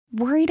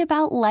Worried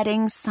about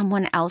letting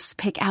someone else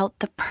pick out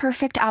the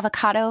perfect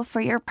avocado for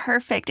your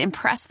perfect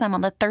impress them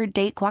on the third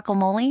date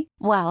guacamole?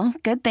 Well,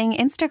 good thing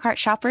Instacart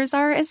shoppers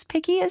are as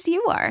picky as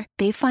you are.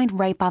 They find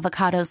ripe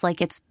avocados like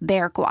it's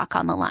their guac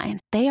on the line.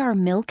 They are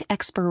milk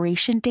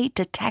expiration date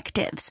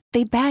detectives.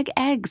 They bag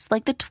eggs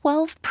like the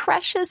 12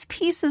 precious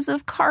pieces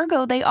of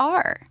cargo they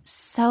are.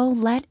 So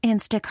let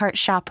Instacart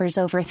shoppers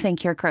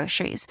overthink your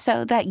groceries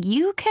so that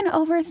you can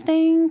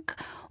overthink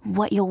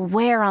what you'll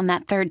wear on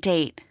that third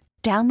date.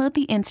 Download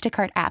the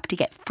Instacart app to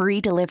get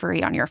free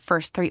delivery on your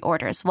first 3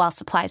 orders while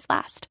supplies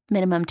last.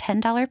 Minimum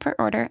 $10 per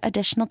order.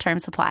 Additional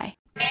terms apply.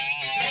 The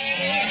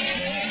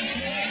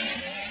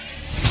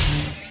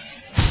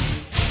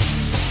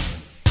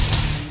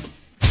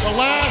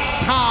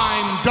last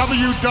time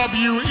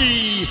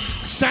WWE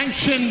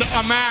sanctioned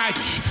a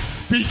match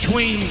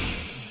between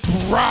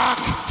Brock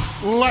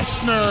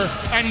Lesnar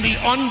and The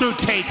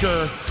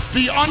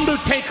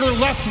Undertaker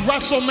left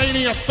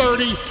WrestleMania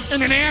 30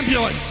 in an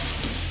ambulance.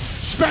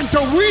 Spent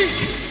a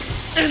week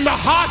in the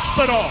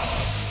hospital.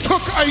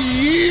 Took a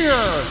year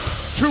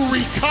to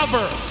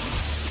recover.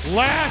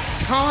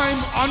 Last time,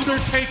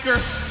 Undertaker,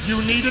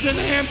 you needed an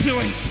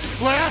ambulance.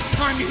 Last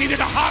time, you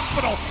needed a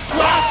hospital.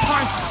 Last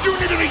time, you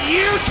needed a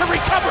year to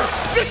recover.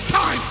 This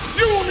time,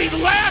 you will need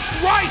last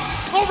rights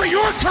over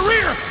your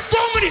career.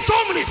 Dominis,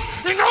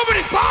 and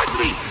nobody bothers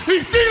me.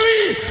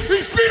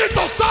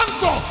 Espírito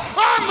Santo.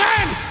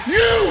 Amen.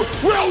 You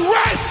will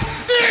rest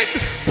in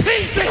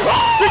pieces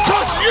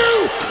because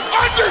you,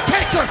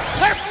 Undertaker,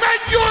 have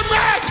met your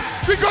match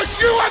because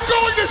you are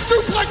going to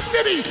Suplex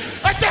City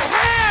at the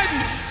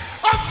hands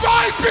of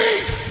my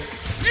beast,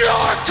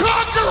 your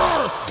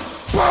conqueror,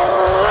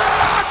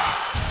 Brock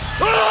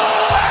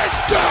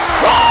Lesnar!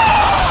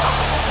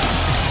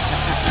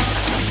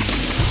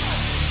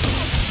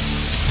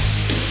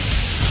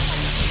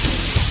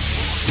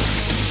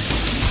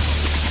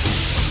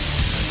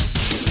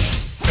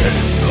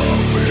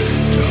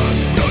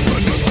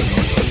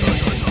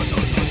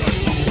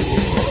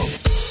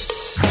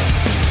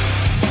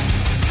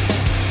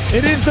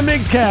 It is the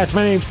Migs-Cast.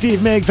 My name's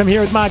Steve Miggs. I'm here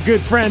with my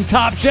good friend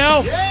Top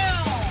Shelf.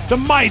 Yeah! The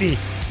mighty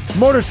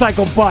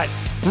motorcycle butt,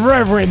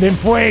 Reverend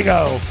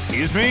Infuego.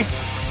 Excuse me?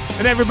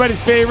 And everybody's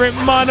favorite,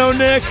 Mono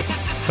Nick.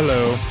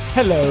 Hello.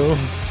 Hello.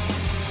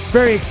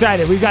 Very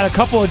excited. We've got a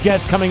couple of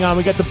guests coming on.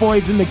 We got the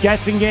boys in the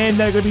guessing game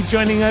that are going to be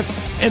joining us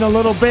in a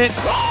little bit.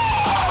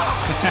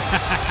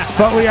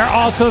 But we are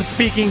also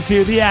speaking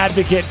to the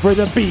advocate for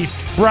the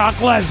beast, Brock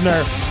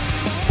Lesnar.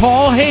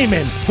 Paul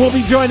Heyman will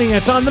be joining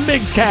us on the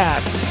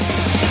Migs-Cast.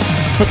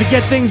 But to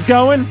get things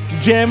going,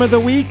 Jam of the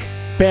Week,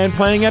 band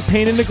playing at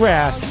Pain in the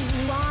Grass.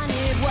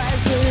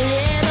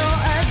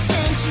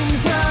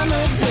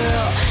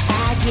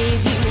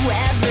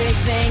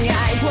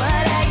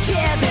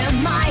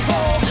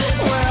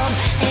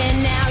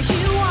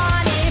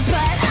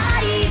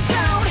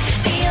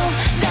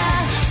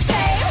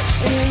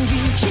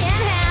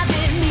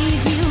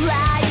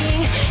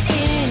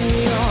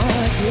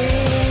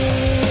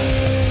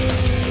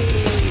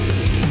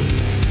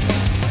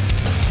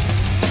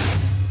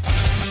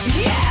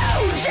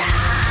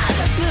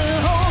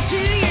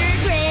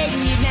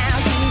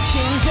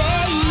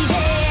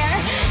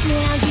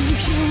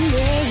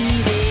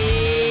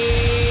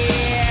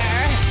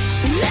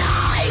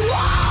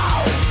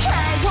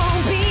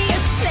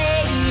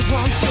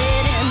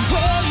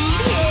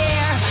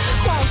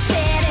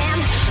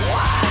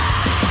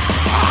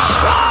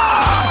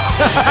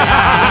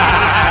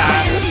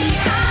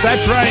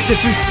 That's right,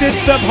 this is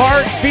Stitched Up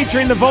Heart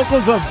featuring the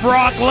vocals of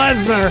Brock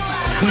Lesnar.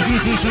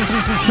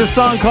 It's a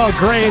song called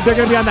Grave. They're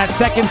going to be on that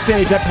second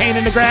stage at Pain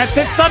in the Grass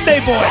this Sunday,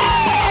 boys.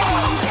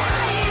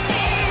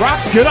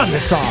 Brock's good on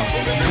this song.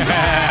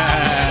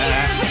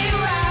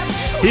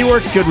 He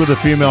works good with the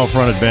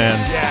female-fronted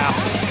bands.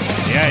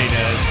 Yeah, he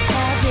does.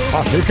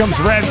 Oh, here comes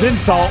Rev's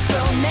insult.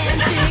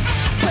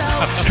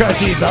 Because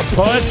he's a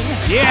puss.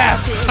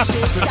 Yes.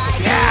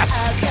 Yes.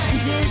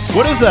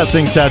 What is that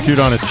thing tattooed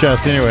on his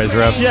chest anyways,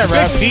 Rev? Yeah,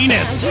 Rev.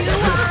 Penis.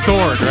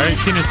 Sword, right?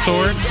 Penis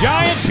sword.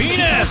 Giant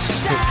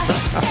penis.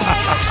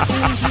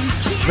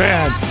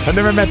 Man, I've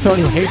never met someone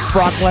who hates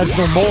Brock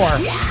Lesnar more.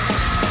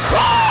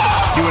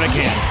 Do it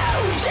again.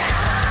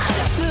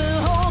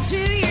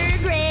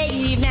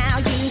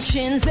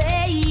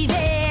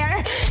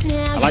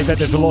 I like that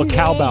there's a little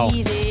cowbell.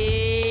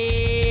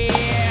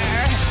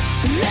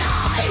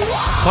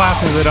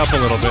 Classes it up a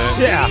little bit.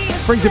 Yeah,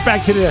 brings it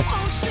back to the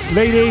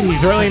late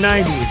 80s, early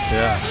 90s.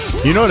 Yeah.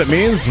 You know what it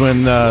means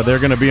when they're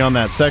going to be on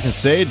that second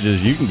stage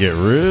is you can get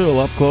real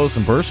up close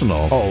and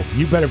personal. Oh,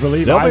 you better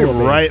believe They'll I be will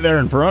right there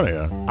in front of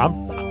you.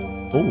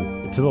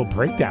 Oh, it's a little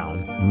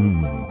breakdown.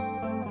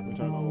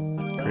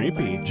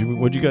 Creepy.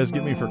 What'd you guys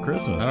get me for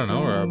Christmas? I don't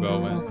know where our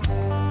bell went.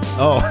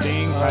 Oh.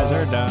 Ding, prize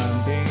are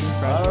done. Ding,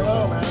 prize are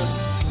done.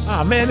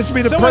 Oh, man, this would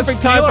be the Someone perfect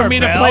steal time for our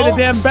me to bell? play the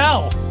damn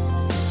bell.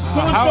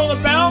 Someone stole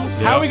the bell?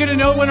 How are we going to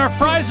know when our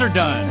fries are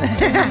done?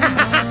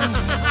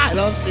 I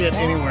don't see it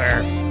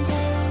anywhere.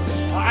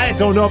 I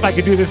don't know if I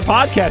could do this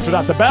podcast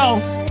without the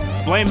bell.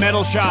 Blame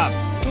Metal Shop.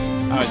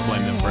 I always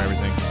blame them for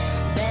everything.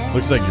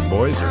 Looks like your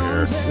boys are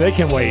here. They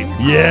can wait.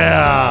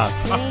 Yeah.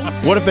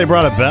 What if they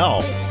brought a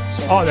bell?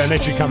 Oh, then they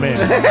should come in.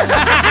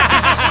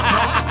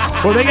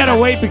 Well, they got to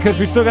wait because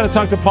we still got to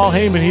talk to Paul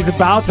Heyman. He's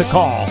about to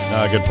call.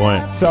 Good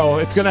point. So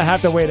it's going to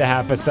have to wait a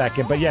half a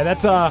second. But yeah,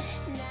 that's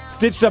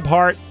Stitched Up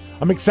Heart.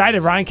 I'm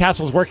excited. Ryan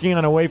Castle's working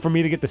on a way for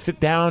me to get to sit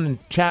down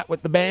and chat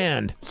with the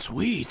band.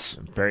 Sweet.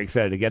 I'm very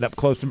excited to get up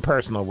close and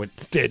personal with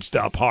Stitched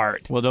Up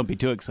Heart. Well, don't be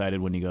too excited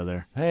when you go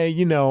there. Hey,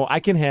 I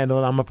can handle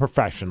it. I'm a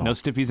professional. No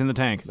stiffies in the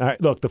tank. All right,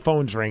 look, the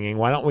phone's ringing.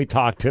 Why don't we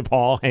talk to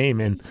Paul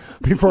Heyman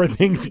before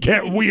things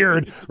get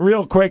weird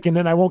real quick, and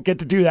then I won't get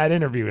to do that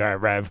interview. All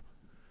right, Rev.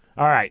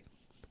 All right.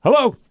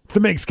 Hello, it's the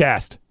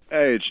Migs-Cast.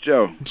 Hey, it's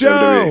Joe. Joe!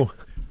 WWE.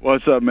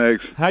 What's up,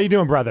 Migs? How you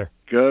doing, brother?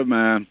 Good,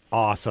 man.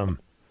 Awesome.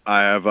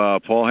 I have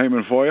Paul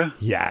Heyman for you.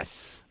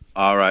 Yes.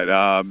 All right.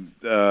 I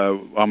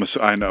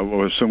know.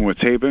 We're assuming we're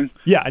taping.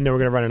 Yeah, I know we're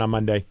going to run it on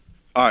Monday.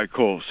 All right,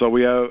 cool. So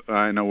we have.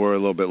 I know we're a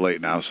little bit late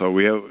now, so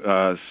we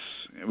have.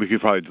 We could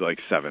probably do like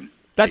 7.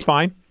 That's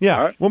fine. Yeah,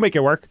 all right. We'll make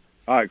it work.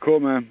 All right, cool,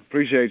 man.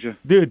 Appreciate you,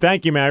 dude.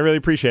 Thank you, man. I really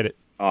appreciate it.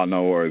 Oh,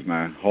 no worries,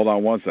 man. Hold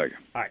on 1 second.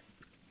 All right.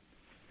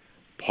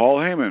 Paul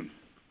Heyman.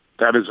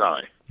 That is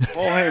I.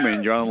 Paul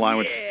Heyman, you're on the line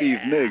with Steve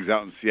Miggs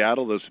out in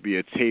Seattle. This will be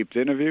a taped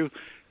interview.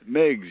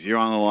 Miggs, you're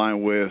on the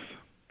line with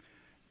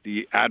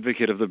the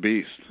advocate of the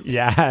beast.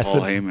 Yes,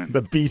 Paul Heyman.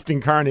 The beast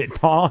incarnate.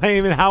 Paul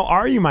Heyman, how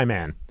are you, my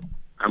man?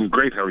 I'm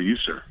great. How are you,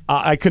 sir?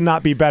 I could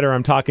not be better.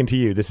 I'm talking to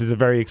you. This is a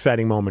very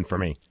exciting moment for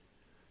me.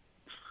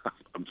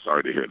 I'm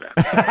sorry to hear that.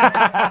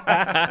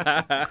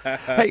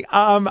 Hey,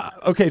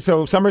 okay,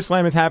 so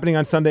SummerSlam is happening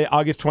on Sunday,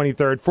 August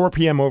 23rd, 4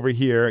 p.m. over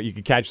here. You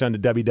can catch it on the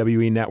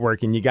WWE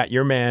Network, and you got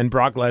your man,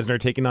 Brock Lesnar,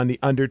 taking on The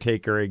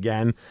Undertaker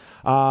again.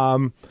 I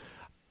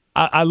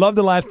love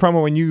the last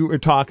promo when you were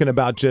talking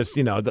about just,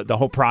 the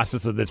whole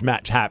process of this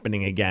match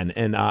happening again.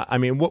 And,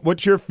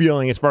 what's your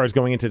feeling as far as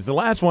going into this? The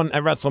last one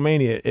at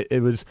WrestleMania,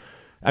 it was...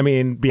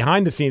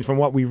 behind the scenes from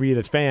what we read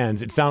as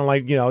fans, it sounded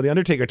like, The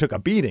Undertaker took a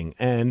beating.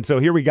 And so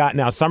here we got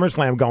now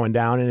SummerSlam going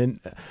down. And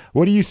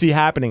what do you see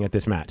happening at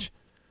this match?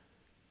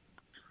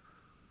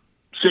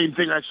 Same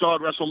thing I saw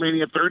at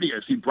WrestleMania 30. I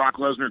see Brock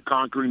Lesnar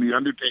conquering The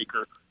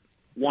Undertaker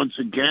once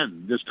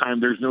again. This time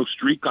there's no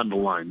streak on the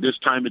line. This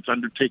time it's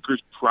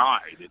Undertaker's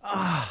pride.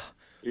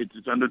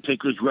 It's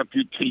Undertaker's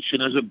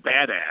reputation as a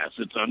badass.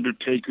 It's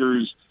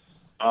Undertaker's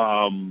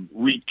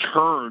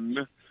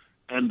return.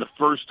 And the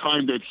first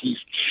time that he's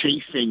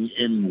chasing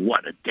in,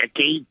 a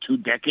decade, 2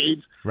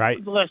 decades? Right.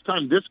 When's the last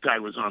time this guy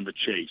was on the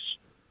chase?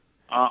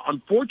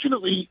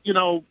 Unfortunately,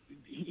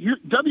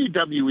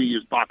 WWE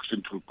is boxed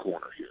into a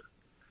corner here.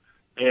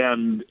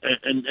 And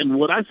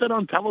what I said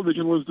on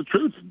television was the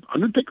truth.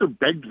 Undertaker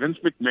begged Vince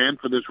McMahon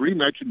for this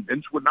rematch, and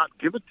Vince would not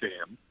give it to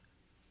him.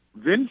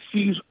 Vince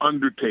sees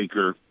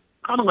Undertaker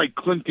kind of like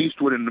Clint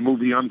Eastwood in the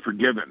movie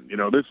Unforgiven.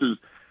 This is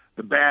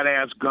the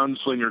badass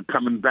gunslinger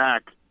coming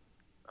back,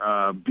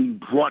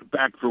 being brought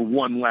back for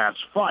one last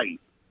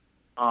fight.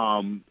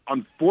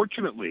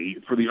 Unfortunately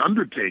for The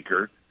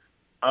Undertaker,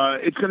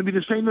 it's going to be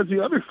the same as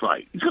the other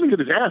fight. He's going to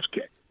get his ass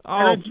kicked.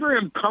 Oh. And it's very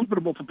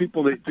uncomfortable for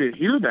people to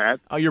hear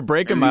that. Oh, you're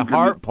breaking my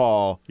heart,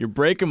 Paul. You're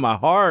breaking my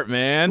heart,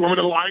 man. You want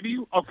me to lie to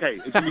you? Okay,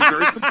 it's going to be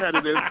very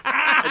competitive.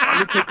 And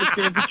Undertaker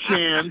stands a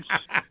chance,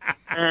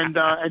 and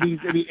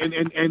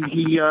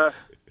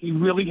he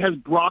really has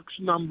Brock's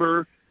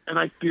number, and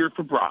I fear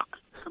for Brock.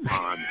 Come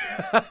on,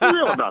 be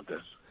real about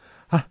this.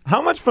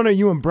 How much fun are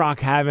you and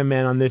Brock having,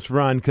 man, on this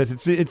run?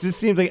 Because it just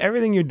seems like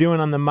everything you're doing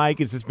on the mic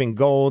has just been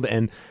gold,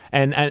 and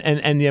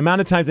the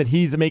amount of times that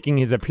he's making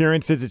his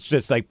appearances, it's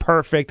just like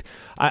perfect.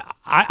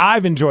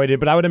 I've enjoyed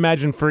it, but I would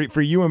imagine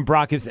for you and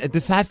Brock,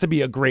 this has to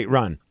be a great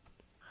run.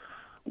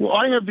 Well,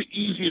 I have the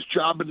easiest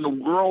job in the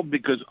world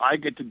because I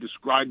get to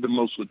describe the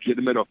most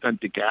legitimate,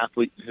 authentic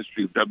athlete in the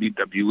history of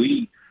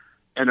WWE,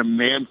 and a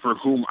man for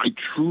whom I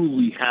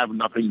truly have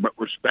nothing but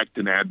respect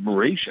and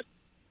admiration.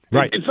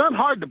 Right. It's not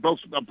hard to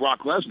boast about Brock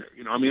Lesnar.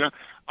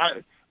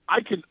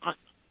 I can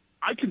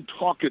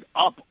talk it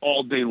up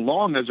all day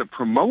long as a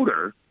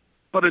promoter,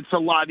 but it's a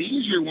lot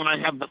easier when I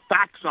have the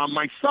facts on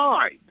my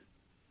side.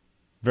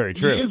 Very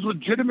true. He is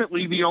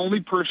legitimately the only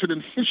person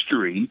in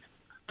history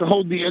to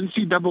hold the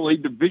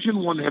NCAA Division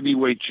I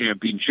Heavyweight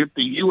Championship,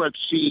 the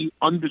UFC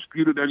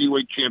Undisputed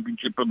Heavyweight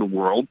Championship of the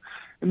world,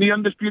 and the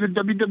Undisputed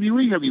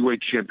WWE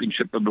Heavyweight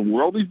Championship of the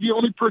world. He's the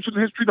only person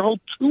in history to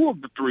hold 2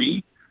 of the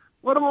 3,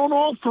 let alone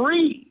all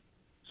 3.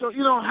 So,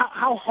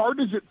 how hard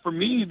is it for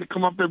me to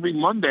come up every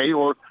Monday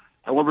or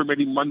however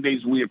many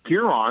Mondays we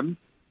appear on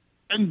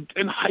and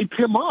hype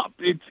him up?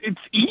 It's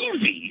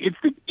easy. It's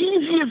the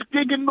easiest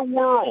gig in the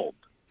world.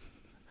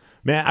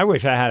 Man, I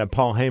wish I had a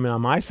Paul Heyman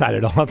on my side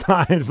at all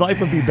times. Life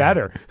would be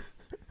better.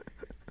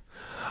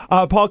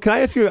 Paul, can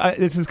I ask you,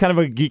 this is kind of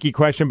a geeky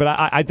question, but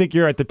I think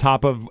you're at the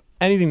top of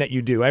anything that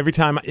you do. Every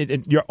time,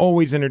 you're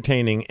always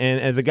entertaining.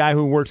 And as a guy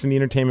who works in the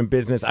entertainment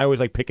business, I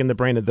always like picking the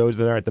brain of those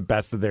that are at the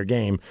best of their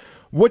game.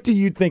 What do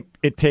you think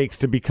it takes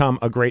to become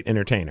a great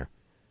entertainer?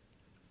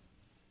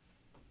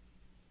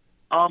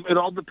 It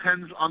all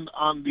depends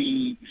on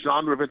the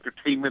genre of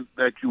entertainment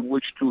that you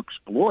wish to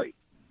exploit.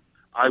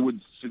 I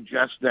would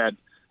suggest that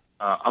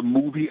A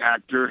movie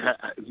actor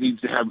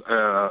needs to have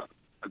a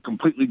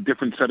completely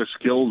different set of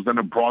skills than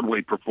a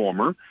Broadway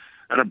performer,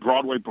 and a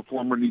Broadway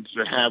performer needs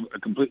to have a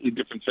completely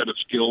different set of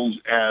skills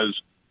as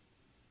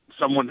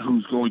someone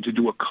who's going to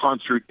do a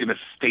concert in a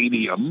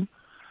stadium.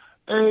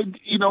 And,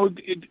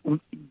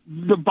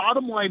 the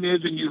bottom line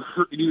is, and you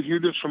hear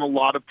this from a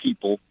lot of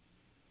people,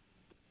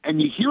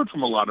 and you hear it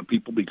from a lot of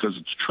people because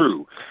it's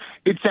true,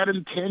 it's that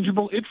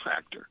intangible it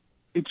factor.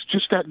 It's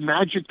just that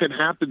magic that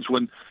happens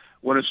when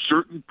a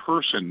certain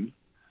person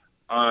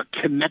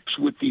connects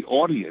with the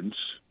audience,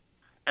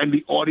 and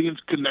the audience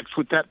connects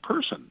with that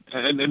person.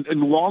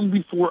 And long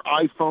before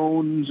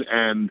iPhones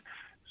and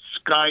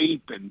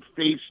Skype and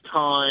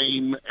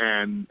FaceTime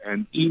and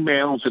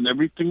emails and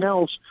everything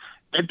else,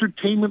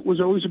 entertainment was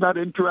always about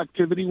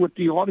interactivity with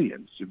the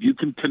audience. If you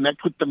can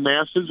connect with the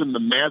masses and the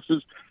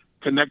masses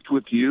connect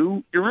with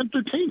you, you're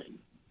entertaining.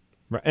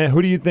 Right. And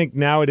who do you think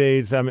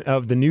nowadays,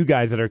 of the new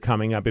guys that are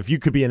coming up, if you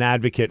could be an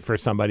advocate for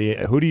somebody,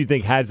 who do you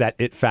think has that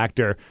it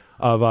factor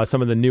of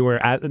some of the newer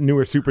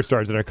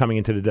superstars that are coming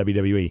into the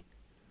WWE?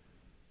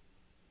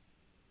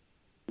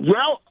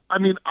 Well, I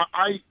mean,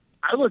 I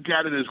look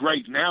at it as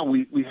right now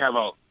we have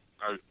a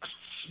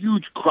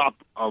huge crop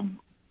of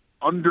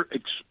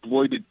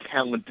underexploited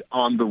talent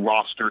on the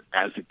roster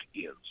as it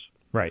is.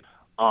 Right.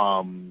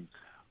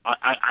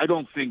 I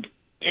don't think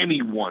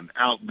anyone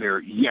out there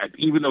yet,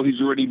 even though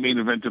he's already main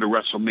evented a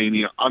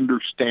WrestleMania,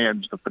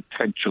 understands the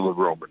potential of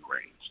Roman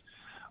Reigns.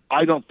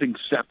 I don't think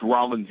Seth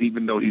Rollins,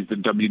 even though he's the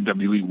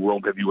WWE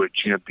World Heavyweight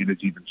Champion, has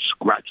even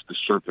scratched the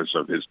surface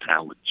of his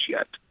talents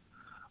yet.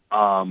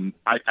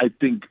 I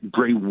think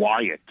Bray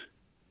Wyatt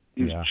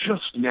is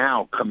just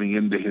now coming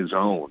into his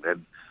own,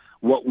 and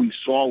what we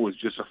saw was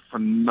just a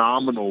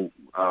phenomenal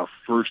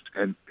first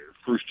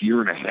year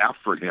and a half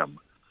for him.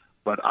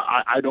 But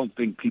I don't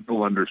think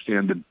people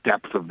understand the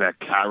depth of that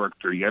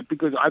character yet,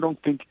 because I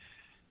don't think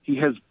he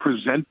has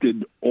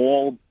presented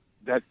all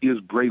that is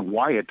Bray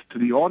Wyatt to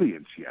the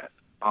audience yet.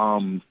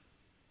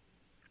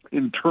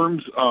 In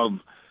terms of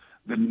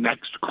the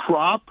next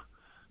crop,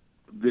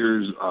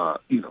 there's,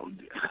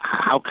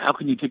 how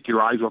can you take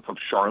your eyes off of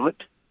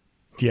Charlotte?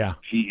 Yeah.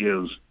 She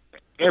is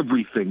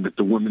everything that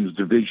the women's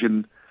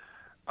division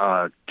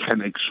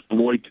can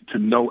exploit to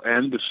no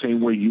end, the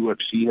same way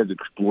UFC has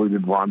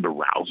exploited Ronda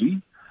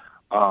Rousey.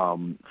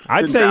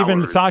 I'd say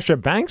even Sasha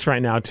Banks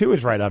right now, too,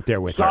 is right up there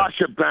with her.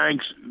 Sasha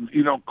Banks,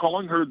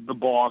 calling her the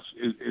boss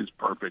is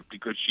perfect,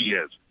 because she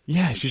is.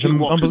 Yeah, she's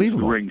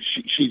unbelievable. Ring,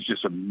 she's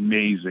just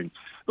amazing.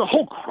 The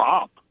whole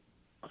crop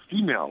of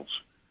females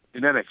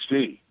in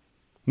NXT.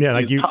 Yeah,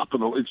 it's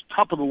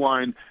top of the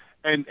line.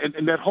 And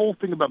that whole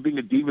thing about being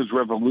a Divas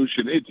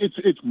Revolution,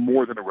 it's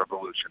more than a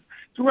revolution.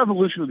 It's a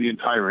revolution of the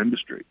entire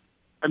industry.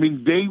 I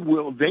mean, they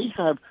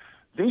have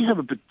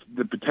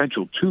the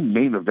potential to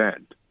main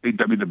event a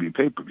WWE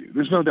pay-per-view.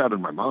 There's no doubt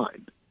in my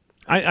mind.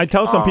 I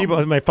tell some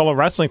people, my fellow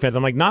wrestling fans,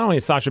 I'm like, not only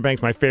is Sasha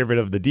Banks my favorite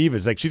of the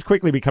divas, like she's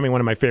quickly becoming one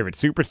of my favorite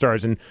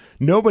superstars, and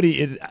nobody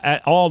is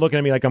at all looking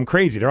at me like I'm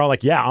crazy. They're all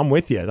like, yeah, I'm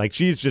with you. Like,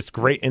 she's just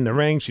great in the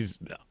ring.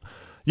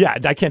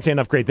 I can't say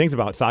enough great things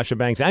about Sasha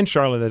Banks and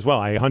Charlotte as well.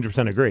 I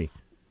 100% agree.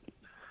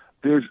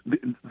 There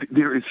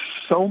is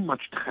so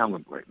much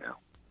talent right now.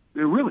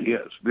 There really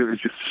is. There is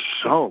just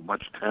so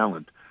much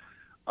talent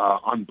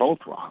on both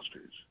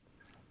rosters.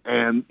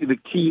 And the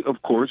key,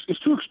 of course, is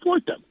to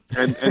exploit them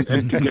and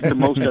to get the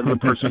most out of the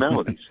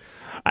personalities.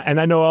 And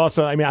I know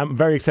also, I'm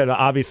very excited,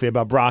 obviously,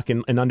 about Brock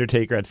and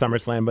Undertaker at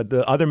SummerSlam, but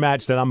the other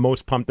match that I'm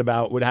most pumped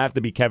about would have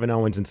to be Kevin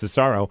Owens and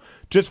Cesaro.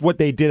 Just what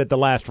they did at the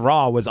last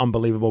Raw was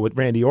unbelievable with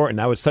Randy Orton.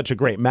 That was such a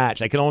great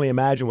match. I can only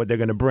imagine what they're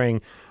going to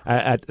bring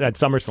at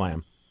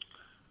SummerSlam.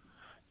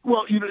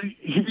 Well, here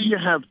you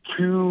have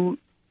two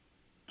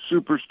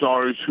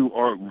superstars who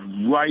are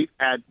right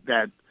at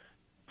that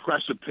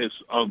precipice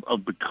of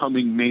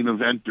becoming main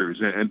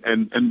eventers,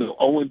 and the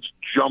Owens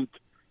jumped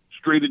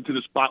straight into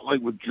the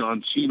spotlight with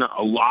John Cena.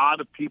 A lot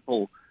of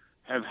people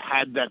have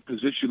had that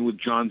position with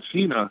John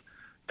Cena,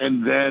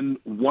 and then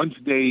once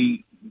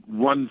they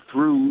run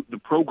through the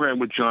program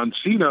with John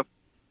Cena,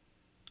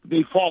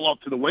 they fall off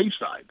to the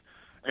wayside,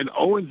 and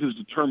Owens is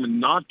determined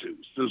not to.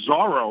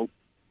 Cesaro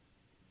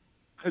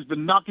has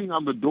been knocking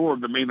on the door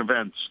of the main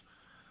events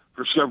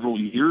for several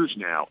years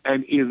now,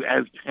 and is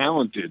as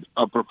talented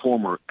a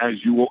performer as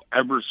you will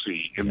ever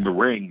see in the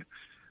ring.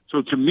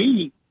 So to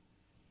me,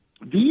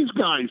 these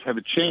guys have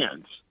a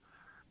chance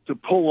to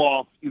pull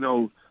off,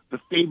 the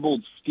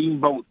fabled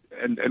Steamboat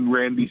and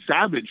Randy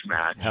Savage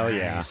match. Hell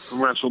yeah. From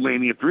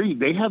WrestleMania 3.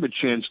 They have a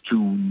chance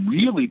to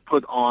really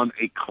put on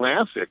a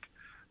classic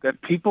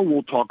that people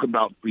will talk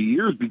about for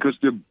years, because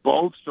they're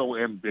both so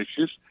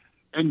ambitious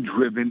and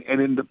driven and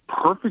in the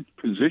perfect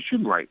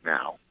position right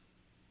now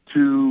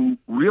to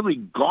really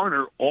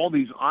garner all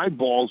these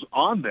eyeballs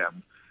on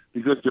them,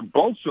 because they're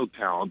both so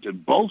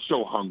talented, both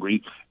so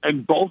hungry,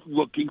 and both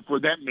looking for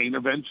that main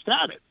event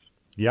status.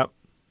 Yep.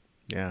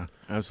 Yeah,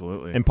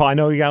 absolutely. And Paul, I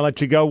know we got to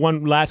let you go.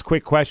 One last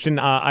quick question.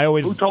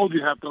 Who told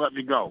you have to let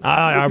me go?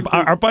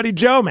 Our buddy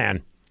Joe,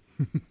 man.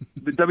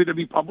 The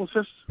WWE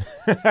publicist?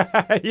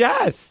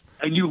 Yes.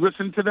 And you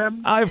listen to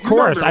them? Of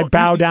course. I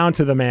bow down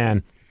to the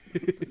man.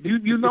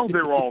 You know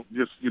they're all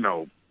just,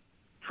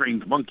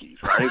 trained monkeys,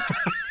 right?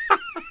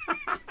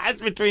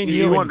 That's between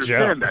you and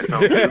Joe. understand that,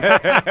 don't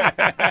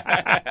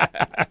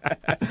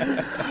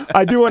you?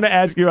 I do want to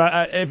ask you,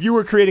 if you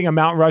were creating a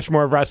Mount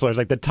Rushmore of wrestlers,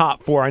 like the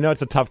top 4, I know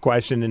it's a tough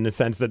question in the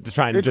sense that to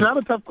try and It's not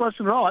a tough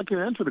question at all. I can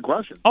answer the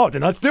question. Oh,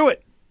 then let's do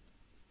it.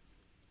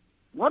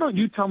 Why don't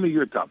you tell me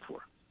your top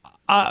 4?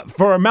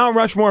 For a Mount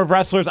Rushmore of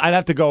wrestlers, I'd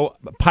have to go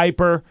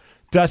Piper,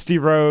 Dusty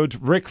Rhodes,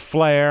 Ric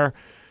Flair,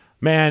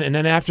 man, and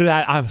then after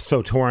that, I'm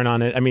so torn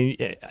on it. I mean,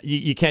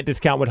 you can't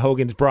discount what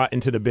Hogan's brought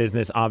into the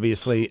business,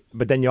 obviously,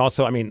 but then you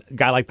also, a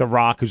guy like The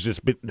Rock who's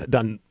just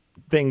done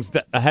things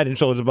that head and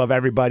shoulders above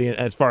everybody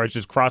as far as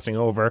just crossing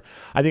over.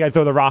 I think I'd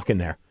throw The Rock in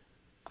there.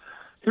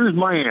 Here's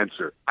my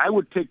answer. I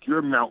would take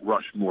your Mount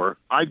Rushmore.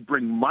 I'd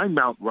bring my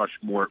Mount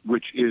Rushmore,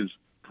 which is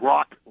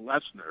Brock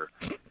Lesnar.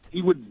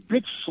 He would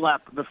bitch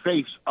slap the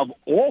face of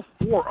all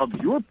 4 of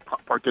your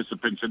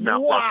participants in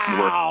Mount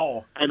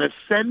Rushmore and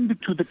ascend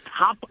to the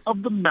top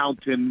of the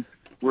mountain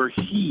where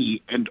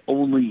he and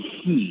only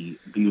he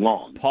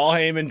belongs. Paul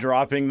Heyman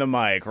dropping the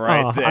mic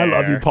right there. I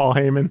love you, Paul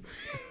Heyman.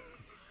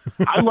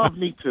 I love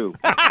me too.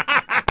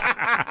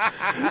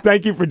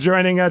 Thank you for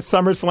joining us.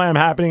 SummerSlam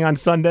happening on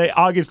Sunday,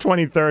 August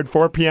 23rd,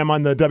 4 p.m.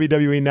 on the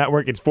WWE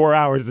Network. It's 4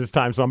 hours this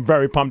time, so I'm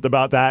very pumped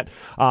about that.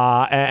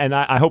 And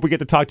I hope we get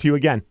to talk to you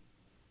again.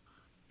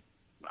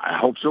 I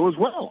hope so as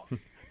well.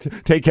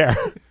 Take care.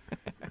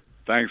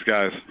 Thanks,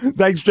 guys.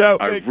 Thanks, Joe.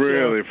 I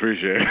really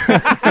appreciate it.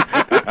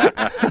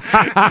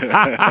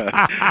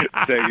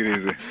 Take it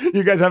easy.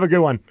 You guys have a good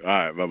one. All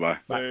right, bye-bye.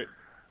 Bye.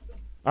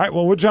 All right,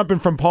 well, we're jumping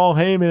from Paul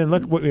Heyman, and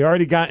look what we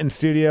already got in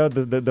studio,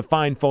 the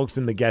fine folks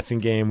in the guessing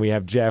game. We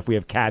have Jeff, we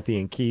have Kathy,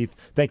 and Keith.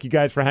 Thank you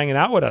guys for hanging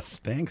out with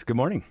us. Thanks. Good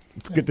morning.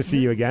 It's good to see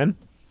you again.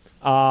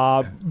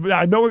 I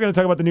know we're going to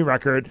talk about the new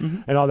record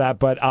and all that,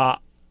 but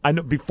I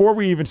know before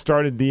we even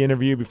started the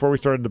interview, before we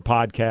started the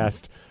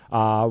podcast,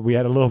 we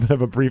had a little bit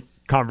of a brief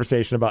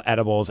conversation about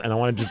edibles, and I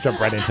want to just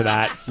jump right into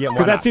that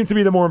because that seems to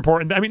be the more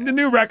important. The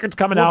new record's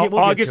coming out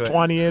August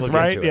 20th,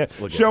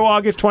 right? Show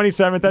August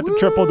 27th at the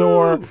Triple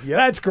Door. Yep.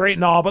 That's great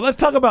and all, but let's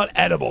talk about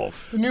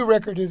edibles. The new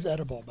record is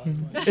edible, by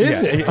the way.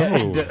 Is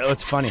it?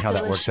 It's funny how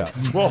that works out.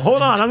 Well,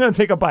 hold on. I'm going to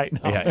take a bite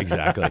now. Yeah,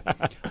 exactly.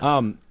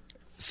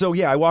 So,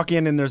 I walk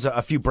in and there's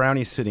a few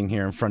brownies sitting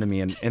here in front of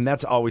me, and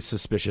that's always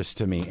suspicious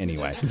to me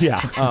anyway.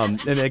 Yeah. And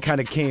it kind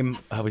of came,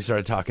 we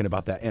started talking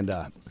about that. And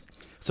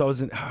so I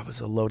was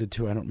a loaded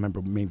tour, I don't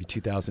remember, maybe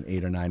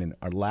 2008 or 9. And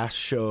our last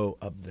show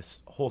of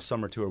this whole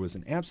summer tour was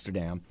in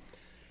Amsterdam.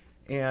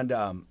 And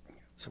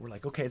so we're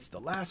like, okay, it's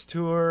the last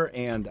tour.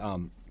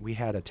 And we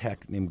had a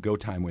tech named Go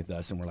Time with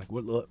us. And we're like,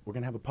 look, we're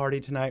going to have a party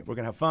tonight. We're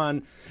going to have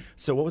fun.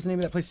 So what was the name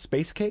of that place?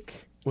 Space Cake?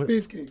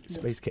 Space Cake.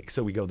 Space Cake.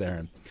 So we go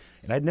there,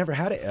 and I'd never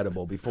had an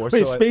edible before.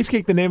 Wait, so Space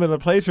Cake the name of the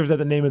place, or is that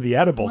the name of the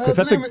edible? Well,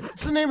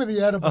 it's the name of the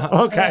edible.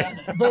 Okay.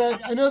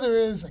 But I know there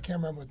is, I can't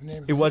remember what the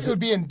name it was. It would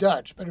be in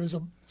Dutch, but it was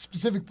a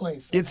specific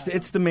place.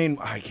 It's the main,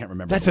 I can't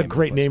remember. That's a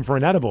great name for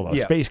an edible, though,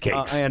 Space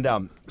Cakes.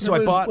 So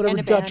I bought.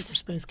 Whatever Dutch for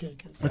Space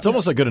Cake is. It's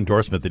almost a good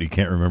endorsement that you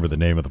can't remember the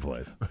name of the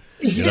place.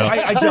 You know?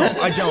 I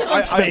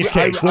don't. Space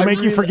Cake. We'll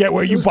make you forget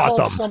where you bought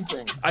them.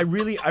 Something. I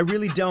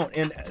really don't.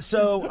 And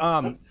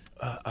so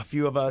a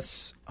few of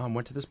us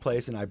went to this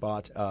place, and I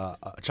bought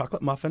a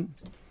chocolate muffin.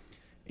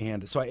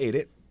 And so I ate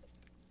it,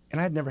 and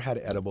I had never had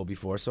an edible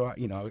before, so I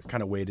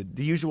kind of waited.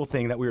 The usual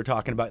thing that we were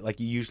talking about, like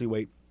you usually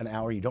wait an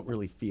hour, you don't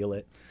really feel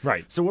it.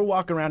 Right. So we're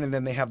walking around, and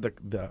then they have the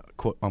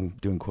quote, I'm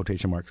doing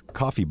quotation marks,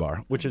 coffee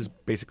bar, which is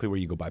basically where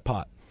you go buy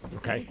pot.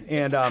 Okay.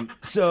 And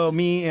so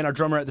me and our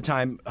drummer at the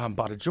time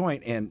bought a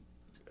joint, and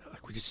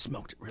we just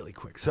smoked it really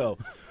quick. So.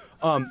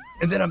 And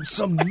then I'm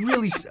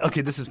really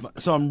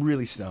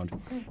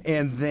stoned.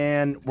 And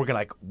then we're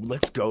gonna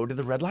let's go to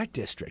the red light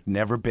district.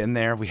 Never been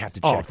there. We have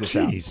to check this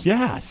out.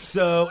 Yeah.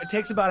 So it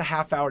takes about a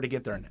half hour to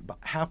get there. And about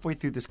halfway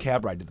through this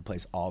cab ride to the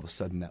place, all of a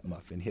sudden that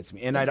muffin hits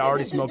me. And I'd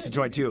already smoked the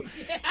joint too.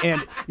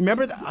 And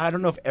remember, I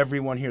don't know if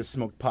everyone here has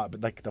smoked pot,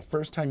 but like the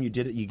first time you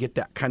did it, you get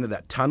that kind of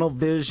that tunnel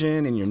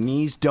vision and your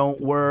knees don't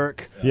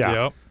work. Yeah.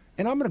 Yep.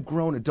 And I'm a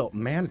grown adult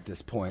man at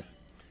this point.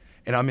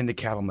 And I'm in the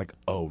cab. I'm like,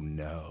 oh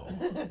no!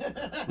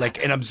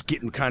 And I'm just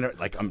getting kind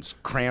of I'm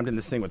crammed in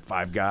this thing with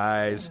 5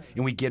 guys.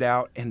 And we get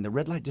out, and the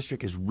red light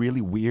district is really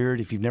weird.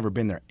 If you've never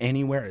been there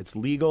anywhere, it's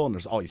legal, and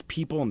there's all these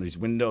people and these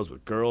windows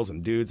with girls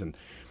and dudes, and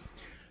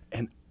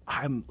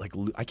I'm like,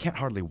 I can't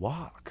hardly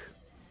walk.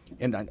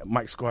 And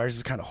Mike Squires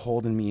is kind of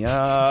holding me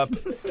up,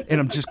 and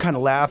I'm just kind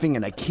of laughing,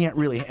 and I can't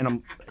really.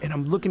 And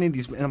I'm looking at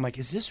these, and I'm like,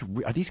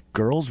 are these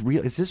girls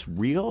real? Is this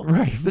real?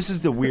 Right. This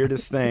is the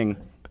weirdest thing.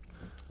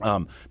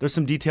 There's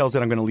some details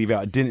that I'm going to leave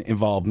out. It didn't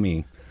involve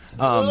me.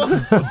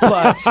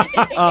 But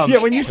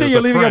when you say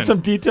you're leaving out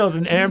some details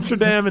in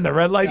Amsterdam and the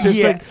red light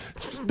district,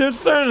 there's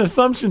certain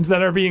assumptions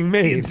that are being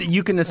made.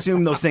 You can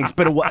assume those things,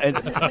 but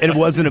it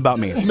wasn't about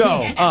me.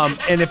 No.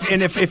 And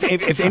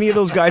if any of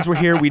those guys were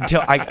here, we'd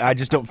tell. I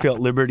just don't feel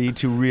at liberty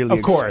to really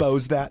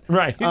expose that.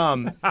 Right.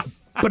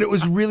 But it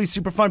was really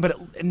super fun. But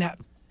in that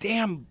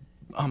damn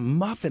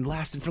muffin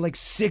lasted for like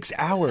 6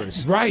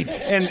 hours. Right.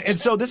 And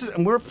so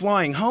and we're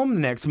flying home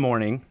the next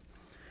morning,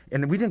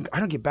 and I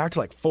don't get back to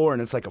like 4,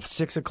 and it's like a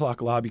 6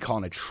 o'clock lobby call,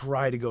 and I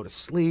try to go to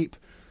sleep.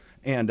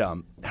 And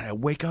I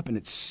wake up and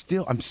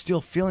I'm still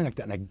feeling like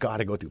that, and I got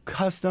to go through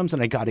customs,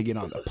 and I got to get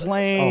on the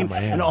plane,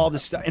 and all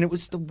this stuff, and it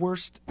was the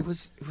worst. It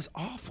was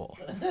awful.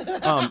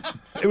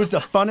 It was the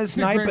funnest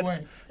night,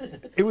 but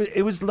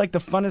it was like the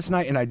funnest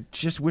night, and I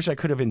just wish I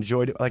could have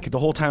enjoyed it. Like the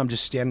whole time, I'm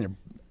just standing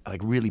there,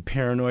 like really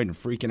paranoid and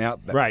freaking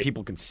out that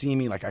people can see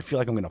me. Like I feel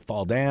like I'm gonna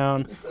fall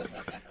down.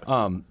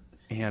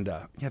 And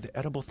the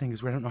edible thing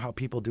is where I don't know how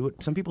people do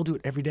it. Some people do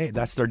it every day.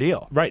 That's their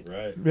deal. Right.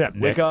 Yeah.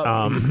 Wake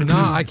up. No,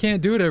 I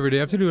can't do it every day. I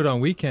have to do it on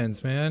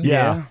weekends, man.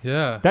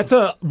 Yeah. That's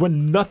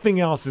when nothing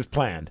else is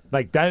planned.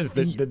 Like that is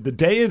the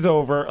day is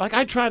over. Like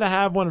I try to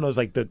have one of those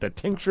like the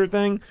tincture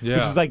thing,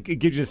 which is like it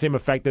gives you the same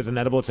effect as an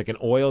edible. It's like an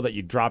oil that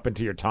you drop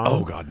into your tongue.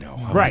 Oh God, no.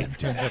 Right.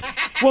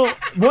 Well,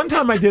 one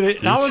time I did it,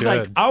 and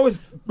I was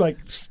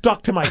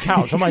stuck to my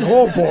couch. I'm like,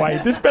 oh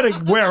boy, this better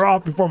wear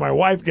off before my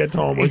wife gets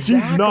home, or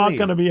she's not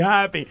gonna be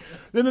happy.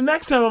 Then the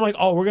next time I'm like,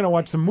 oh, we're going to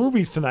watch some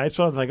movies tonight.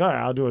 So I was like, all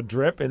right, I'll do a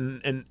drip.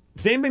 And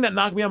same thing that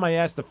knocked me on my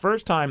ass the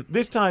first time,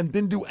 this time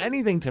didn't do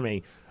anything to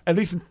me. At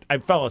least I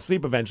fell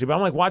asleep eventually. But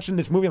I'm like watching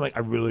this movie. I'm like,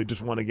 I really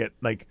just want to get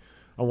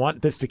I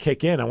want this to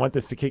kick in.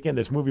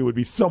 This movie would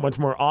be so much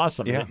more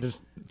awesome. Yeah.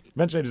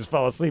 Eventually I just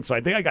fell asleep. So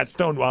I think I got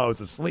stoned while I was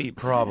asleep.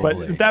 Probably.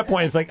 But at that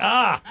point, it's like,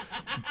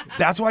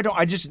 That's why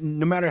I just,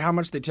 no matter how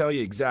much they tell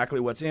you exactly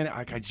what's in it,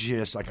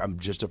 I'm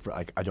just afraid.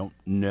 Like, I don't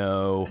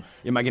know.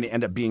 Am I going to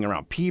end up being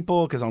around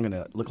people because I'm going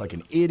to look like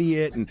an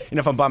idiot? And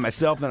if I'm by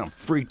myself, then I'm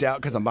freaked out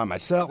because I'm by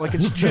myself. Like,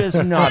 it's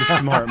just not a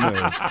smart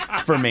move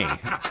for me.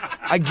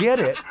 I get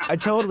it. I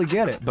totally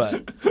get it.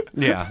 But,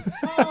 yeah.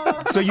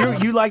 So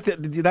you like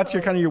that? That's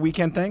your kind of your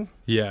weekend thing?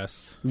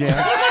 Yes.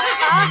 Yeah.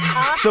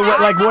 So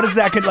what is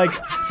that?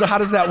 So how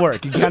does that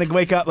work? You kind of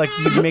wake up, do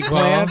you make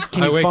plans?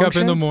 Can I you wake function?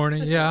 up in the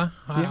morning,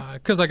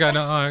 because I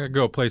gotta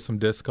go play some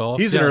disc golf.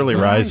 He's an early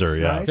riser,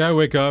 nice. Yeah, I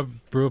wake up,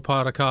 brew a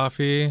pot of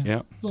coffee,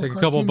 take a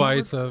couple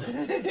bites of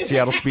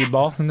Seattle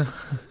Speedball.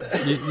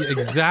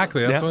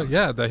 Exactly, that's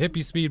the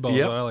hippie speedball,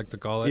 is what I like to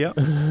call it. Yep.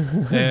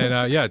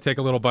 And take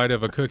a little bite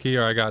of a cookie,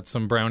 or I got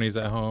some brownies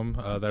at home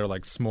that are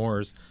like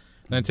s'mores.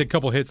 And then take a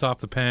couple hits off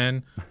the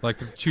pen, like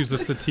to choose a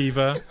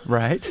sativa.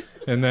 Right.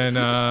 And then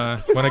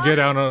when I get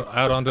out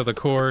onto the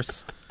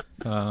course,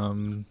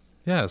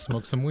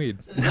 smoke some weed.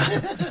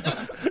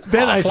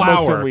 Then I smoke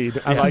Flower. some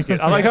weed. I like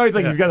it. I like how he's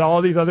he's got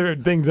all these other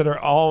things that are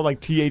all like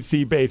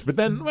THC based. But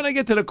then when I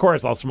get to the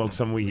course, I'll smoke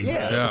some weed.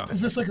 Yeah.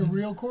 Is this like a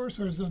real course,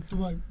 or is it the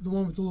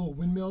one with the little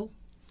windmill?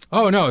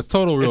 Oh, no, it's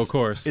total real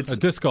course. It's a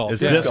disc golf.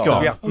 It's disc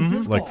golf. Oh,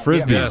 disc Like golf.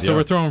 frisbees. Yeah, so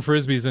we're throwing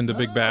frisbees into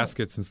big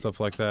baskets and stuff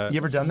like that. You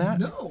ever done that?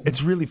 No.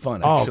 It's really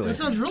fun, Oh. actually. That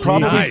sounds really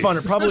Probably nice.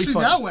 fun. Probably Especially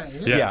fun. that way.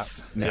 Yeah.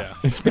 Yes. Yeah.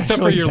 Except for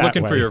Especially you're that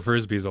looking for way. your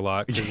frisbees a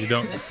lot because you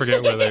don't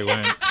forget where they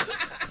went.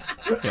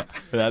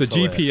 That's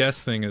The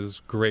GPS thing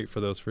is great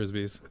for those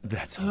frisbees.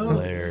 That's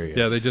hilarious.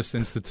 Yeah, they just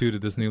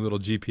instituted this new little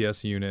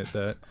GPS unit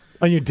that.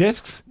 On your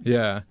discs?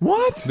 Yeah.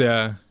 What?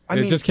 Yeah.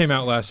 It just came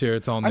out last year.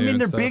 It's all new. I mean,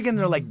 they're and stuff. big and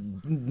they're like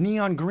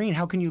neon green.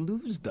 How can you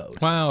lose those?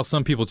 Well,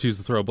 some people choose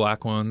to throw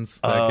black ones.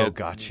 That get,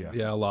 gotcha.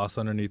 Yeah, lost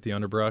underneath the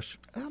underbrush.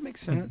 That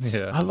makes sense.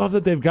 Yeah. I love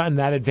that they've gotten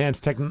that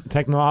advanced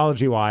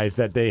technology-wise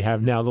that they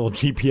have now little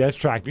GPS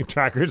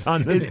trackers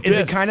on the Is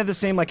it kind of the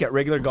same like at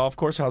regular golf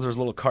course? How there's a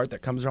little cart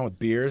that comes around with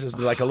beers? Is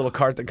there like a little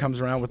cart that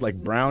comes around with like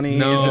brownies?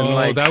 No, and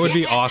like that would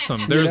be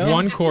awesome. There's know?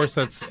 one course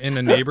that's in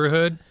a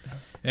neighborhood,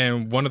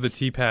 and one of the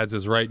tee pads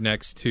is right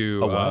next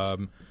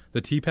to the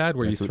tee pad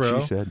where That's you what throw.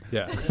 she said.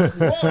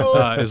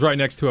 Yeah, is right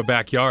next to a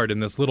backyard,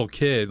 and this little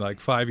kid,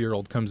 like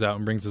 5-year-old, comes out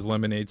and brings his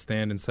lemonade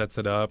stand and sets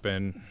it up,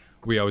 and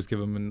we always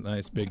give him a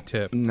nice big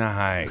tip.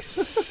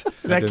 Nice.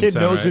 That didn't kid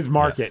sound knows right. his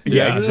market.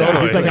 Yeah,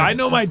 exactly. He's like, I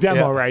know my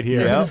demo right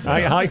here. Yeah.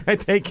 I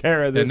take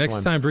care of this And next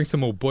one. time, bring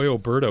some old boy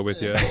Alberta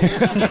with you.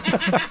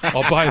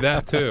 I'll buy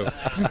that too.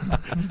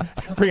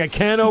 Bring a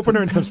can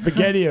opener and some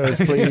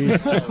SpaghettiOs,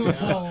 please.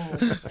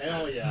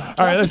 Hell yeah.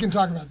 All right, we can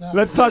talk about that.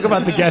 let's talk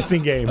about the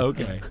guessing game.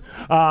 Okay.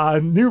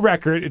 New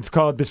record. It's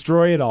called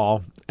Destroy It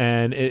All,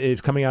 and it is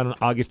coming out on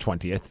August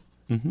 20th.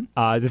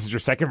 This is your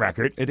second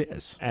record. It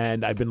is.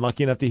 And I've been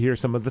lucky enough to hear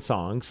some of the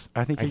songs.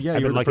 I think I've you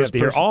been were the lucky enough first to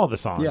hear person. all the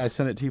songs. Yeah, I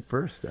sent it to you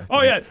first.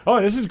 Oh, yeah.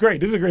 Oh, this is great.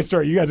 This is a great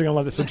story. You guys are going to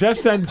love this. So Jeff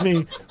sends me,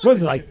 what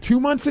was it, like 2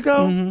 months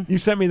ago? You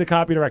sent me the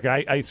copy of the record.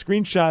 I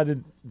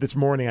screenshotted this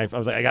morning. I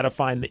was like, I got to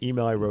find the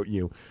email I wrote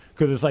you.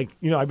 Because it's like,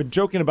 I've been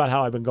joking about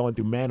how I've been going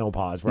through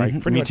menopause, right?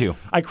 Pretty Me much, too.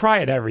 I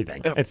cry at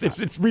everything.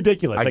 It's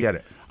ridiculous. I Like, get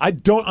it. I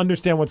don't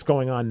understand what's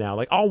going on now.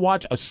 Like, I'll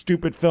watch a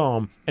stupid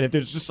film, and if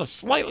there's just a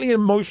slightly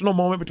emotional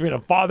moment between a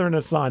father and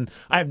a son,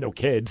 I have no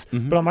kids,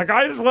 but I'm like,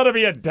 I just want to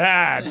be a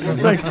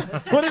dad. Like,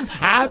 what is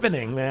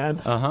happening,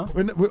 man?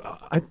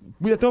 I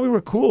thought we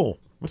were cool.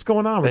 What's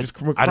going on? We're I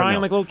don't crying know.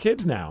 like little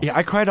kids now. Yeah,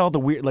 I cried all the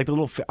weird, like the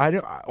little.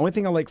 Only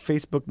thing I like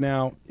Facebook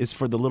now is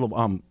for the little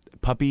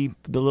puppy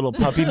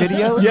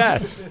videos.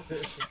 Yes.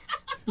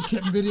 The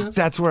kitten videos.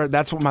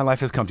 That's what my life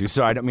has come to.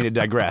 So I don't mean to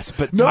digress,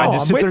 but No, I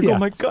just I'm sit with there and go, ya. "Oh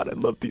my God, I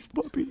love these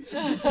puppies."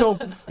 So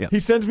Yeah. he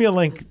sends me a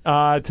link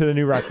to the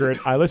new record.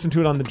 I listened to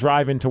it on the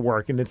drive into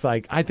work, and it's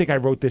like, I think I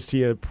wrote this to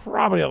you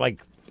probably at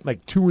like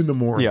 2 in the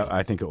morning. Yeah,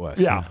 I think it was.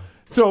 Yeah.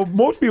 So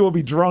most people will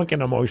be drunk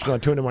and emotional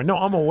at 2 in the morning. No,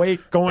 I'm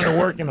awake, going to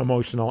work and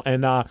emotional.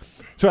 And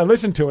so I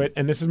listened to it,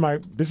 and this is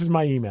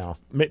my email.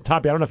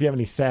 Toppy, I don't know if you have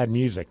any sad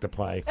music to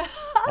play,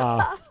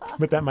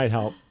 but that might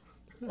help.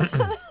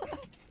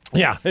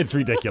 Yeah, it's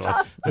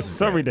ridiculous. It's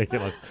so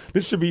ridiculous.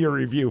 This should be your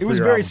review. It was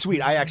very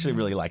sweet. I actually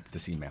really liked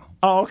this email.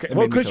 Oh, okay. It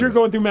Well, made me because feel you're good.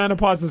 going through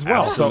menopause as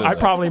well. Absolutely.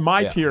 So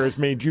my Yeah. tears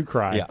made you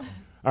cry. Yeah.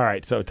 All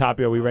right. So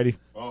Toppy, are we ready?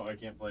 Oh, I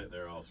can't play it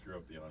there. I'll screw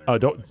up the honor. Oh,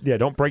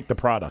 don't break the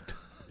product.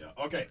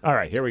 Yeah. Okay. All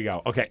right, here we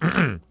go. Okay,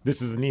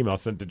 this is an email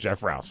sent to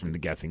Jeff Rouse from the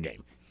Guessing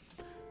Game.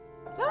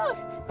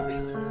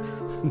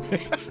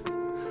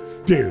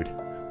 Dude,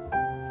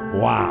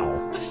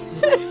 wow.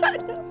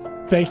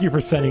 Thank you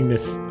for sending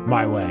this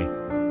my way.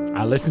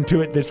 I listened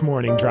to it this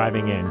morning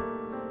driving in.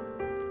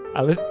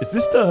 Is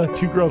this the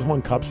 2 Girls,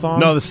 1 Cup song?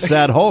 No, this is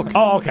Sad Hulk.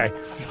 Oh, okay.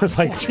 I was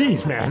like,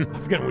 geez, man,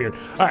 this is getting weird.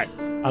 All right,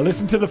 I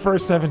listened to the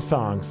first 7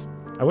 songs.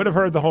 I would have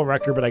heard the whole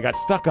record, but I got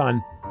stuck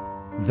on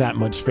That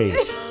Much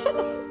Faith.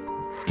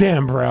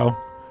 Damn, bro.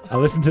 I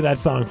listened to that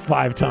song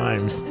 5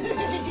 times.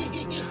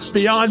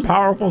 Beyond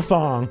powerful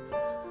song.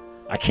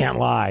 I can't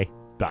lie. ...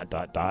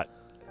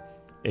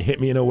 It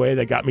hit me in a way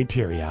that got me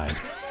teary-eyed.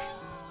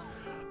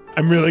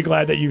 I'm really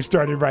glad that you've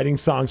started writing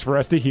songs for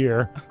us to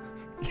hear.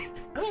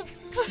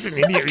 Such an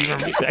idiot.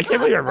 I can't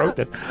believe I wrote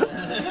this.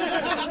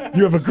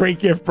 You have a great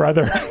gift,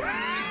 brother.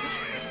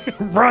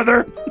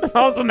 Brother.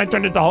 All of a sudden I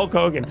turned into Hulk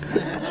Hogan.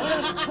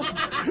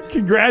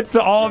 Congrats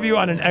to all of you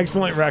on an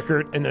excellent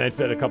record. And then I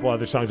said a couple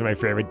other songs are my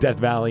favorite. Death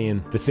Valley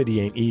and The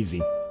City Ain't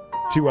Easy.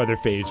 2 other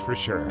faves for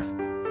sure.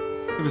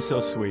 It was so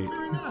sweet.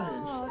 Very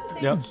nice.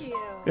 Yep.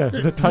 Yeah,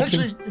 it's a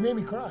touching. Actually, it made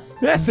me cry.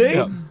 Yeah, see?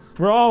 Yep.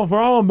 We're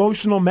all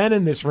emotional men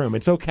in this room.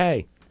 It's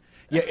okay.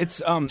 Yeah, it's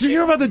Did you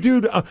hear about the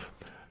dude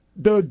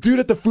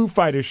at the Foo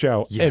Fighters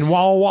show Yes. in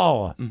Walla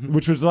Walla,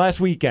 which was last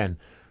weekend?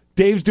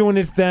 Dave's doing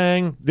his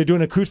thing. They're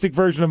doing an acoustic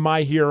version of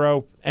My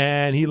Hero,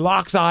 and he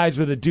locks eyes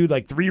with a dude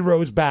like 3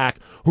 rows back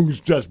who's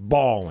just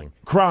bawling,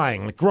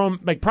 crying, like grown,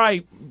 like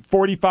probably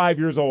 45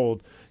 years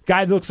old.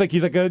 Guy looks like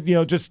he's like a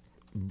just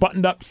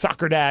buttoned up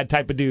soccer dad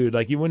type of dude.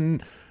 Like you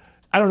wouldn't.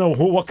 I don't know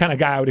what kind of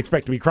guy I would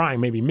expect to be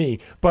crying. Maybe me,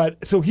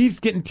 but so he's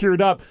getting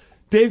teared up.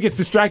 Dave gets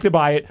distracted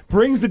by it,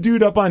 brings the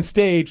dude up on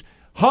stage,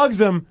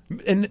 hugs him,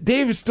 and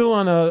Dave is still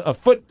on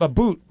a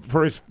boot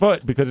for his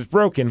foot because it's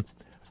broken.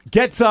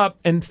 Gets up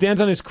and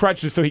stands on his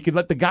crutches so he could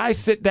let the guy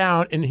sit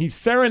down, and he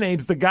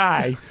serenades the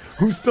guy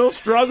who's still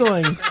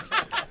struggling.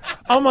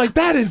 I'm like,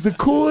 that is the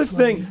coolest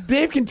thing.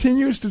 Dave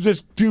continues to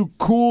just do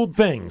cool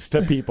things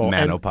to people.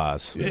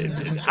 menopause.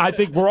 I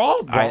think we're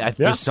all. Yeah.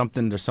 There's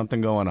something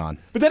going on.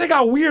 But then it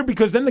got weird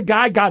because then the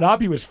guy got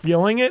up, he was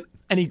feeling it,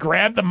 and he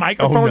grabbed the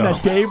microphone no.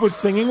 that Dave was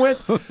singing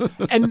with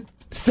and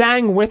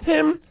sang with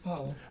him.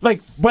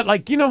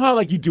 But you know how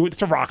you do it,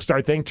 it's a rock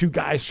star thing, 2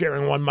 guys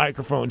sharing one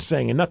microphone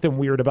singing, nothing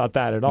weird about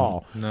that at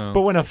all. No.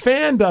 But when a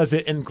fan does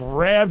it and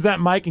grabs that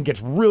mic and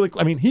gets really,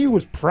 he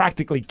was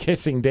practically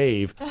kissing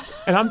Dave.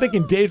 And I'm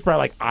thinking Dave's probably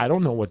like, I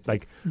don't know what,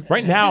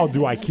 right now,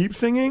 do I keep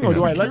singing or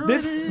do I let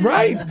this,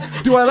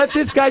 do I let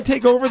this guy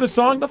take over the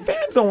song? The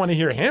fans don't want to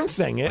hear him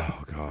sing it.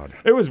 Oh, God.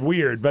 It was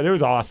weird, but it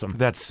was awesome.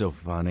 That's so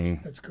funny.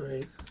 That's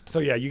great. So,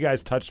 yeah, you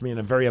guys touched me in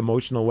a very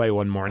emotional way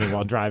one morning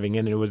while driving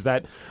in. And it was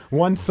that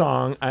one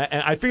song.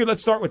 And I figured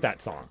let's start with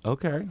that song.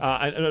 Okay.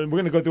 And we're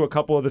going to go through a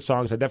couple of the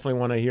songs. I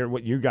definitely want to hear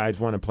what you guys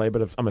want to play,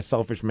 but if I'm a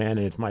selfish man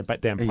and it's my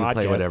damn You podcast.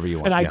 play whatever you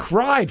want, And I yeah.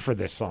 cried for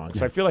this song,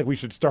 so I feel like we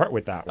should start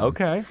with that one.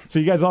 Okay. So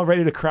you guys all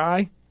ready to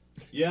cry?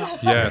 Yeah.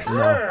 Yes.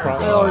 I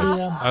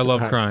already am. I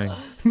love crying.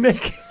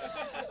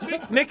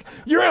 Nick,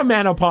 you're a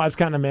menopause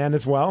kind of man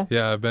as well.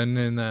 Yeah, I've been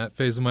in that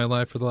phase of my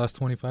life for the last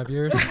 25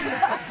 years.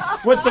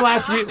 What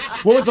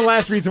was the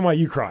last reason why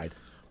you cried?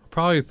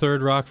 Probably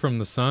Third Rock from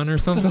the Sun or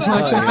something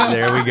like that.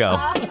 There we go.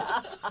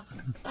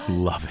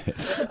 Love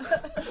it.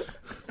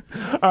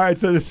 All right,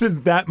 so this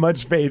is That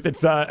Much Faith.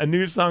 It's a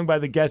new song by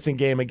The Guessing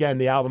Game. Again,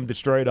 the album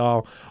Destroyed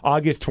All,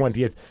 August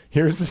 20th.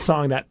 Here's the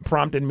song that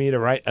prompted me to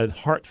write a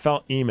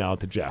heartfelt email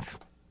to Jeff.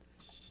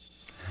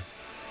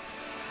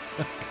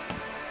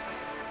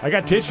 I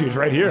got tissues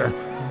right here.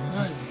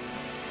 Nice.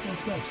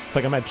 Let's go. It's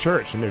like I'm at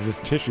church and there's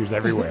just tissues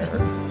everywhere.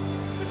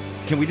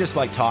 Can we just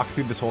talk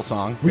through this whole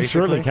song? We basically?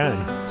 surely can.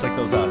 It's like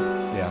those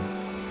yeah.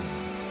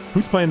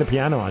 Who's playing the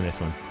piano on this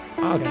one?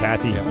 Oh,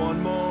 Kathy.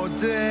 One more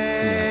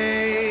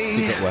day.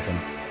 Secret weapon.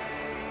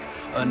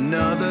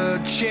 Another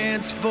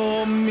chance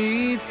for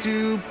me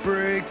to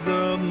break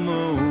the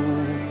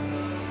mold.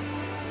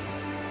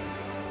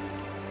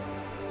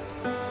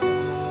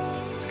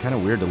 It's kind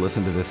of weird to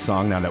listen to this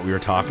song now that we were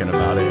talking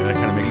about it. It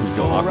kind of makes me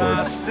feel awkward.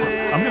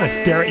 I'm going to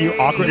stare at you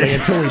awkwardly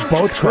until we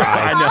both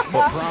cry. I know.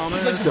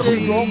 Promise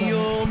me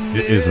you'll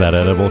Is that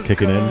edible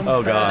kicking in?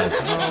 Oh, God.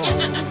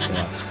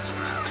 Yeah.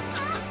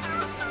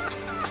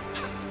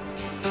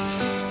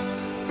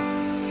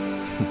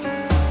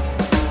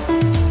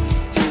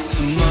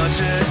 some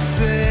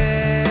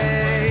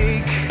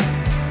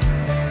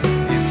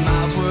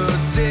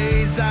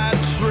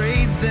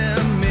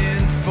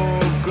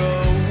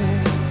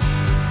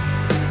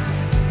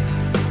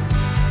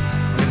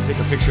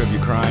picture of you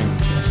crying.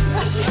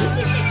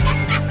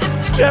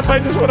 Jeff, I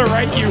just want to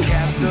write you.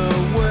 Cast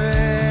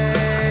away,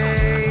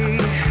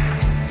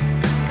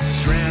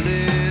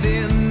 stranded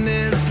in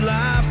this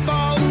life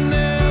I'll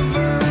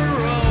never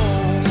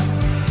own.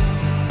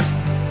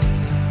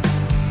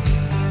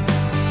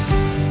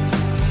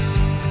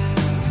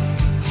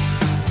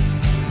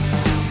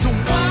 So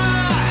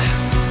why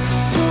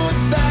put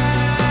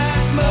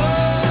that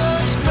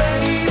much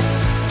faith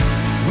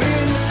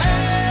when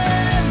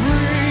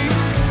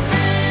everything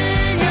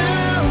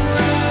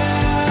around?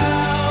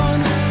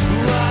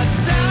 I'd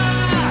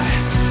die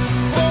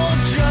for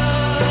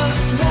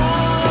just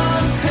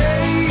one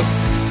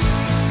taste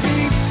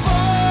before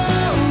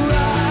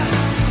I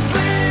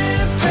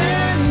slip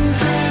and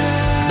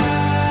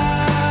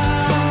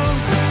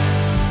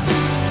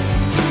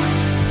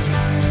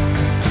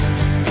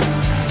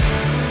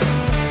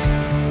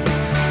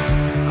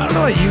I don't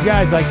know about you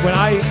guys, like when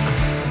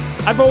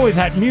I've always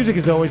had, music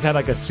has always had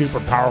like a super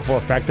powerful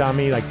effect on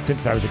me, like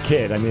since I was a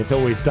kid. I mean, it's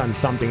always done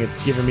something. It's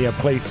given me a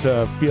place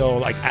to feel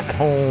like at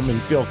home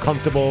and feel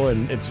comfortable,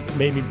 and it's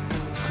made me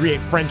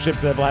create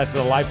friendships that have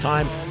lasted a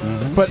lifetime.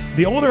 But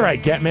the older I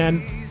get,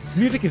 man,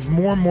 music is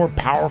more and more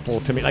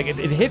powerful to me. Like it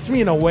hits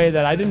me in a way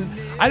that I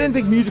didn't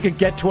think music could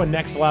get to a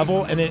next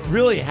level, and it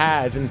really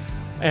has. And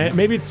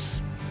maybe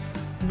it's,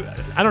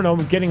 I don't know,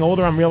 I'm getting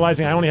older, I'm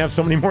realizing I only have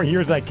so many more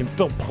years that I can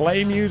still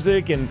play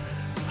music, and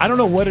I don't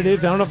know what it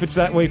is. I don't know if it's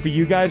that way for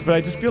you guys, but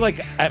I just feel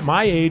like at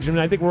my age, and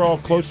I think we're all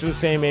close to the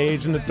same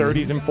age, in the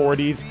 30s and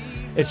 40s,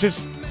 it's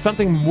just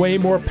something way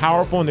more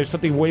powerful, and there's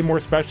something way more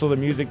special to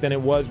music than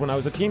it was when I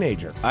was a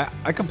teenager.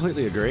 I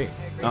completely agree.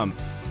 And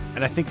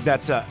I think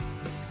that's I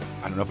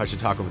don't know if I should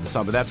talk over the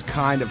song, but that's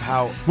kind of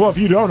how. Well, if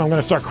you don't, I'm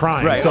going to start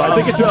crying. Right. So I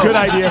think it's a good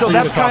idea. So for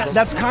that's you to talk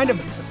that's kind of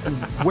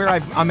where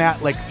I'm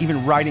at. Like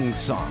even writing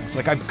songs,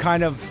 like I've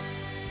kind of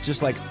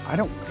just like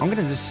I'm going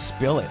to just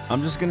spill it.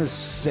 I'm just going to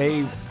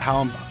say how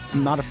I'm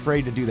not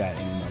afraid to do that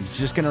anymore. I'm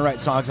just going to write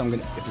songs.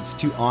 If it's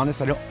too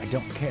honest, I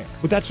don't care.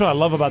 But that's what I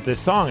love about this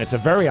song. It's a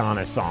very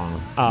honest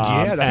song.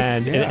 Yeah,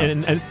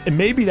 and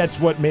maybe that's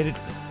what made it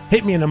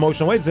hit me in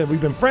emotional ways. That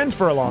we've been friends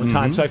for a long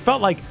time, so I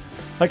felt like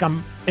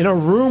I'm in a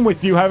room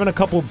with you having a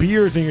couple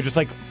beers, and you're just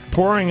like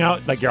pouring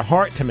out like your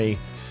heart to me.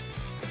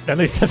 At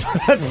least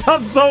that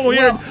sounds so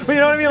weird. But you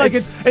know what I mean? Like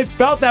it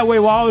felt that way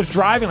while I was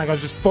driving. Like I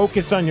was just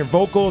focused on your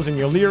vocals and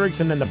your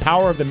lyrics, and then the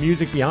power of the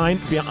music behind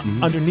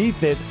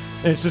underneath it.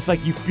 And it's just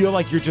like you feel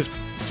like you're just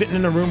sitting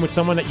in a room with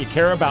someone that you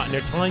care about, and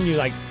they're telling you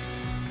like,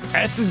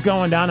 S is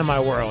going down in my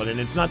world, and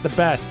it's not the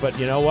best, but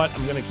you know what?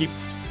 I'm gonna keep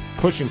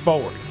pushing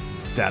forward.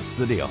 That's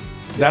the deal.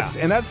 That's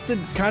the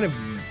kind of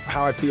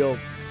how I feel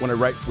when I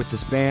write with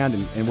this band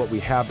and what we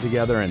have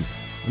together, and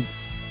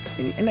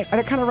I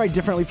kind of write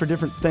differently for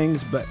different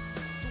things, but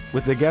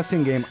with the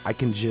guessing game, I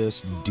can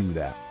just do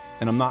that,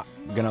 and I'm not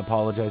gonna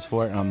apologize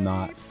for it, and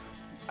I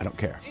don't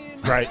care.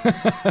 Right.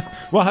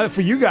 Well,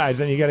 for you guys,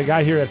 then you got a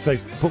guy here that's like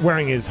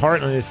wearing his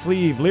heart on his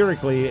sleeve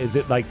lyrically. Is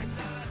it like,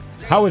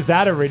 how was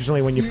that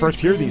originally when you first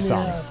hear these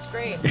songs? It's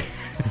great.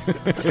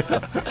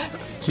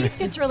 Chief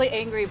gets really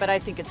angry, but I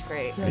think it's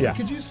great. Yeah.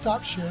 Could you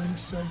stop sharing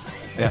so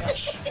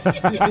much?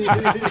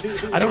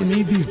 I don't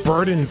need these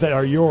burdens that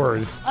are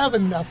yours. I have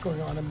enough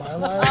going on in my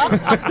life.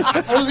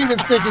 I wasn't even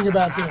thinking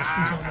about this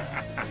until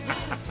now.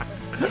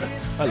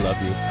 I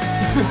love you.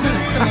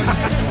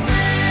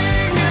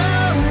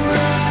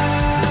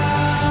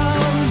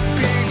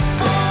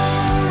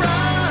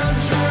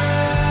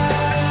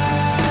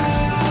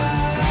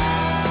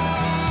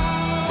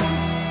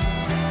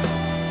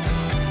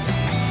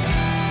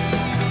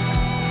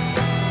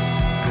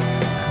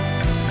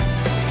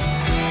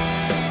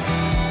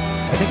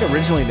 I think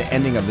originally the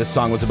ending of this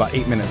song was about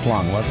 8 minutes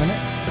long, wasn't it?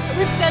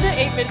 We've done it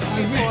 8 minutes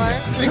before. I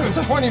think it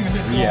was 20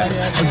 minutes long.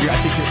 Yeah. I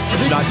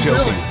think you're not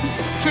joking.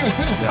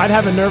 I'd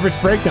have a nervous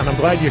breakdown. I'm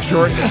glad you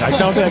shortened it. I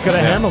don't think I could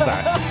have handled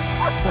that.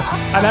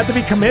 I'd have to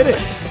be committed.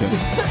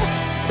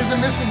 There's a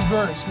missing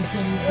verse.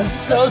 It's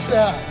so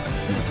sad.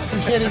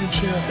 We can't even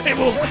share it. It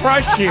will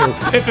crush you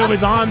if it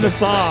was on the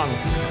song.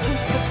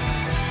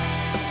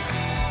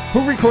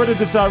 Who recorded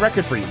this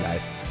record for you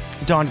guys?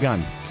 Don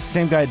Gunn,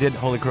 same guy did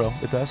Holy Crow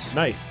with us.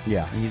 Nice.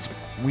 Yeah,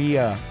 we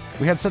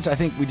had such, I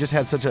think we just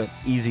had such a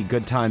easy,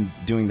 good time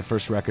doing the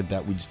first record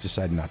that we just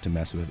decided not to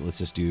mess with it.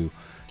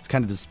 Let's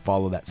kind of just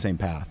follow that same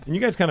path. And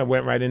you guys kind of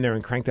went right in there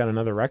and cranked out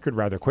another record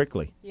rather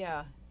quickly.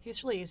 Yeah,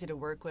 he's really easy to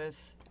work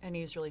with, and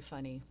he's really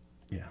funny.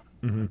 Yeah,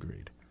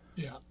 agreed.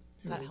 Yeah.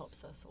 That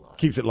helps us a lot.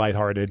 Keeps it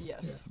lighthearted.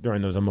 Yes.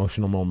 During those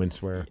emotional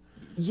moments where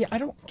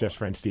Jeff's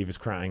friend Steve is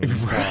crying in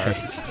his car.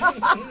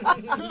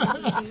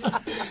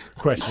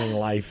 Questioning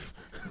life.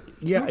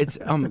 Yeah, it's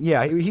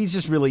he's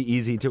just really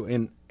easy to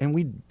and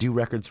we do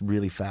records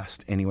really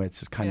fast anyway. It's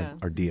just kind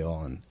of our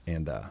deal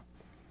and I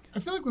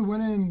feel like we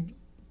went in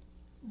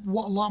a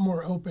lot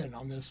more open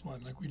on this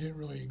one. Like we didn't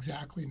really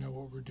exactly know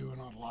what we're doing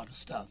on a lot of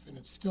stuff, and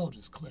it still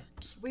just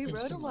clicked. We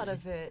wrote a lot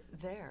of it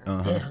there.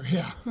 There,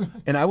 yeah.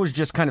 And I was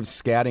just kind of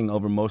scatting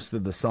over most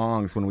of the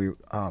songs when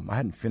I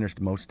hadn't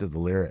finished most of the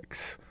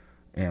lyrics,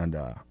 and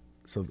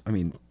So I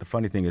mean, the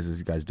funny thing is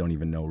you guys don't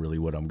even know really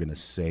what I'm gonna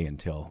say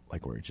until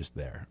like we're just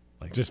there,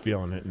 like just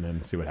feeling it and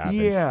then see what happens.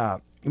 Yeah,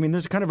 I mean,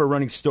 there's kind of a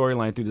running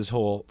storyline through this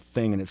whole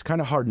thing, and it's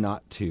kind of hard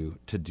not to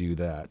do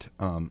that.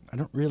 I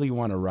don't really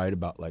want to write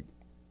about like,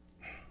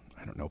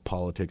 I don't know,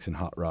 politics and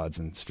hot rods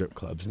and strip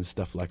clubs and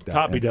stuff like that.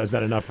 Toppy does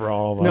that enough for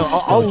all of us. No,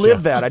 I'll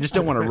live that. I just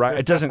don't want to write.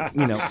 It doesn't,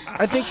 you know.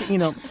 I think, you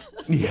know,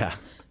 yeah.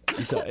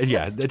 So,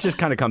 yeah, it just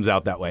kind of comes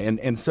out that way,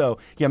 and so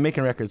yeah,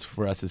 making records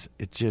for us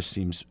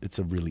it's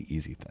a really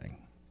easy thing,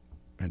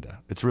 and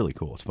it's really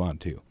cool. It's fun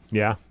too.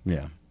 Yeah.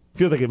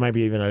 Feels like it might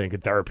be even, I think, a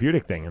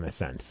therapeutic thing in a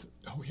sense.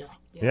 Oh yeah.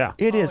 Yeah.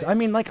 It is. I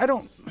mean, like, I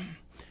don't,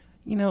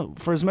 you know,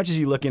 for as much as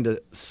you look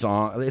into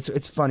song,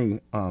 it's funny,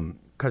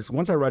 because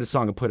once I write a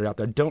song and put it out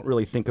there, I don't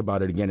really think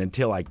about it again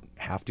until I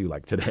have to,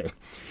 like today.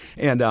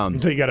 And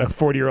until you got a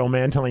 40-year-old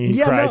man telling you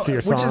he cries to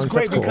your songs. Which is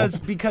great That's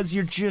cool. because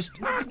you're just,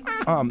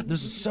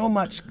 there's so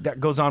much that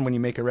goes on when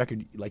you make a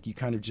record. Like, you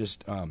kind of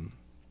just,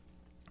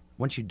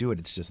 once you do it,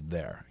 it's just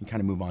there. You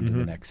kind of move on to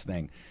the next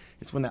thing.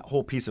 It's when that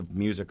whole piece of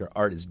music or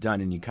art is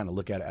done and you kind of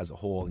look at it as a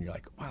whole and you're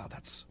like, wow,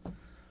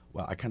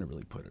 I kind of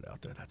really put it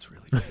out there. That's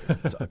really good.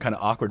 It's kind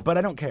of awkward, but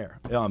I don't care.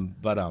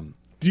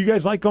 Do you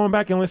guys like going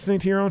back and listening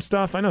to your own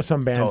stuff? I know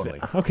some bands. Totally.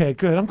 Okay,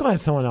 good. I'm glad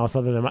someone else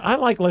other than I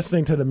like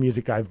listening to the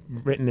music I've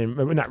written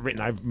not written.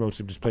 I've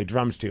mostly just played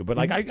drums too. But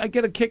like I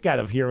get a kick out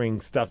of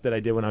hearing stuff that I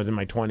did when I was in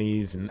my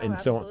 20s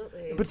and so on.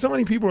 But so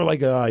many people are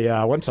like, oh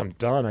yeah, once I'm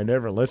done, I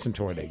never listen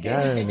to it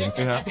again.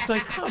 And it's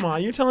like, come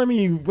on, you're telling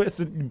me you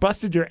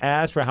busted your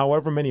ass for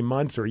however many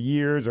months or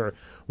years or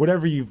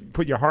whatever you've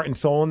put your heart and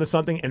soul into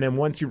something, and then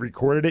once you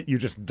recorded it, you're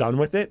just done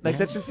with it? Like,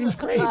 that just seems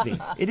crazy.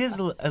 It is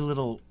a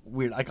little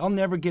weird. Like, I'll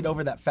never get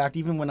over that fact.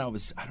 Even when I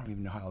don't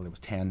even know how old I was,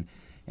 10,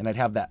 and I'd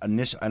have that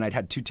initial, and I'd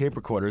had 2 tape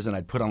recorders, and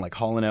I'd put on like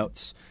Hall &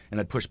 Oates, and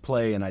I'd push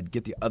play, and I'd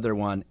get the other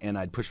one, and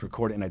I'd push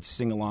record it, and I'd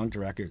sing along to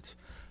records.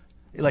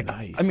 Like,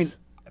 nice. I mean,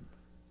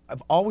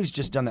 I've always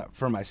just done that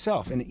for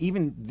myself, and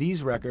even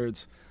these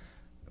records,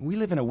 we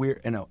live in a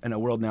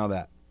world now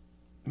that,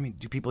 I mean,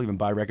 do people even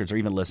buy records or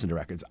even listen to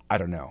records? I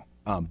don't know.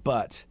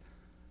 But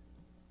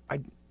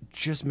I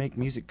just make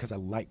music because I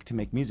like to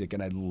make music,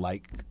 and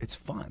it's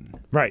fun.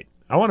 Right.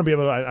 I want to be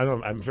able to,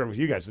 I'm sure with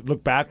you guys,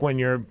 look back when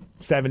you're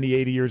 70,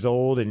 80 years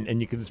old, and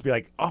you can just be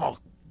like, oh,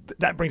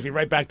 that brings me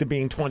right back to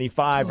being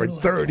 25 or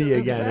 30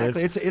 again.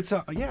 Exactly. It's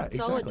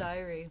all a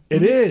diary.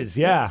 It is,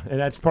 yeah. And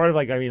that's part of,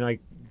 like, I mean,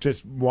 like,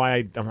 just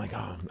why I'm like,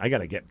 oh, I got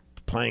to get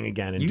playing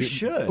again. And you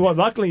should. Well,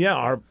 luckily, yeah,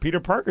 our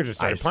Peter Parker just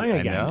started playing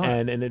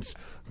again. And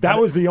that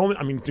was the only,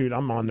 I mean, dude,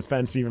 I'm on the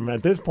fence even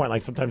at this point.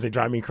 Like, sometimes they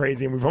drive me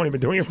crazy, and we've only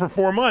been doing it for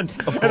 4 months.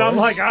 And I'm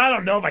like, I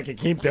don't know if I can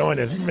keep doing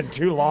this. It's been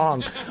too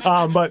long.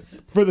 But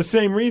for the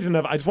same reason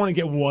of, I just want to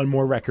get one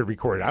more record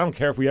recorded. I don't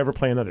care if we ever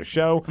play another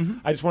show.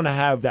 I just want to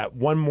have that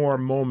one more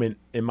moment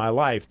in my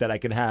life that I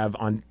could have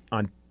on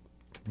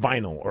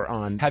vinyl or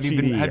on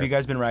CD. Have you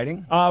guys been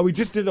writing? We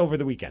just did over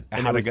the weekend.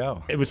 And How'd it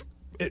go? It was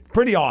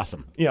pretty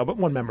awesome. But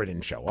one member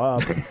didn't show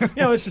up.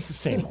 It's just the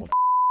same old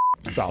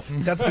stuff.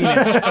 That's being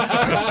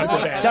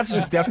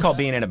that's called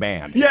being in a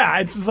band. Yeah,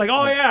 it's just like,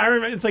 oh yeah, I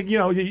remember. It's like, you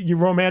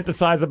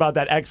romanticize about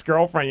that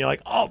ex-girlfriend. You're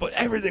like, oh, but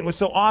everything was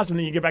so awesome.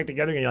 Then you get back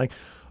together and you're like,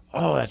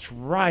 oh, that's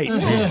right.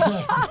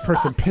 This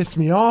person pissed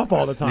me off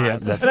all the time. Yeah,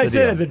 that's and I the say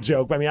deal. it as a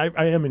joke. I mean,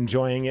 I am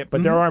enjoying it,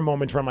 but there are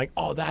moments where I'm like,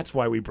 oh, that's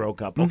why we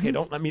broke up. Okay,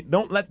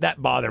 don't let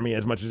that bother me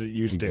as much as it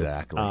used to.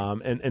 Exactly.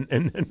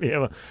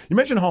 And you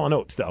mentioned Hall &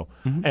 Oates though,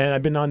 and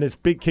I've been on this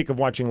big kick of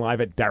watching live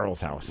at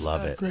Daryl's house.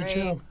 Love it. Great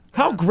show.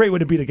 How great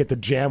would it be to get to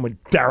jam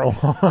with Daryl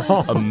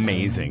Hall?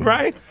 Amazing.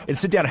 Right? And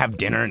sit down and have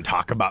dinner and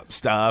talk about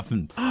stuff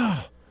and.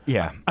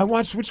 Yeah. I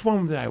watched, which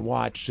one did I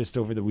watch just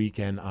over the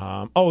weekend?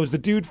 It was the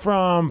dude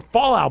from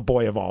Fall Out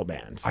Boy of all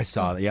bands. I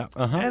saw that, yeah.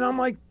 Uh-huh. And I'm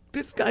like,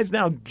 this guy's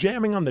now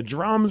jamming on the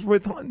drums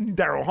with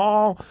Daryl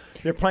Hall.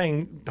 They're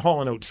playing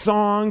Hall & Oates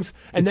songs.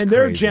 And then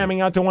they're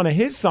jamming out to one of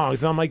his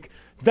songs. And I'm like,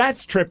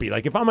 that's trippy.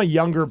 Like, if I'm a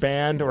younger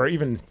band, or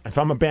even if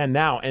I'm a band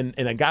now, and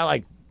a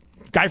guy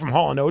from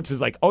Hall & Oates is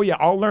like, oh yeah,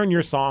 I'll learn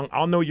your song,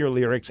 I'll know your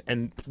lyrics,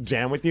 and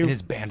jam with you. And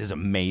his band is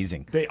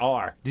amazing. They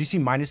are. Did you see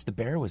Minus the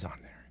Bear was on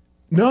there?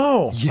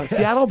 No, Yes. a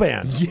Seattle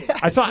band. Yes.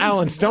 I saw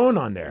Alan Stone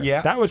on there.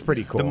 Yeah. That was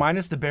pretty cool. The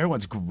Minus the Bear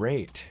one's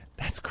great.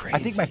 That's crazy. I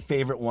think my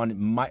favorite one,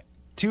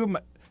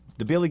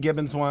 the Billy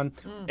Gibbons one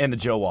and the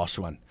Joe Walsh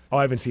one. Oh,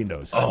 I haven't seen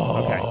those.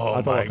 Oh, okay.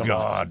 I'll my look 'em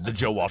God. up. The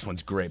Joe Walsh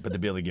one's great, but the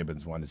Billy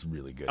Gibbons one is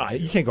really good.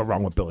 You can't go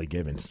wrong with Billy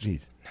Gibbons.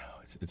 Jeez. No,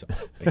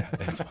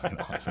 it's fucking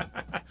awesome.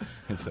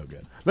 It's so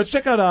good. Let's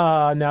check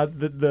out now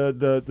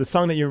the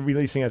song that you're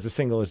releasing as a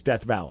single is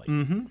Death Valley.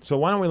 Mm-hmm. So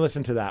why don't we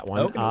listen to that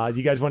one? Okay.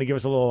 You guys want to give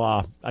us a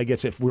little? I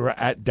guess if we were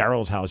at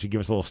Daryl's house, you give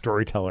us a little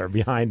storyteller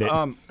behind it.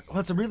 Well,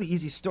 it's a really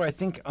easy story. I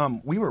think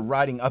we were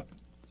writing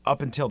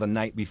up until the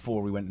night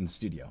before we went in the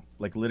studio.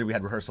 Like, literally, we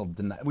had rehearsal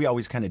the night. We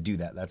always kind of do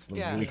that. That's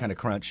we kind of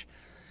crunch.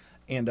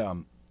 And I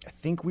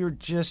think we were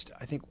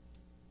I think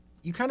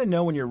you kind of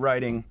know when you're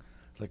writing,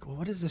 it's like, well,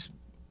 what is this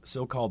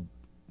so-called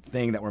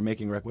thing that we're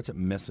making? What's it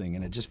missing?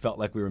 And it just felt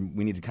like we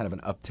needed kind of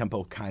an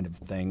up-tempo kind of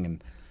thing.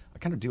 And I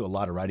kind of do a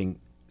lot of writing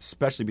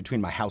especially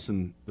between my house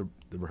and the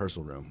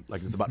rehearsal room.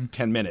 Like it's about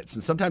 10 minutes,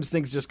 and sometimes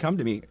things just come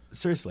to me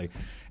seriously,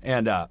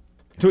 and.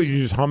 So you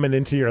just hum it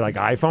into your like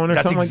iPhone or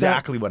something like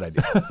that? That's exactly what I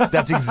do.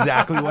 That's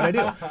exactly what I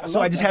do. So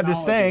I just had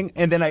this thing,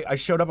 and then I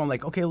showed up. I'm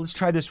like, okay, let's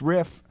try this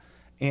riff,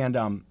 and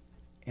that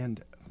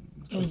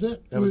was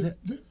it. That was it.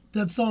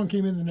 That song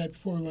came in the night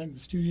before we went to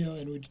the studio,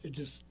 and it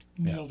just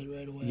nailed it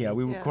right away. Yeah,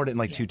 we recorded it in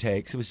like 2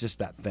 takes. It was just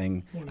that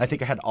thing. I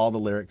think I had all the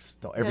lyrics,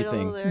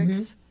 everything. All the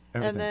lyrics.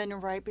 Everything. And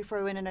then right before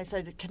we went in, I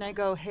said, "Can I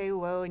go hey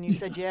whoa?" And you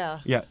said, "Yeah."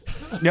 Yeah.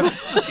 Yeah,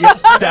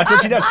 that's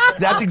what she does.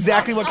 That's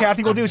exactly what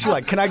Kathy will do. She's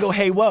like, "Can I go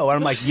hey whoa?" And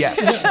I'm like,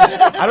 "Yes."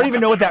 I don't even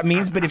know what that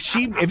means, but if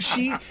she,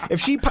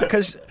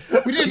 because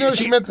we didn't know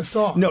she meant the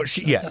song. No,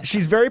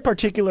 she's very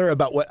particular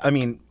about what I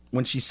mean.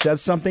 When she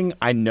says something,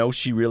 I know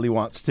she really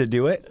wants to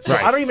do it. So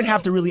I don't even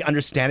have to really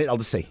understand it. I'll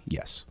just say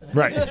yes.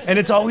 Right. And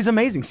it's always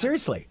amazing,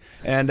 seriously.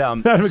 And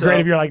that would be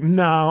great if you're like,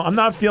 no, I'm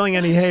not feeling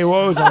any hey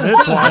woes on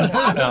this one.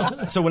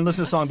 No. So when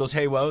listening to the song, those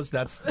hey woes,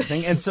 that's the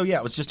thing. And so, yeah,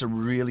 it was just a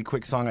really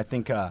quick song. I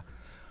think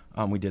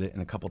we did it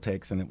in a couple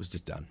takes, and it was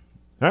just done.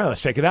 All right,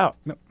 let's check it out.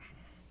 Yep.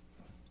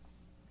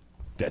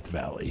 Death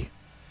Valley.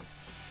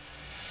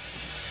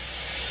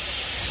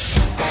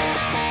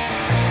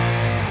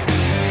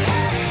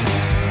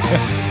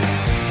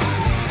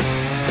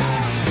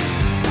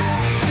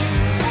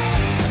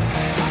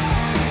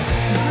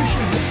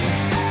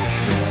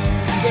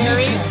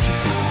 Gary's.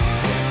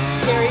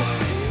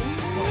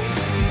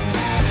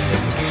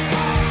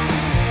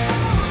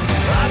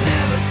 I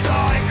never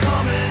saw it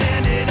coming,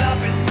 ended up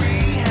in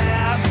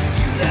rehab.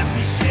 You left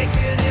me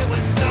shaking, it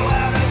was so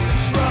out of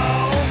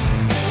control.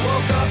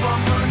 Woke up on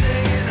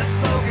Monday in a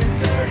smoking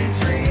dirty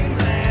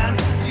dreamland.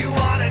 You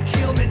wanna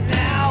kill me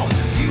now,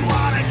 you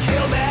wanna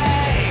kill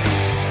me.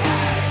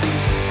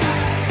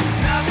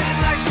 Nothing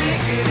like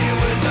shaking, it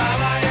was all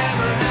I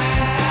ever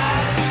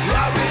had.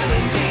 I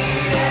really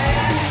need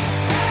it.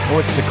 Oh,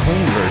 it's the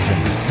clean version.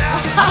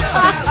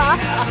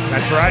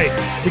 That's right.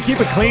 We keep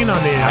it clean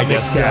on the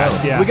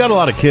Migs-Cast. Yeah. We got a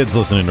lot of kids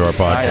listening to our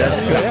podcast.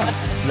 That's good.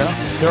 No.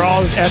 They're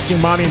all asking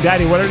mommy and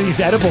daddy, what are these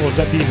edibles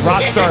that these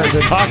rock stars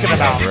are talking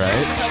about?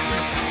 Right.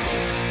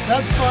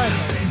 That's fine.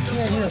 You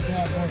can't hear a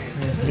bad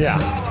word.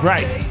 Yeah,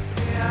 right.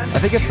 I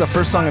think it's the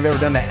first song I've ever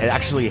done that it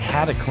actually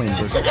had a clean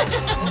version.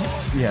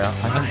 Yeah.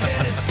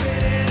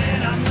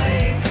 And I'm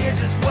laying here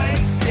just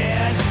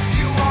wasted.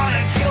 You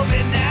wanna kill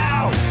me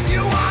now?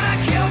 You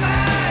wanna kill me?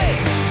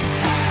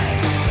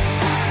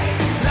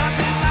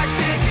 Nothing like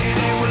shaking,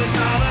 it was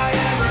all I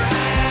ever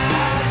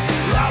had.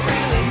 I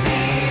really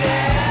need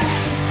it.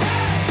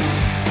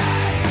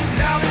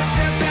 Now this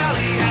Death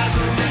Valley has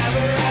a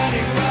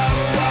never-ending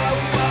road.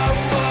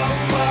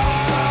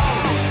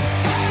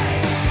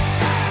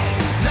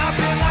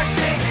 Nothing like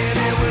shaking,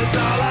 it was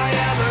all I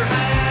ever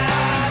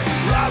had.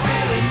 I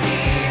really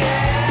need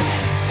it.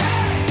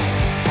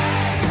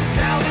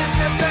 Now this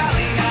Death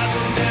Valley has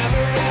a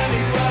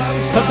never-ending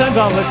road. Sometimes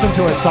I'll listen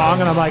to a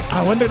song and I'm like,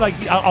 I wonder,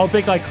 like, I'll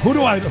think like, who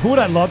would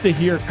I love to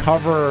hear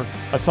cover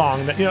a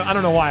song that, I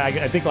don't know why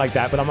I think like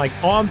that, but I'm like,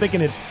 all I'm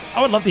thinking is,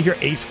 I would love to hear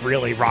Ace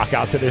Frehley rock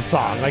out to this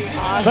song. Like,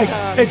 Awesome. it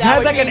That has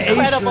would like be an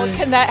incredible. Ace.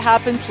 Can that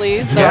happen,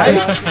 please?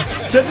 Yes.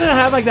 Doesn't it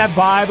have like that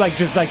vibe, like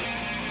just like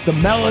the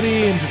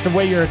melody and just the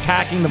way you're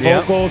attacking the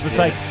Yep. vocals? It's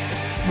like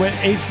when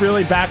Ace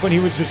Frehley, back when he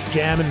was just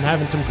jamming and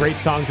having some great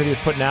songs that he was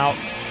putting out.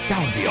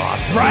 That would be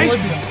awesome. Right?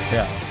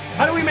 Yeah.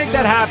 How do we make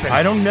that happen?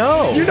 I don't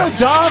know. You know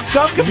Duff.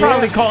 Duff could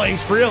probably call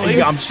Ace Frehley.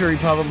 Yeah, I'm sure he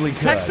probably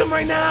could. Text him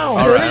right now.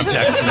 All right, I'm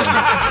texting him.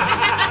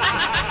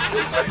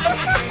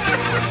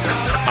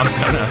 I'm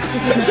gonna.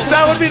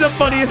 That would be the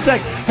funniest thing.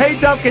 Hey,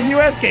 Duff, can you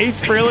ask Ace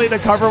Frehley to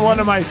cover one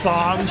of my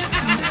songs?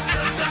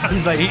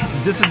 He's like,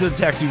 this is the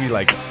text. You'd be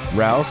like,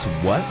 Rouse,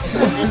 what?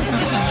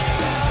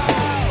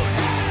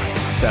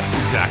 That's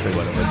exactly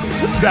what it would be.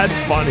 That's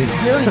funny.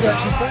 Gary's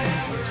actually playing.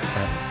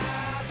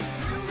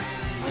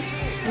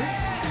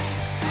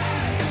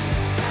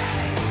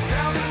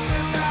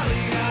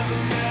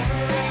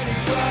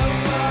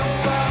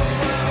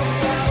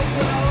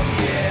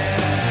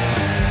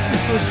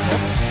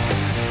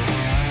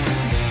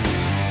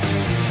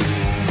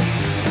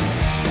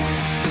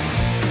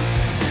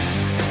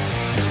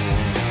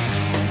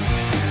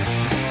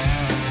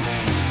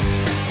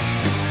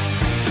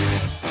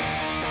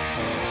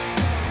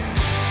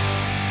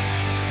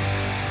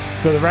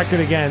 So the record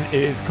again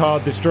is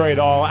called Destroy It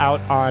All, out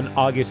on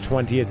August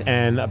 20th,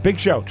 and a big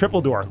show,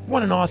 Triple Door.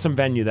 What an awesome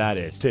venue that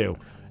is, too.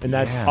 And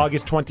that's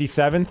August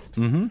 27th.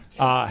 Mm-hmm.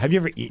 Have you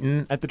ever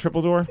eaten at the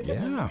Triple Door?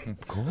 Yeah,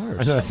 of course.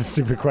 I know that's a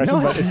stupid question,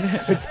 No, but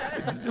it's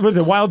what is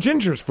it,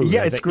 WildGinger's food?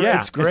 Yeah, I it's think. great. Yeah,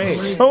 It's great.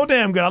 It's so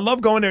damn good. I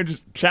love going there,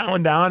 just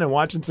chowing down and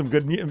watching some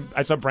good music.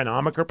 I saw Brent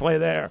Amaker play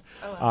there.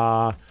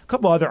 A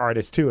couple other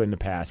artists, too, in the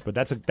past, but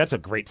that's a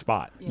great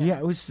spot. Yeah,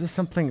 it was just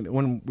something that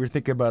when we were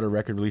thinking about a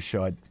record release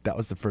show, that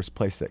was the first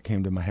place that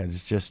came to my head.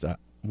 It's just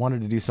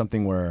wanted to do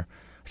something where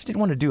I just didn't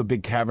want to do a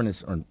big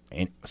cavernous or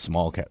in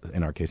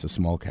our case, a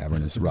small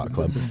cavernous rock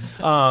club.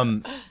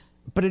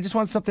 But I just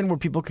wanted something where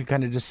people could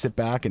kind of just sit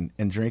back and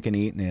drink and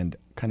eat and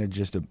kind of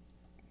just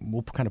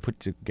we'll kind of put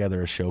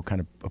together a show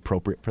kind of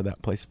appropriate for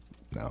that place.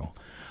 No.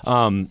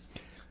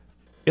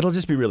 It'll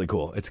just be really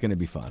cool. It's going to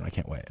be fun. I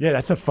can't wait. Yeah,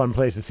 that's a fun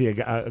place to see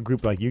a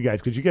group like you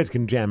guys, because you guys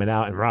can jam it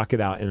out and rock it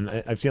out. And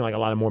I've seen like a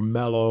lot of more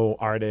mellow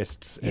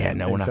artists. Yeah,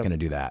 no, we're not going to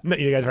do that. No,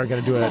 you guys aren't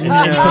going to do it.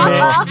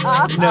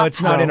 Intimate. No,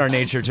 it's not in our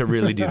nature to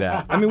really do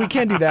that. I mean, we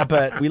can do that,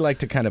 but we like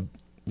to kind of,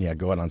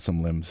 go out on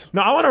some limbs.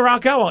 No, I want to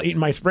rock out while eating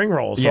my spring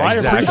rolls, so I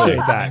appreciate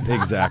that.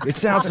 Exactly. It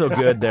sounds so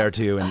good there,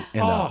 too. And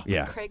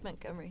yeah. Craig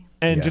Montgomery.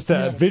 And just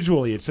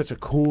visually, it's such a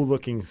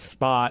cool-looking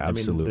spot.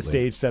 Absolutely. I mean, the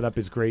stage setup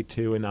is great,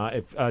 too. And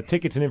if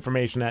tickets and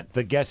information at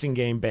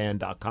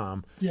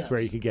theguessinggameband.com is where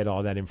you can get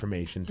all that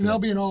information. And there'll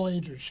be an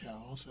all-ages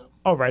show also.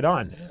 Oh, right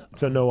on. Yeah.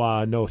 So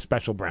no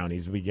special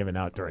brownies will be given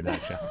out during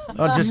that show.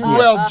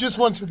 Well, just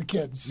ones for the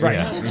kids. Right.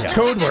 Yeah.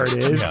 Code word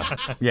is.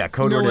 Yeah,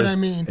 code you know word what is. I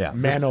mean. Yeah.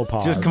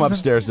 Menopause. Just come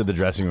upstairs to the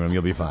dressing room.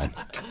 You'll be fine.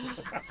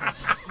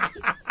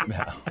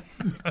 No.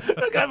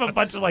 I have a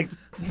bunch of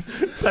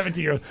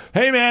 17-year-olds.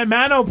 Hey man,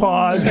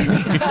 menopause.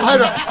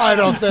 I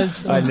don't think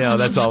so. I know,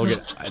 that's all we're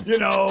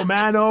gonna.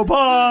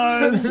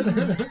 Menopause.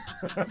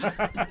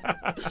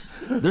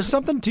 There's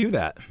something to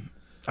that.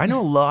 I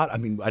know a lot. I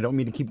mean, I don't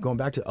mean to keep going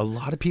back to a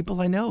lot of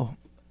people I know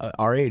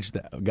our age,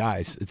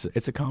 guys.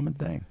 It's a common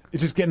thing.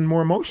 It's just getting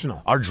more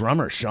emotional. Our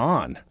drummer,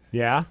 Sean.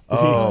 Yeah.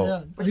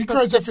 Yeah. We're He supposed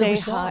cries to after say every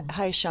song.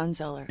 hi, Sean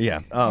Zeller. Yeah.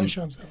 Hi,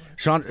 Sean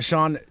Zeller.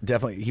 Sean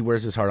definitely, he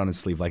wears his heart on his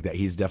sleeve like that.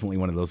 He's definitely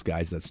one of those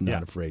guys that's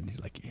not afraid.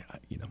 He's like,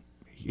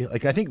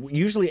 I think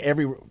usually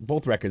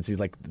both records, he's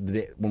like, the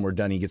day when we're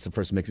done, he gets the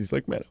first mix. He's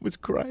like, man, I was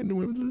crying.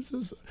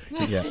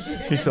 Yeah,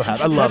 he's so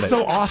happy. I love it. That's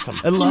so awesome.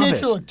 I love it. He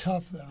makes it look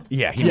tough, though.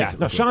 Yeah, he makes it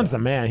No, look Sean's tough. the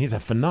man. He's a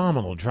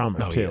phenomenal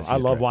drummer, too. He's I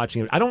love great.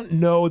 watching him. I don't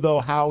know,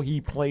 though, how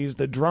he plays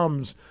the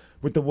drums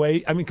with the way,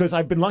 because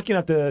I've been lucky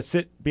enough to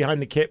sit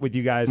behind the kit with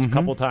you guys a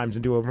couple times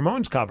and do a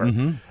Ramones cover.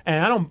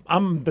 And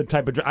I'm the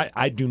type of,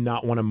 I do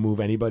not want to move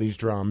anybody's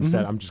drums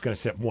that I'm just going to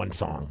sit one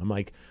song. I'm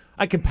like,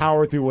 I can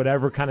power through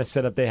whatever kind of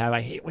setup they have.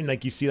 I hate when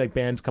you see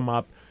bands come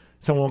up,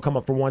 someone will come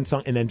up for one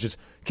song and then just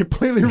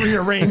completely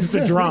rearrange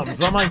the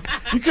drums. I'm like,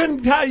 you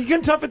couldn't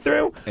tough it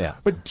through? Yeah.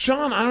 But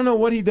Sean, I don't know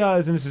what he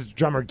does, and this is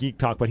drummer geek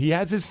talk, but he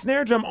has his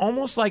snare drum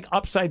almost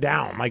upside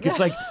down. It's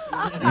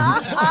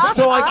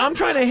so I'm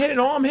trying to hit it,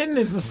 all I'm hitting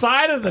is the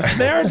side of the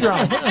snare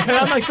drum. And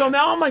I'm like, so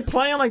now I'm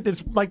playing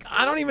this,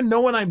 I don't even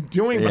know what I'm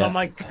doing, but I'm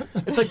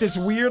it's this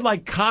weird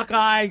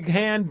cockeye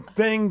hand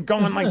thing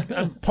going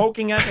I'm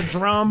poking at the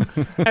drum.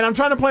 And I'm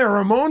trying to play a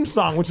Ramones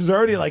song, which is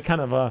already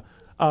kind of a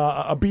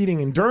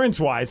beating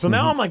endurance-wise. So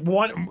now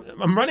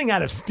I'm running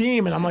out of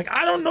steam, and I'm like,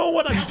 I don't know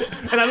what I'm doing.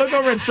 And I look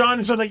over at Sean,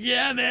 and Sean's like,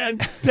 yeah, man,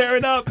 tear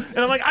it up. And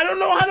I'm like, I don't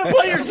know how to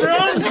play your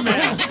drums,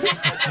 man.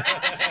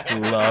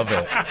 Love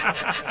it.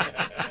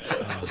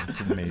 Oh,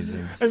 that's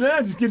amazing. And then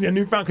I just give you a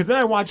newfound, because then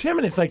I watch him,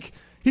 and it's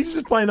he's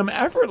just playing them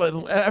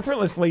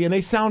effortlessly, and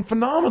they sound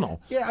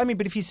phenomenal. Yeah, I mean,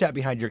 but if he sat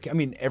behind your kit,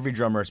 every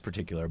drummer is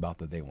particular about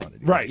that they want to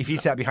do. Right. If he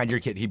sat behind your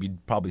kit, he'd be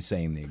probably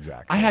saying the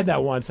exact I same. had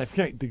that once. I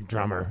forget the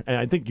drummer, and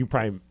I think you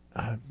probably.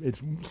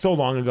 It's so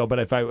long ago, but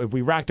if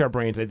we racked our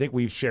brains, I think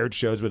we've shared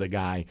shows with a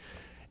guy,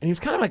 and he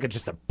was kind of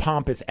just a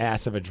pompous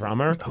ass of a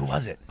drummer. Who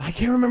was it? I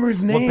can't remember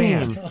his name. What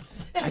band?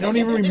 I don't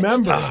even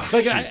remember.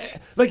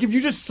 If you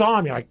just saw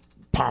him, you're like,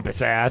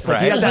 pompous ass. He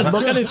had that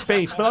look on his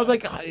face. But I was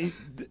like,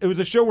 it was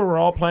a show where we're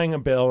all playing a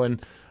bill,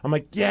 and I'm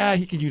like, yeah,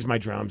 he could use my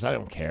drums. I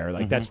don't care.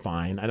 That's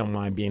fine. I don't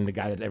mind being the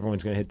guy that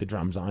everyone's going to hit the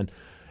drums on.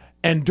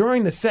 And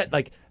during the set,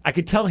 I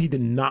could tell he did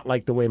not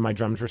like the way my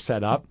drums were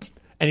set up.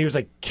 And he was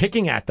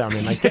kicking at them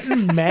and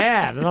getting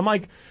mad. And I'm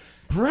like,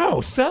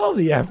 bro, settle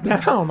the F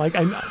down.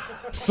 I'm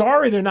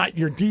sorry they're not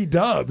your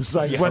D-dubs.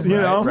 Right.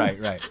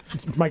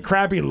 My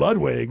crappy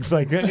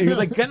Ludwigs. He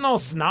was getting all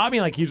snobby.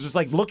 He was just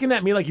looking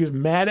at me like he was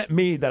mad at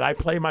me that I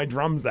play my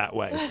drums that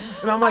way.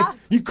 And I'm like,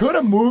 you could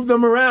have moved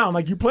them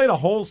around. You played a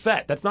whole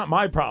set. That's not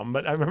my problem.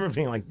 But I remember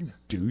being like, you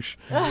douche.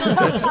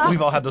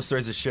 We've all had those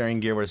stories of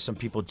sharing gear where some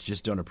people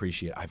just don't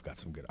appreciate. I've got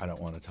some good. I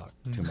don't want to talk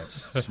too much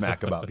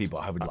smack about people.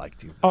 I would like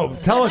to. Oh,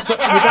 tell us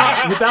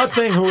without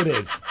saying who it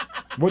is.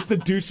 What's the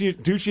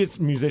douchiest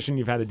musician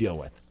you've had to deal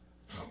with?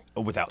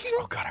 Oh, God,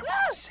 I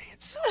want to say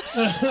it.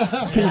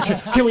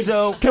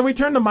 So can we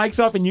turn the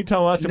mics off and you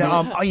tell us? You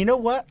know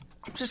what?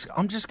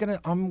 I'm just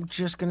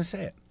gonna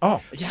say it.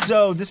 Oh, yeah.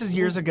 So this is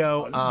years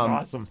ago. This is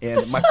awesome.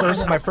 And my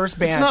first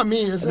band. It's not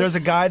me, is it? There's a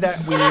guy that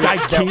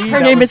Her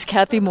name is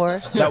Kathy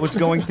Moore. That was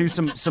going through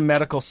some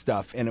medical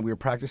stuff, and we were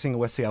practicing in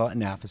West Seattle at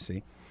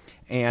NAFSC,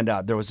 and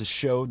there was a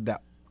show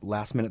that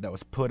last minute that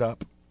was put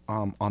up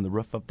on the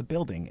roof of the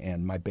building,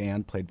 and my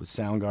band played with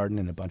Soundgarden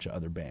and a bunch of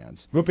other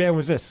bands. What band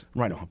was this?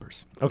 Rhino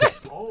Humpers. Okay.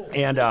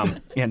 And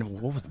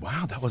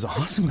wow, that was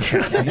awesome.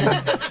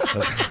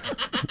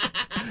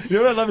 You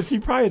know what I love is he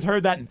probably has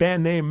heard that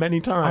band name many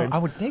times. I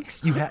would think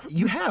so.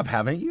 You have,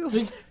 haven't you?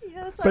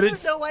 Yes, But I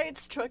don't know why it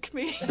struck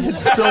me.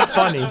 It's still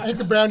funny. I think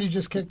the brownie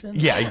just kicked in.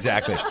 Yeah,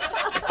 exactly.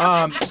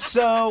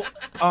 So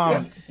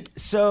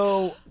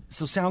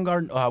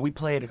Soundgarden. We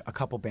played a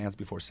couple bands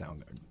before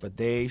Soundgarden, but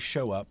they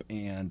show up,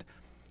 and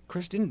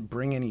Chris didn't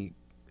bring any.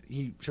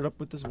 He showed up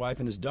with his wife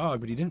and his dog,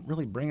 but he didn't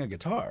really bring a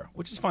guitar,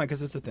 which is fine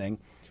because it's a thing.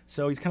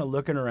 So he's kind of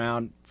looking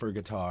around for a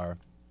guitar,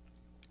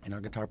 And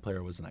our guitar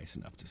player was nice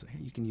enough to say, hey,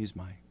 you can use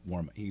my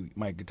Warmouth.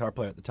 My guitar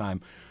player at the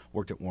time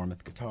worked at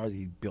Warmouth Guitars.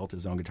 He built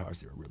his own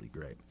guitars. They were really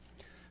great.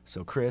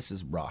 So Chris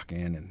is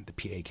rocking, and the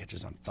PA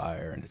catches on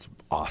fire, and it's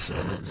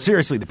awesome.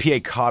 Seriously, the PA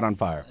caught on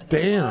fire.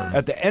 Damn.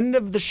 At the end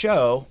of the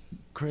show,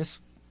 Chris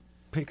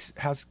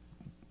has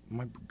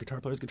my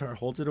guitar player's guitar,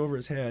 holds it over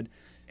his head,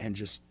 and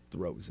just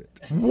throws it.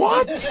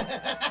 What?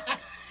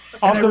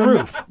 Off the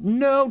roof?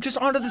 No, just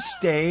onto the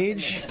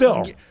stage.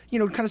 Still.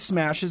 Kind of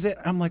smashes it.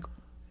 I'm like,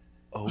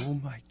 oh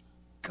my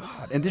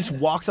God. And just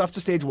walks off the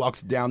stage,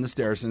 walks down the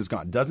stairs, and is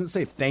gone. Doesn't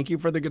say thank you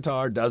for the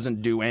guitar,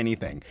 doesn't do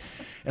anything.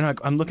 And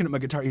I'm looking at my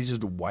guitar, he's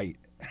just white.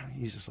 And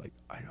he's just like,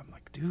 I'm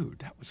like, dude,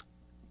 that was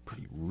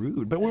pretty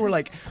rude. But we were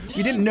like,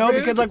 we didn't know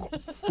because like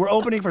we're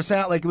opening for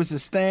Sound, like it was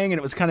this thing and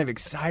it was kind of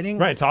exciting.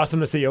 Right, it's awesome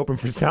to see you open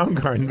for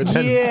Soundgarden. But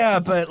then... Yeah,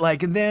 but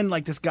like, and then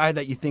like this guy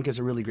that you think is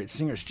a really great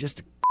singer is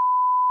just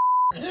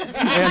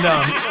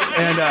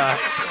and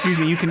excuse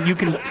me, you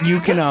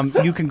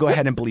can go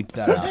ahead and bleep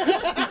that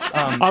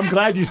out. I'm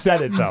glad you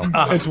said it though.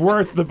 It's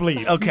worth the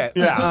bleep. Okay.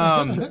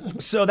 Yeah.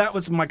 So that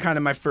was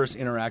my first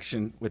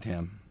interaction with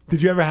him.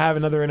 Did you ever have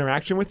another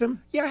interaction with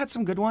him? Yeah, I had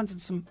some good ones and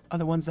some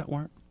other ones that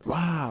weren't.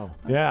 Wow.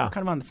 Yeah.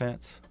 Kind of on the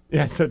fence.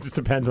 Yeah, so it just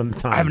depends on the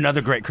time. I have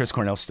another great Chris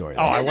Cornell story.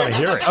 Oh, I want to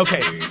hear it.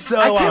 Okay, so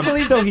I can't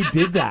believe though he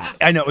did that.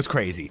 I know, it was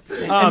crazy.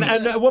 And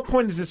at what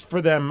point is this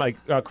for them? Like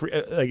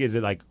is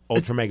it like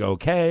Ultra Mega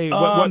OK?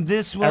 What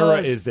this era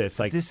is this?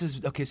 Like this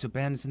is okay. So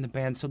Ben is in the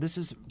band. So this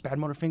is Bad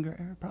Motorfinger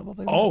era,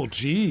 probably. Oh,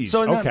 geez.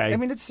 So okay. I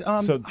mean, it's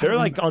so they're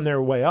like on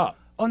their way up.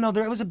 Oh no,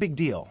 it was a big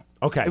deal.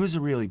 Okay, it was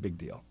a really big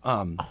deal.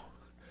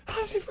 How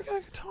did he forget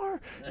a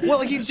guitar?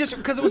 Well, he just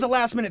because it was a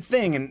last minute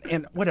thing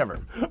and whatever.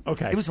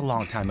 Okay, it was a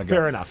long time ago.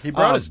 Fair enough. He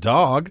brought his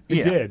dog.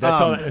 He did.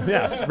 That's all.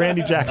 Yes,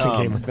 Randy Jackson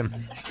came with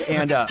him.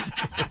 And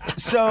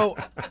so,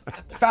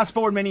 fast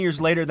forward many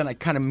years later, then I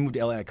kind of moved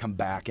to LA. I come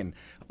back and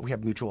we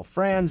have mutual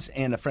friends,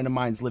 and a friend of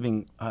mine's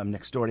living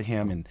next door to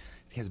him, and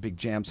he has a big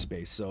jam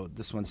space. So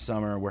this one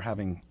summer we're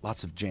having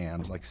lots of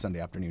jams, like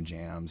Sunday afternoon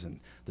jams, and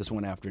this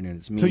one afternoon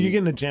it's me. So you get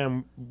in a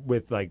jam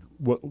with like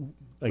what?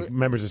 Like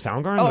members of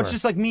Soundgarden? Oh, or? it's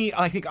just like me.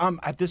 I think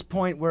I'm at this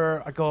point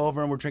where I go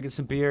over and we're drinking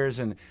some beers,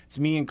 and it's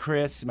me and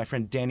Chris, my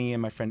friend Denny,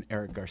 and my friend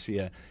Eric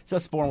Garcia. It's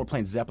us four, and we're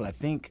playing Zeppelin. I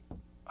think.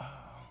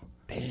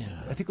 Damn.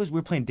 I think we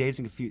were playing Dazed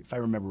and Confused, if I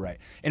remember right.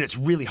 And it's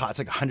really hot. It's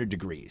like 100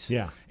 degrees.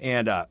 Yeah.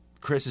 And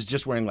Chris is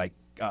just wearing like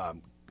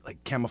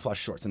camouflage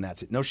shorts, and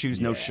that's it. No shoes,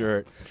 no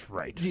shirt. That's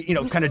right.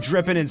 Kind of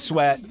dripping in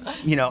sweat.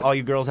 All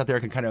you girls out there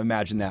can kind of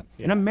imagine that.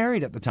 Yeah. And I'm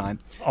married at the time.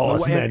 Oh,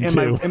 it's men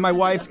too. My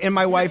wife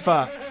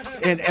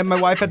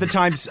at the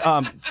time's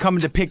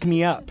coming to pick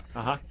me up.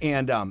 Uh-huh.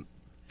 And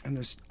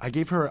I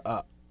gave her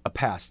a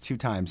pass 2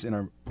 times in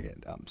her.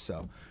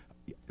 So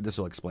this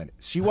will explain it.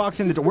 She walks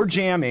in the door. We're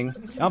jamming.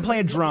 I'm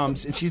playing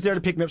drums, and she's there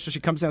to pick me up. So she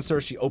comes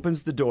downstairs. She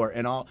opens the door,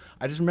 and I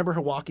just remember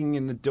her walking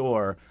in the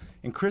door.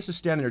 And Chris is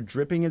standing there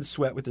dripping in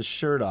sweat with his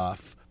shirt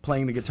off,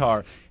 playing the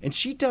guitar. And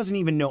she doesn't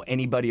even know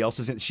anybody else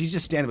is in. She's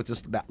just standing with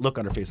that look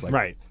on her face like...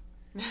 Right.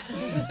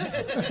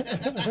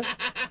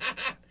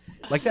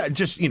 like that.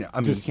 Just, you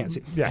can't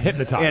see. Yeah,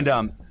 hypnotized.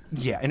 And,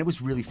 and it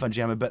was really fun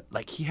jamming. But,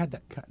 like, he had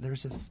that...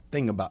 There's this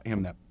thing about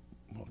him that...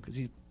 Well, because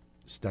he's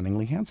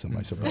stunningly handsome,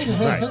 I suppose.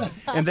 Right.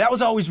 And that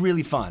was always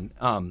really fun.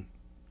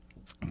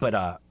 But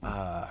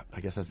I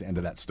guess that's the end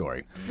of that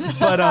story.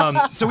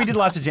 But so we did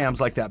lots of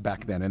jams like that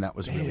back then, and that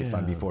was really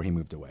fun before he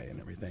moved away and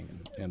everything.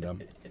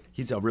 And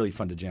he's really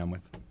fun to jam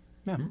with.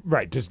 Yeah.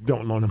 Right, just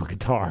don't loan him a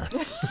guitar.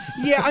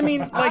 Yeah, I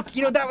mean, like,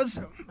 that was,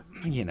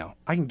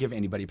 I can give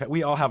anybody.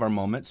 We all have our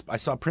moments. I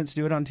saw Prince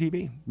do it on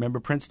TV.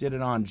 Remember, Prince did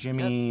it on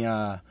Jimmy.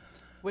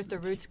 With the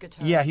Roots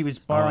guitar. Yeah, he was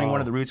borrowing one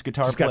of the Roots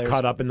guitar just players. Got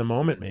caught up in the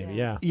moment, maybe,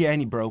 yeah. Yeah,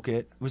 and he broke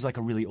it. It was like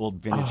a really old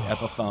vintage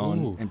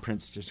Epiphone, and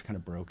Prince just kind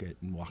of broke it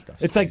and walked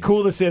off. It's like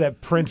cool to say that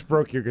Prince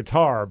broke your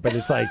guitar, but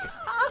it's like,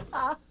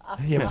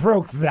 you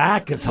broke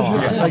that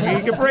guitar. Like,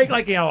 you could break,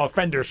 like, a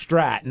Fender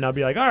Strat, and I'll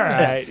be like, all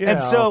right, and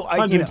so,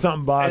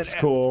 $100-something bucks,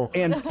 cool.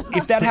 And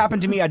if that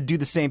happened to me, I'd do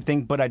the same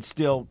thing, but I'd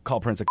still call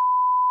Prince a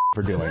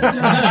for doing it. You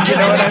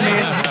know what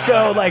I mean?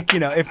 So, like,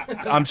 if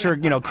I'm sure,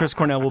 Chris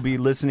Cornell will be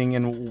listening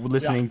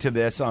to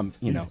this.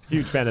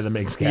 Huge fan of the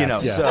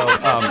Migs-Cast. So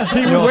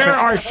he would wear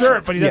our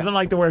shirt, but he doesn't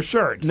like to wear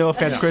shirts. No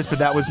offense, Chris, but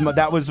that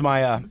was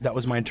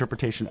my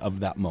interpretation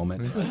of that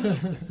moment.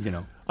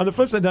 On the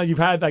flip side, now you've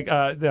had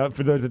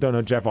for those that don't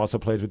know, Jeff also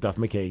plays with Duff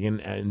McKagan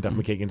and Duff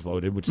McKagan's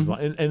Loaded, which is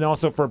and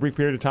also for a brief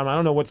period of time. I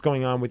don't know what's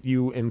going on with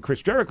you and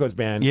Chris Jericho's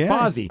band,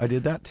 Fozzy. I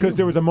did that too because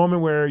there was a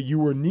moment where you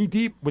were knee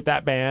deep with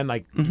that band,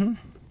 like.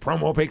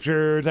 Promo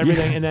pictures,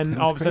 everything, and then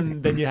all of a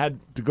sudden, then you had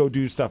to go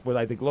do stuff with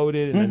I think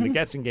Loaded and then the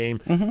guessing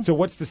game. So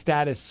what's the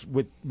status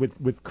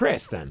with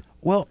Chris then?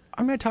 Well,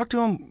 I talk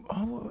to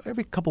him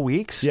every couple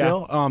weeks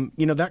still.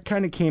 That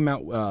kind of came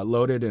out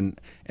Loaded and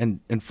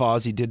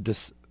Fozzy did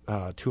this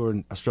tour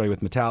in Australia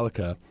with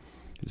Metallica,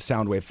 the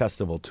Soundwave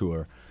Festival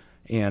tour,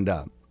 and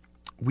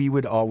we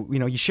would all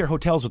you share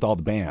hotels with all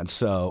the bands.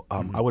 So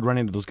I would run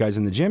into those guys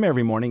in the gym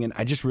every morning, and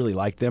I just really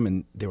liked them,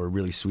 and they were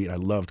really sweet. I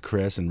loved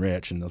Chris and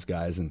Rich and those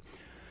guys, and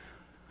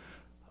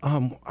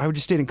I would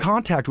just stayed in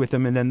contact with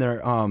them, and then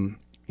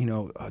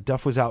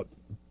Duff was out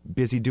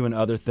busy doing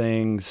other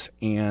things,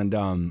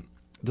 and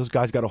those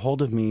guys got a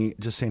hold of me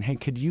just saying, hey,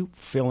 could you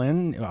fill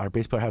in? Our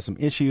bass player has some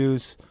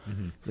issues.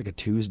 It was like a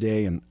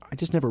Tuesday, and I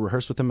just never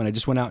rehearsed with them, and I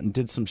just went out and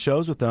did some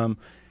shows with them,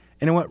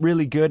 and it went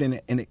really good,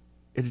 and it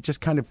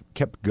just kind of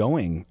kept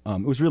going.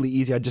 It was really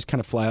easy. I'd just kind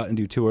of fly out and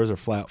do tours or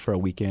fly out for a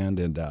weekend,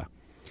 and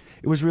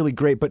it was really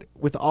great, but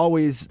was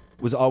always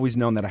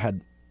known that I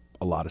had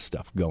a lot of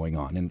stuff going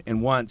on,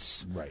 and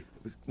once, right,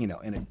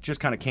 and it just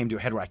kind of came to a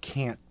head where I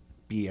can't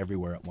be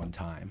everywhere at one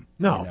time.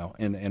 No.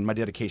 And my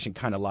dedication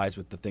kind of lies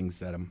with the things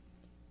that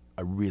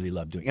I really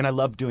love doing, and I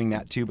love doing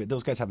that too. But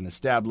those guys have an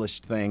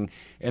established thing,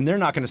 and they're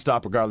not going to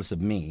stop regardless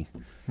of me.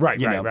 Right.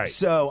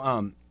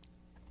 So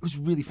it was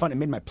really fun. It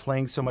made my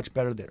playing so much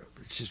better. That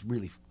it's just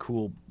really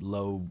cool,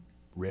 low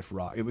riff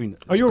rock. I mean,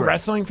 are you great. A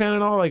wrestling fan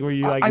at all? Like, were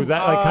you like, was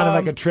that like kind of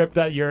like a trip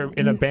that you're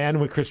in a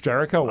band with Chris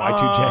Jericho,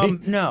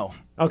 Y2J? No.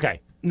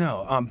 Okay.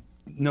 No.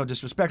 No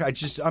disrespect. I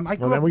just I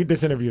grew well, up. then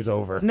this interview's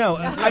over. No,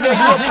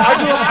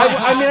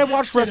 I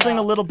watched wrestling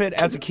a little bit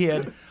as a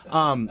kid,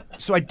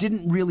 so I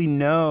didn't really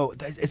know.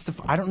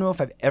 I don't know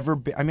if I've ever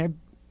been. I mean,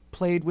 I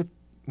played with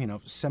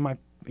semi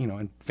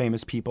and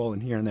famous people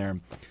and here and there.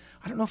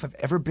 I don't know if I've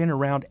ever been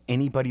around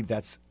anybody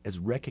that's as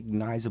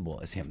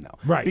recognizable as him, though.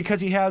 Right. Because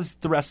he has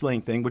the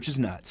wrestling thing, which is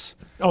nuts.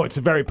 Oh, it's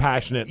a very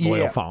passionate,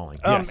 loyal following.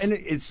 Yes. And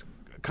it's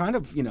kind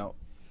of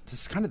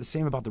it's kind of the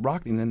same about the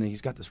rock thing. And then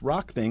he's got this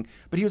rock thing,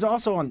 but he was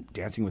also on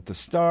Dancing with the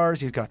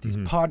Stars. He's got these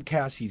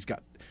podcasts. He's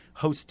got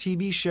hosts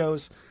TV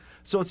shows.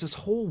 So it's this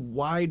whole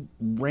wide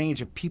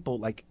range of people,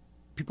 like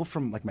people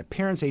from like my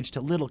parents' age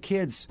to little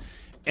kids.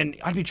 And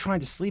I'd be trying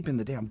to sleep in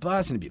the damn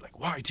bus, and it'd be like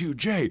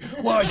Y2J,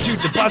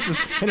 Y2, the buses,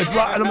 and it's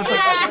rock, and I'm just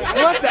like,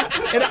 what the?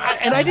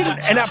 And I didn't,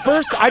 and at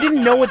first I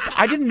didn't know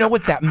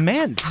what that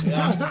meant.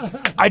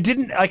 I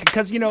didn't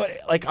because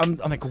I'm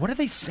like, what are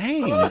they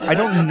saying? I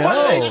don't know. What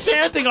are they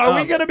chanting? Are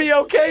we gonna be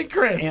okay,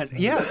 Chris? And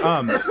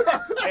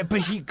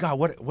but God,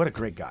 what a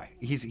great guy.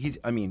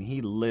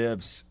 He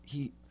lives.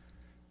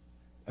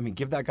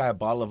 Give that guy a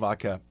bottle of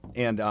vodka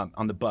and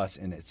on the bus,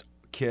 and it's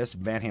Kiss,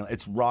 Van Halen.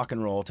 It's rock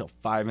and roll till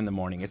 5 a.m.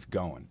 It's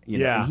going.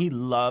 And he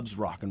loves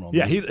rock and roll.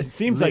 Yeah, music. it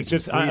seems like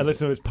I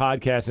listen to his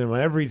podcast, and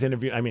whenever he's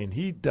interviewed,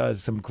 he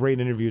does some great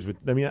interviews with.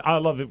 I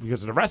love it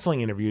because of the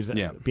wrestling interviews.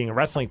 Being a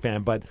wrestling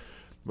fan, but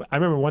I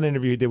remember one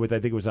interview he did with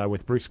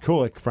with Bruce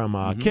Kulick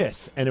from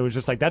Kiss, and it was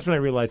just like that's when I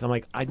realized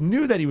I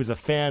knew that he was a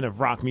fan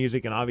of rock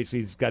music, and obviously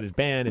he's got his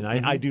band, and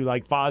I do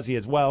like Fozzy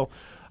as well.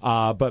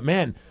 But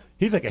man,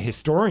 he's like a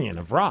historian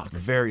of rock.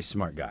 Very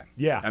smart guy.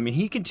 Yeah.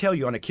 He can tell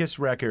you on a Kiss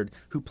record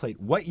who played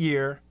what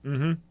year.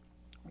 Mm-hmm.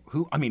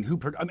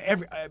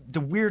 The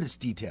weirdest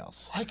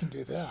details. I can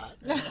do that.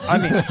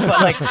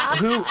 But like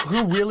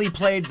who really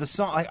played the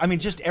song?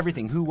 Just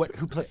everything. Who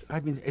played?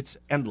 It's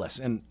endless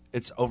and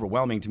it's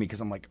overwhelming to me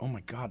because I'm like, oh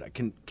my God,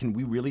 can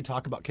we really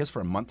talk about Kiss for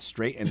a month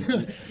straight?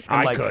 And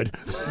I could.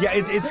 Yeah,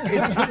 it's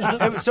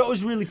so it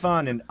was really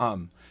fun. And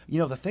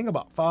the thing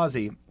about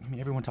Fozzy,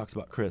 everyone talks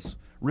about Chris.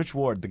 Rich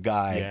Ward, the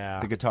guy,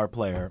 the guitar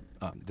player,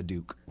 the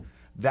Duke,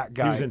 that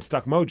guy. He was in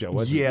Stuck Mojo,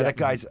 wasn't he? Yeah, that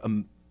guy's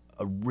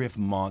a riff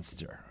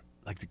monster.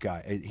 Like the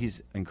guy, he's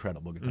an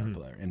incredible guitar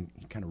player, and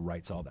he kind of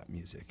writes all that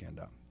music, and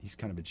he's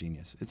kind of a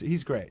genius.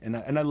 He's great, and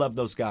I love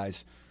those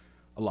guys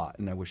a lot,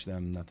 and I wish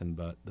them nothing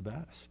but the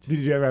best. Did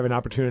you ever have an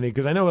opportunity?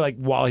 Because I know, like,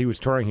 while he was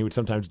touring, he would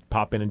sometimes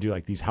pop in and do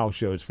like these house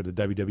shows for the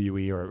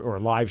WWE or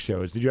live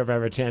shows. Did you ever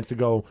have a chance to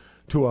go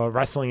to a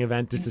wrestling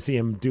event just to see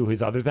him do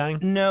his other thing?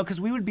 No, because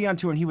we would be on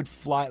tour, and he would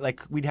fly.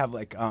 Like we'd have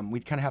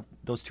we'd kind of have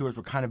those tours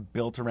were kind of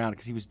built around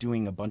because he was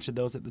doing a bunch of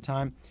those at the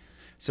time.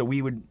 So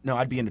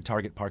I'd be in a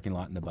Target parking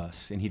lot in the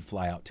bus, and he'd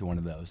fly out to one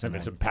of those. And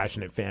it's a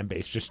passionate fan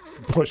base just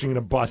pushing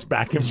the bus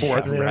back and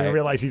forth, and they don't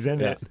realize he's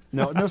in it.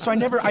 No. So I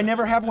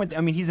never have went.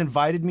 He's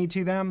invited me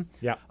to them.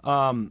 Yeah.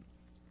 And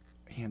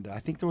I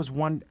think there was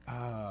one.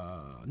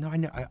 No,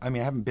 I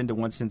haven't been to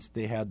one since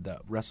they had the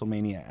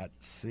WrestleMania at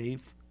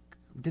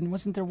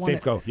Wasn't there one?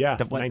 Safeco, yeah,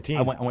 19.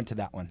 I went to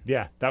that one.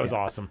 Yeah, that was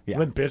awesome. Yeah.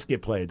 Limp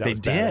Bizkit played. That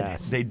was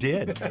badass. They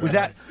did. Was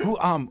that who?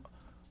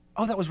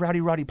 Oh, that was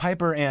Roddy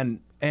Piper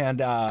and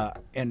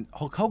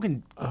Hulk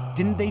Hogan.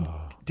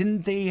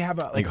 Didn't they have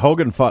a like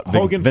Hogan fought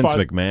Vince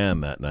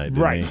McMahon that night?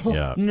 Didn't right? He?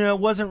 Yeah. No,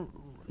 it wasn't.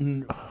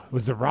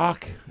 Was The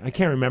Rock? I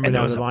can't remember. And that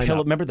there was a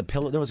pillow. Remember the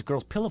pillow? There was a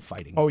girl's pillow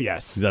fighting. Oh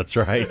yes, that's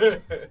right.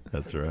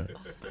 That's right.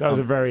 That was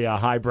a very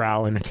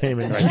highbrow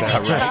entertainment right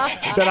there.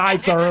 Right? That I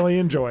thoroughly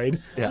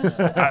enjoyed.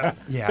 Yeah.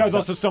 Yeah. That was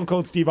also Stone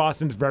Cold Steve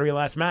Austin's very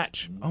last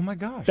match. Oh my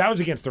gosh. That was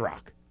against The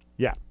Rock.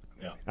 Yeah.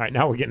 Yeah. All right,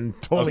 now we're getting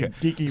totally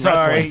geeky.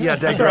 Sorry, wrestling. yeah,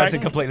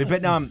 digressing completely.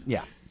 But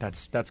yeah,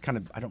 that's kind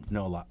of I don't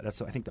know a lot.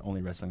 That's I think the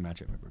only wrestling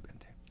match I've ever been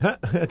to.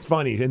 That's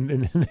funny,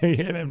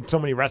 and so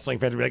many wrestling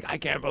fans would be like, "I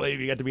can't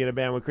believe you got to be in a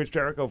band with Chris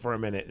Jericho for a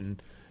minute,"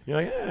 and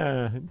you're like,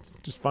 "Yeah, it's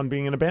just fun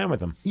being in a band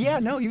with him." Yeah,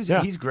 no,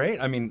 he's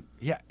great. I mean,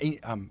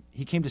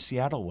 he came to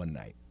Seattle one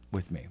night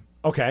with me.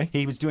 Okay,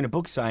 he was doing a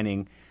book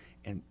signing,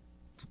 and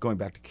going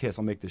back to Kiss,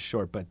 I'll make this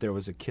short, but there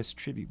was a Kiss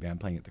tribute band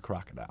playing at the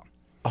Crocodile.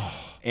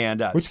 Oh,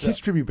 and which Kiss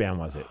tribute band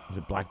was it? Was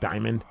it Black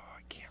Diamond?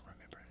 I can't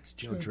remember.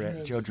 Joe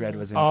Dredd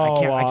was in.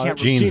 Oh, I can't.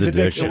 Jeans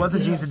Addiction. It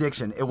wasn't Jeans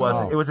Addiction. It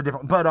wasn't. It was a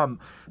different. But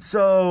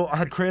so I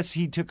had Chris.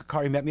 He took a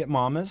car. He met me at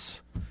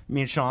Mama's.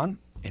 Me and Sean.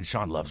 And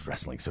Sean loves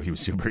wrestling, so he was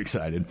super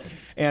excited.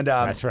 And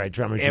That's right,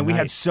 drummers. And we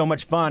unite. had so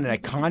much fun. And I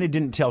kind of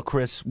didn't tell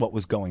Chris what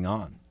was going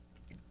on.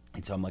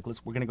 And so I'm like,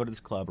 we're gonna go to this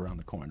club around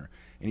the corner.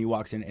 And he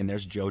walks in, and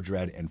there's Joe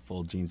Dredd and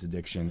full Jeans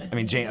Addiction. I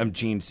mean,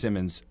 Gene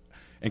Simmons.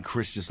 And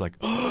Chris just like,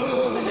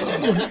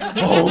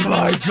 oh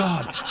my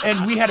God.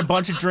 And we had a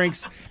bunch of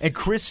drinks, and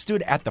Chris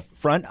stood at the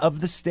front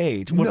of the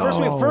stage.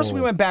 Well, first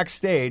we went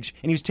backstage,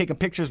 and he was taking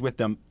pictures with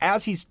them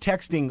as he's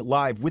texting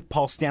live with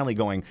Paul Stanley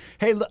going,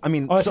 hey, look, I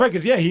mean. Oh, that's right,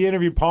 because, he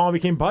interviewed Paul and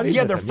became buddies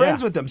Yeah, with they're him.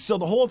 friends with them. So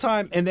the whole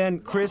time, and then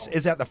Chris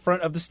is at the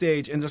front of the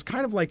stage, and there's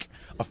kind of like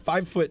a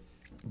 5-foot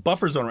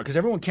buffer zone, because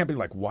everyone can't be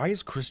like, why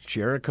is Chris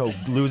Jericho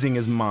losing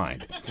his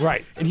mind?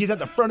 Right. And he's at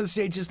the front of the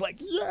stage just like,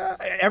 yeah,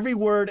 every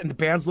word, and the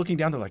band's looking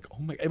down. They're like, oh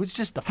my, it was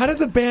just the. How did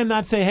the band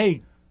not say,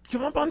 hey,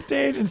 come up on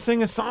stage and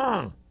sing a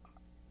song?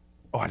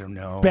 Oh, I don't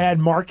know. Bad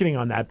marketing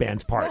on that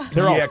band's part.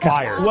 They're all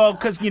fired. Well,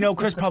 because,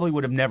 Chris probably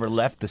would have never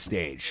left the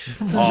stage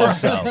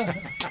also.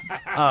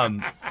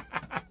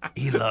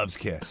 He loves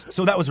Kiss.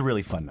 So that was a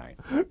really fun night.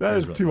 That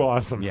is too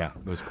awesome. Yeah,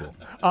 it was cool.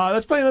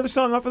 Let's play another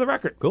song off of the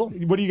record. Cool.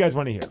 What do you guys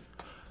want to hear?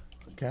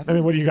 Catherine? I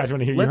mean, what do you guys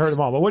want to hear? You heard them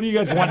all, but what do you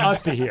guys want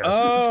us to hear?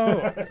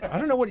 Oh, I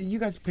don't know. What you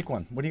guys pick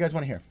one. What do you guys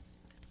want to hear?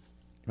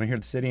 Want to hear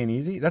The City Ain't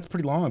Easy? That's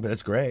pretty long, but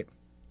it's great.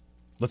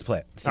 Let's play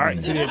it. All right,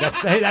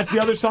 that's the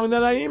other song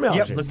that I emailed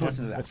Yep, you. let's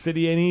listen to that. The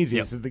City Ain't Easy.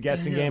 This is the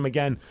guessing game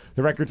again.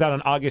 The record's out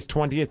on August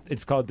 20th.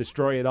 It's called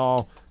Destroy It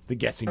All, The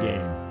Guessing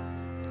Game.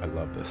 I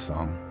love this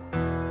song.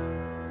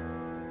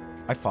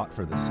 I fought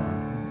for this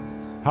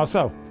song. How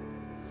so?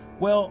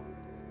 Well,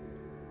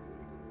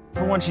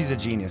 for one, she's a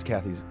genius.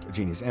 Kathy's a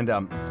genius. And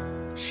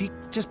she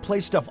just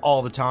plays stuff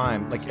all the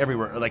time, like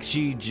everywhere. Like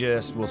she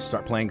just will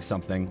start playing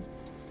something.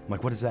 I'm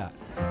like, what is that?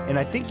 And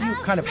I think you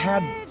kind of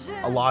had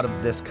a lot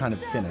of this kind of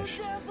finished.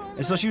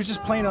 And so she was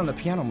just playing on the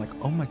piano. I'm like,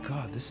 oh my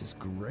God, this is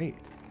great.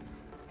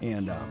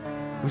 And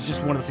it was just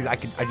one of those things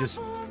I just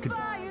could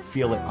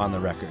feel it on the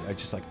record. I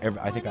just like,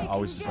 I think I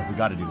always just like, we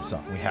got to do the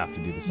song. We have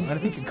to do this song. And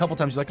I think a couple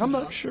times she's like, I'm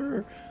not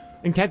sure.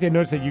 And Kathy, I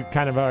noticed that you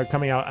kind of are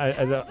coming out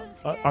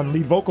on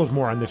lead vocals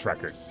more on this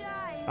record.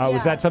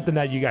 Was that something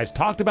that you guys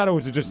talked about, or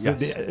was it just? Yes.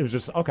 It was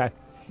just okay.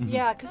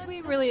 Yeah, because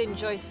we really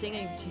enjoy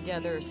singing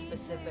together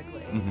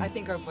specifically. I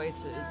think our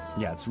voices.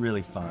 Yeah, it's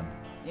really fun.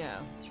 Yeah,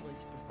 it's really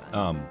super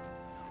fun.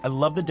 I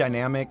love the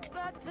dynamic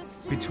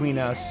between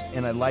us,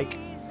 and I like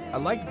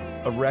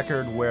a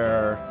record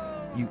where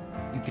you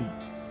can.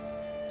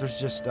 There's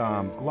just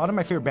a lot of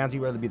my favorite bands.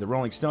 Whether it be the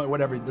Rolling Stones or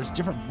whatever. There's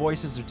different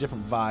voices, there's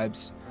different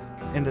vibes,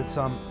 and it's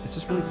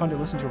just really fun to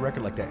listen to a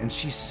record like that. And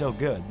she's so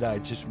good that I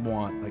just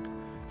want like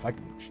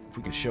if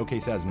we could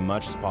showcase that as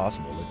much as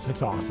possible.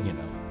 It's awesome.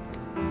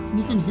 And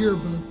you can hear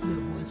both their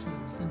voices.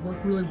 They work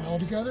really well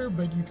together,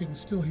 but you can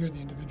still hear the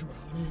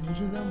individuality in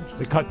each of them, which is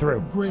They cut through.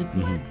 a great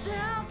thing.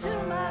 Down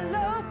to my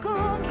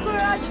local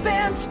garage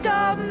band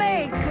star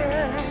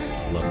maker.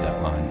 Love that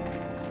line.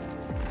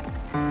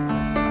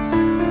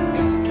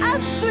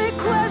 Ask 3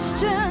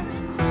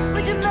 questions.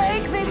 Would you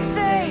make me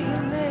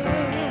famous?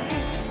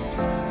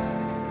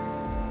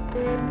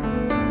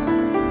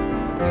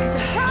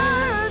 Says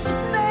courage,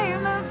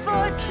 fame, and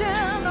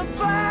fortune are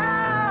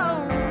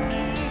found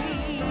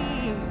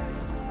me.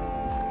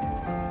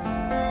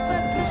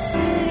 But the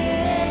city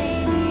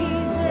ain't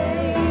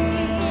easy,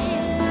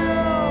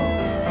 no.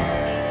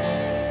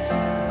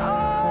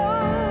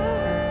 Oh,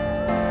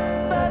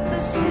 but the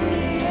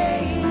city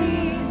ain't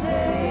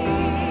easy,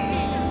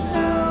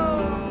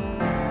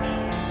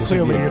 no.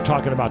 Clearly, you're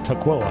talking about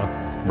Tukwila.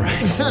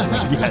 Right.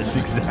 Yes,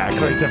 exactly.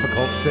 Very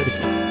difficult city.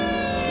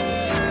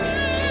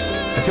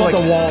 I It's feel like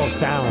like a wall of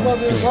sound.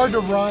 Well, it's hard to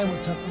rhyme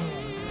with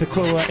Tukwila.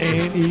 Tukwila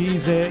ain't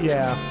easy.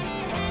 Yeah.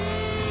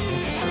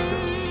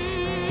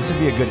 This would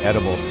be a good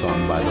edible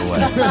song, by the way.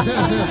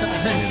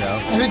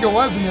 I think it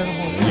was an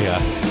edible song. Yeah.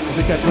 I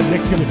think that's what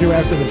Nick's going to do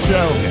after the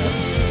show.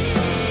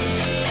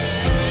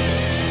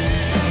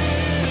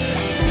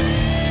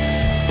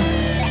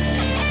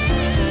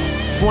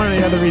 It's one of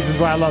the other reasons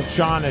why I love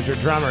Sean as your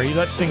drummer. He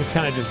lets things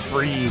kind of just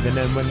breathe, and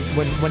then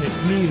when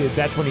it's needed,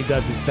 that's when he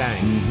does his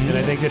thing. And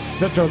I think it's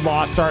such a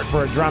lost art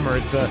for a drummer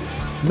is to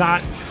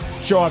not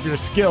show off your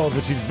skills,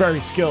 which he's very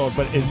skilled,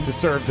 but it's to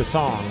serve the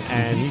song,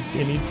 and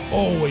he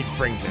always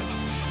brings it.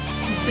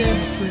 This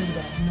band is great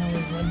about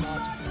knowing when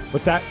not to play.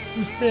 What's that?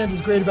 This band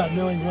is great about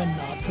knowing when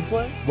not to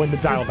play. When to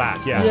dial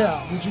back, yeah.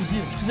 Yeah, which is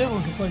huge, because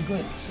everyone can play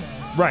great. So.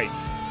 Right.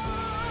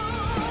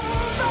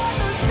 But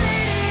the city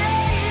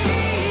ain't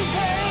easy,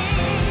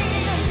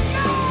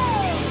 no,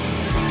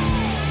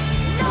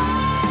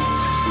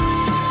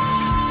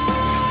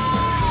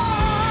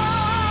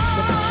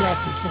 Except for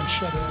Kathy can't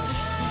shut it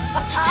off.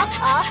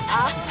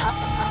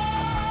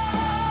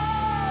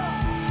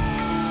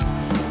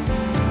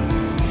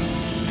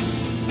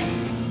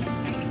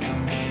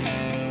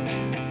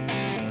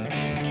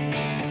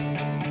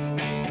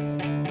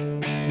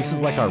 This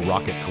is like our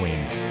Rocket Queen.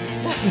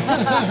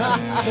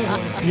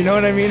 You know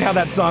what I mean? How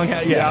that song,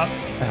 yeah.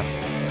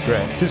 It's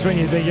great. Just when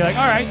you think you're like,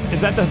 all right,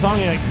 is that the song?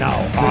 You're like, no,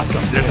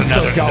 awesome. There's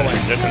another going.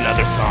 There's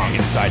another song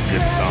inside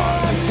this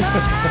song.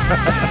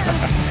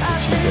 That's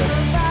what she said.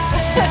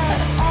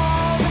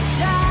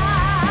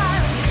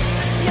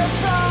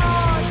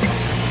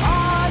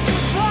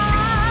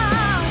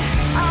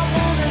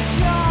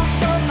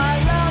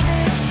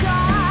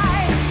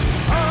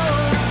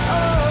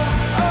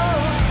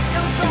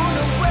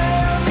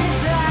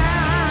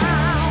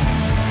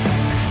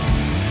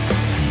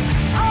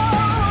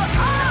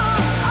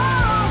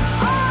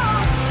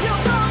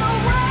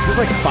 There's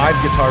like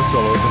 5 guitar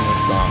solos in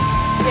this song.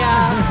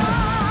 Yeah.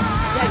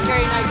 Yeah,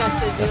 Gary and I got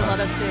to do a lot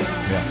of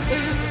things. Yeah.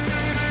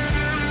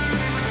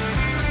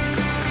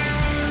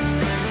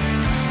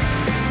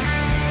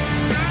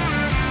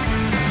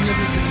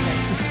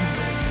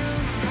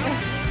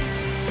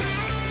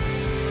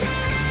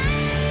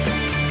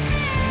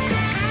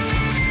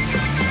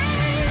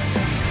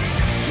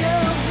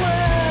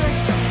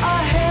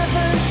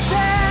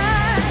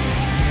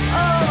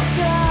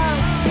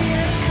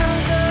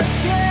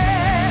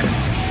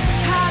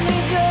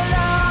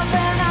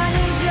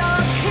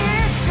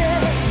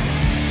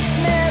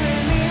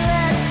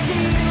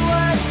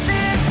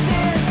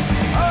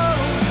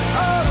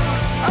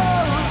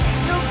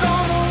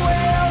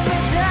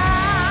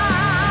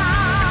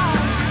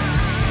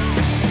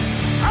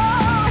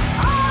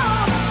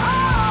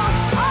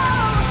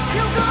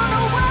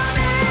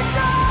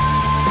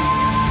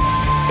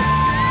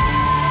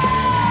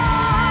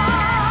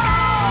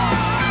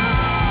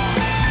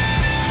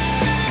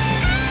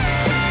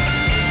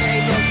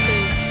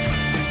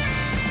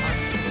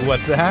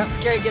 What's that?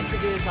 Gary gets to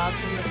do his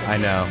awesomeness. I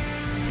know.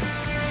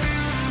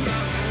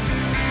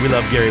 We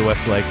love Gary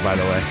Westlake, by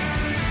the way.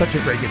 Such a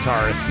great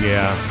guitarist.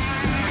 Yeah.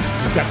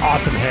 He's got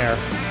awesome hair.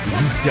 He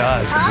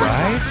does,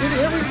 right? In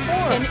every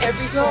form. In every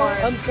It's so form.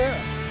 unfair.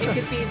 It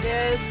could be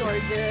this or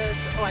this.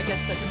 Oh, I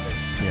guess that doesn't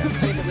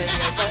play the video.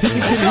 But He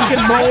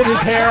can mold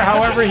his hair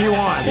however he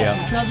wants.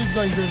 Yeah. Kathy's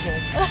going Google.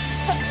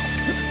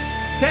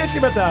 Can I ask you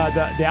about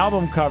the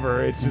album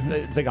cover? It's just,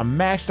 it's like a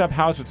mashed up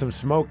house with some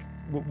smoke.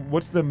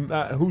 What's the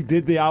who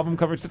did the album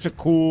cover? It's such a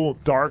cool,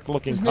 dark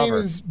looking His cover. name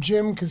is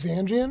Jim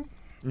Kazanjian.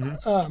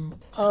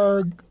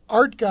 Our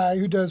art guy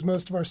who does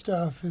most of our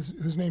stuff,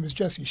 whose name is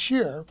Jesse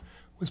Shear,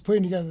 was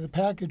putting together the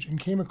package and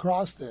came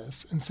across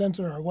this and sent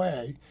it our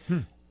way.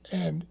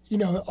 And, you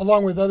know,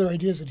 along with other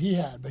ideas that he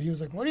had, but he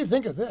was like, what do you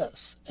think of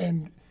this?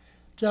 And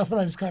Jeff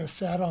and I just kind of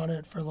sat on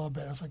it for a little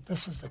bit. I was like,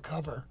 this is the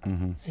cover.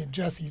 And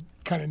Jesse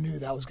kind of knew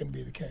that was going to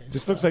be the case.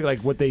 This looks like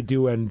what they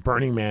do when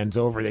Burning Man's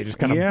over. They just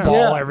kind of Yeah.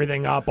 ball Yeah.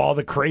 everything up, all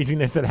the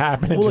craziness that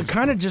happened. Well, just it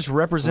kind of just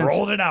represents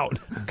rolled it out.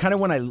 kind of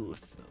when I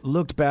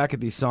looked back at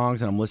these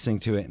songs and I'm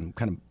listening to it and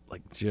kind of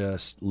like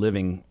just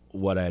living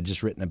what I had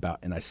just written about,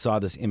 and I saw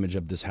this image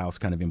of this house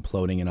kind of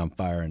imploding and on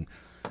fire, and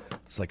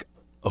it's like,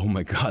 oh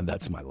my God,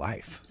 that's my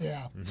life.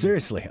 Yeah.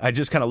 Seriously, I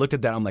just kind of looked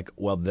at that. I'm like,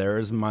 well,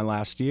 there's my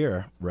last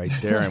year right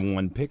there in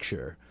one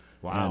picture.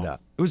 Wow. And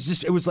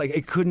it was like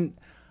it couldn't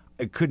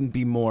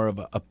be more of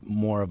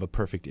a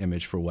perfect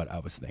image for what I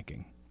was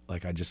thinking.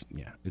 Like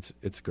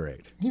it's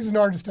great. He's an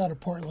artist out of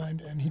Portland,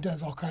 and he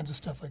does all kinds of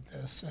stuff like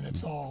this, and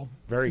it's all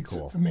Very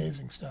cool.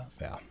 amazing stuff.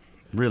 Yeah,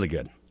 really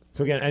good.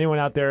 So again, anyone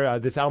out there,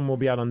 this album will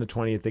be out on the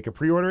 20th. They can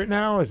pre-order it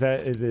now. Is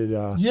it?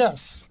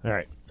 Yes. All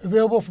right.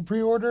 Available for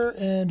pre-order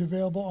and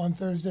available on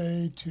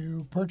Thursday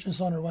to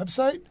purchase on our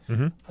website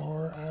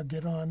or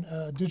get on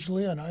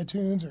digitally on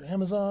iTunes or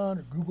Amazon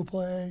or Google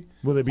Play.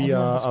 Will there be a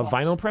all the spots.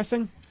 vinyl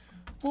pressing?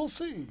 We'll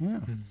see. Yeah.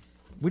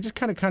 We just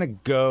kind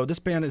of go. This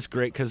band is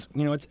great because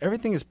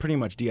everything is pretty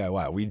much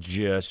DIY. We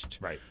just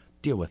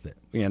deal with it,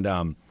 and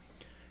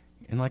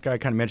like I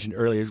kind of mentioned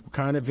earlier, we're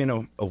kind of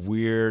in a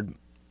weird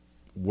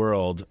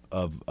world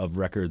of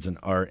records and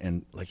art,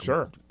 and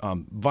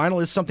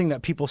vinyl is something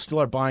that people still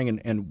are buying,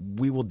 and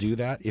we will do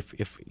that if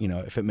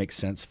it makes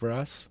sense for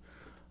us.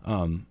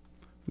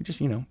 We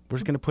just we're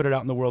just going to put it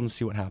out in the world and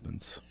see what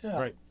happens. Yeah.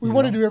 Right. We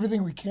want to do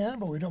everything we can,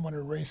 but we don't want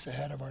to race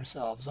ahead of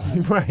ourselves.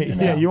 Either, Right.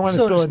 Yeah. You want to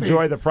so still speak.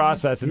 enjoy the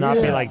process and not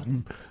be Yeah. like,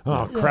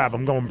 oh crap,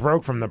 I'm going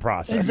broke from the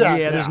process.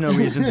 Exactly. Yeah, there's no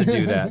reason to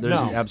do that.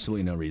 There's No.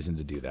 absolutely no reason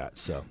to do that.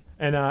 So.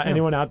 And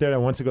anyone out there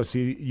that wants to go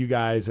see you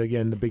guys,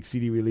 again, the big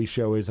CD release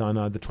show is on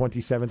the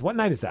 27th. What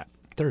night is that?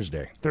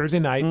 Thursday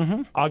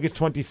night, August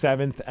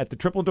 27th at the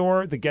Triple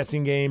Door,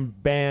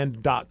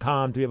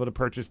 theguessingameband.com to be able to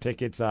purchase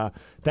tickets.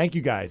 Thank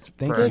you guys.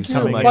 Thank for you so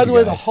coming. much. By the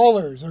way, guys. the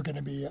Haulers are going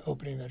to be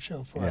opening that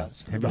show for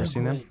us. Have you They're ever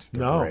seen them? great.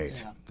 They're No.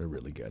 great. Yeah. They're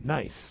really good.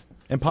 Nice.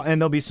 And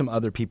there'll be some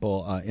other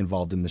people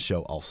involved in the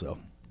show also.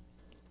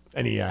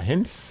 Any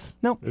hints?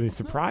 Nope. Any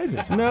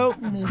surprises? Nope.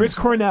 Chris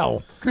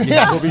Cornell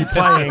Yeah. will be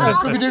playing.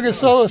 We'll be doing a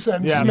solo set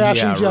and Yeah.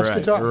 smashing Yeah, Jeff's right,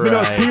 guitar. You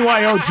know, it's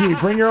BYOG.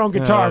 Bring your own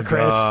guitar, Oh,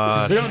 Chris.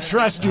 gosh. We don't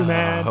trust you, I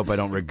man. hope I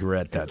don't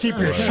regret that. Keep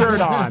your story.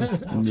 shirt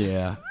on.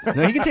 Yeah.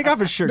 No, he can take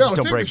off his shirt. No, just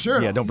don't take break. the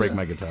shirt Yeah, off. don't break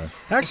my guitar.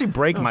 Actually,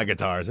 break my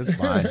guitars. It's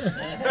fine.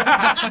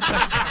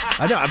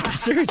 I know.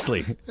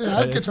 Seriously. Yeah, I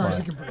have It's guitars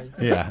fine. that can break.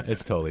 Yeah,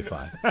 it's totally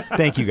fine.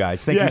 Thank you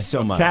guys. Thank Yeah. you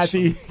so much.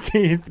 Kathy,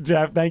 Keith,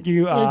 Jeff, thank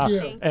you. Thank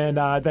you. And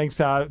thanks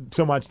so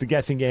much The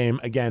Guessing Game.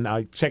 Again,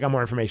 check out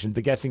more information,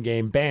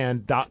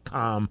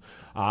 theguessinggameband.com,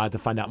 to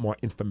find out more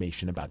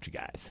information about you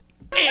guys.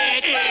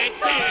 It's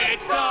the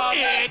Migs-Cast.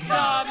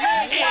 It's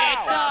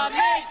the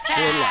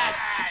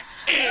Migs-Cast.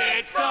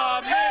 It's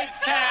the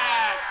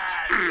Migs-Cast.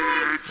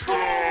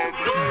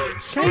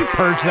 Can you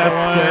purge that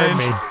one?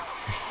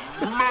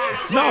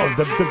 No,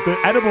 the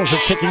edibles are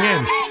kicking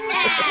in.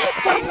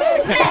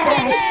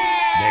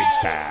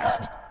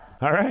 Migs-Cast.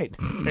 All right,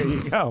 there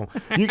you go.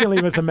 You can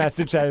leave us a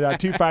message at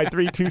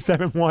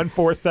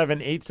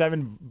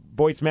 253-271-4787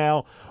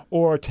 voicemail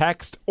or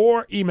text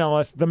or email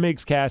us,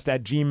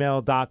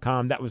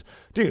 themigscast@gmail.com. That was,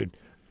 dude,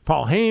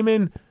 Paul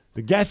Heyman,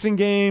 The Guessing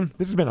Game.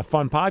 This has been a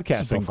fun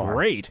podcast so far.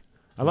 Great.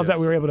 I love that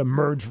we were able to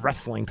merge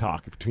wrestling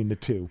talk between the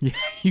two. Yeah,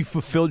 you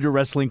fulfilled your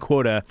wrestling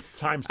quota.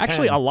 Times 10.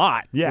 Actually, a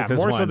lot. Yeah,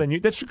 more so than you.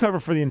 That should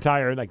cover for the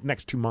entire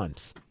next 2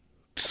 months.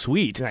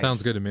 Sweet. Nice.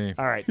 Sounds good to me.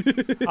 All right.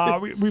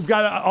 We've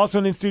got also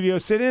an in-studio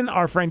sit-in,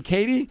 our friend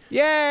Katie.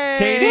 Yay!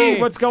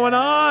 Katie, what's going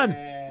on? Not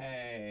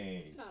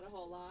a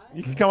whole lot.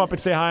 You can come up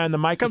and say hi on the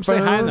microphone. Come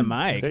say hi on the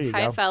mic. There you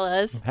Hi, go.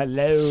 fellas.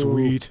 Hello.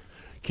 Sweet.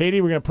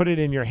 Katie, we're going to put it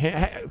in your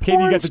hand.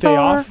 Katie, you got the day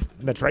off?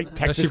 That's right.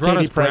 Texas she brought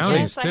Katie us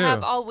brownies, Yes, I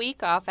have all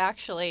week off,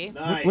 actually.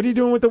 What are you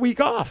doing with the week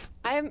off?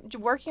 I'm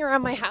working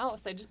around my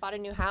house. I just bought a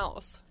new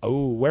house.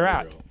 Oh, where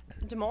at?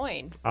 Des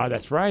Moines. Oh,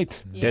 that's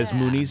right. Yeah. Des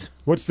Moonies.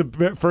 What's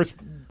the first...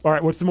 All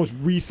right, what's the most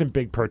recent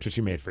big purchase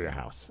you made for your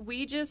house?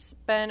 We just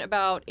spent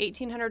about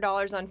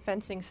 $1,800 on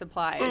fencing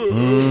supplies.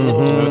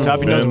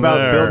 Toppy knows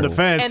about building a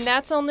fence. And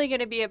that's only going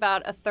to be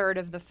about a third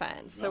of the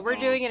fence. So we're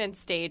doing it in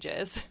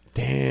stages.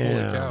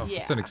 Damn. Holy cow. Yeah.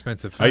 That's an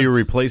expensive fence. Are you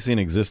replacing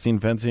existing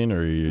fencing,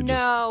 or are you just...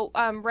 No,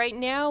 right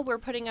now we're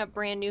putting up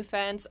brand new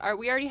fence.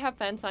 We already have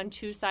fence on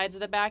 2 sides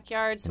of the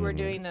backyard, so we're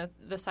doing the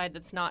side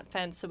that's not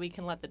fenced so we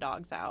can let the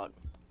dogs out.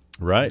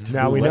 Right.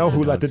 Now we know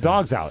who let the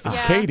dogs out. It's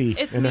Yeah, Katie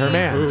it's and me. her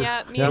man.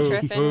 Yeah, me and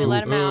Triffin, we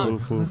let him out.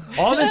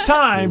 All this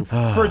time,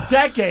 for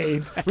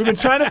decades, we've been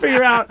trying to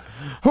figure out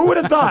who would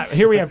have thought.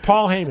 Here we have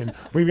Paul Heyman.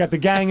 We've got the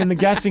gang in the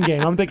guessing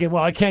game. I'm thinking,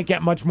 well, I can't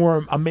get much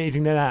more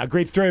amazing than that. A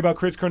great story about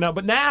Chris Cornell.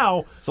 But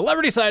now,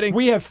 celebrity sighting.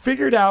 We have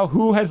figured out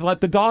who has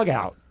let the dog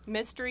out.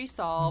 Mystery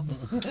solved.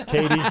 It's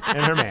Katie and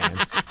her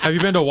man. Have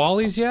you been to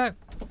Wally's yet?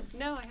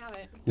 No, I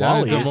haven't.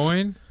 Down in Des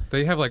Moines?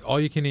 They have like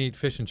all-you-can-eat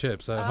fish and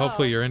chips.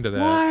 Hopefully you're into that.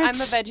 I'm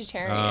a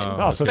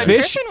vegetarian. So But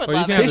fish? Triffin would Well,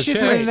 you love can it. have Fish the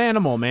isn't chips. an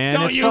animal, man.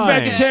 Don't it's you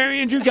fine.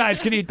 vegetarians? You guys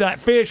can eat that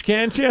fish,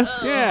 can't you?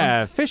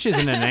 Yeah, fish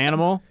isn't an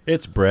animal.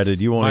 It's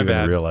breaded. You won't My even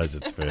bad. realize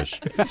it's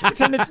fish. Just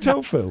pretend it's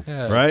tofu.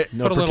 Yeah. Right?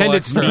 No, Put a little pretend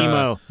it's extra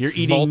Nemo. You're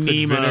eating malted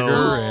Nemo.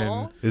 vinegar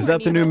and Is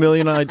that the new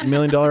 $1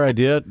 million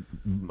idea?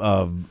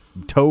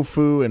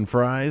 Tofu and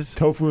fries?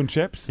 Tofu and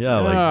chips? Yeah,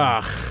 like,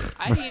 Ugh.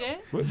 I'd eat it.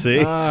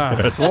 see?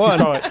 That's We one.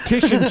 call it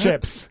tish and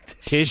chips.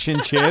 Tish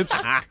and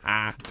chips.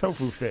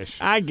 Tofu fish.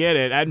 I get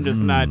it. I'm just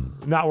not.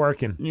 Not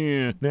working.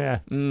 Yeah. Yeah.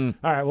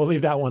 All right, we'll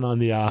leave that one on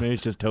the... Maybe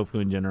it's just tofu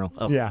in general.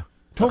 Ugh. Yeah.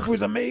 Tofu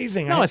is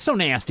amazing. No, it's so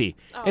nasty.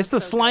 Oh, it's the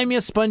it's so good.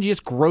 slimiest,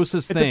 spongiest,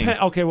 grossest thing.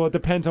 Okay, well, it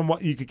depends on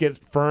what you could get.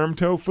 Firm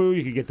tofu,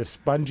 you could get the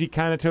spongy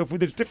kind of tofu.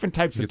 There's different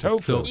types of get the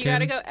tofu. silk. You got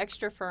to go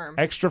extra firm.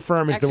 Extra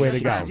firm is the way to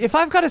Extra go. firm. If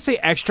I've got to say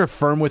extra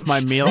firm with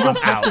my meal, I'm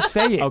out. To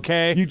say it,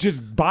 Okay. You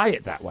just buy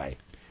it that way.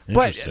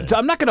 But Interesting.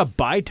 I'm not going to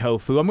buy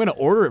tofu. I'm going to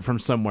order it from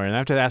somewhere, and I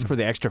have to ask for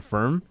the extra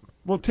firm.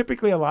 Well,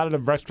 typically, a lot of the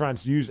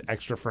restaurants use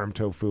extra firm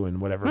tofu in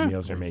whatever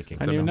meals they're making.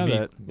 I didn't even know meat.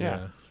 that.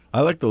 Yeah.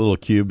 I like the little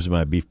cubes in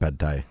my beef pad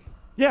thai.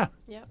 Yeah,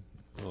 Yep.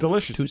 it's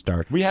delicious.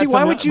 2-star. We had See, some,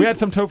 why would you- We had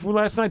some tofu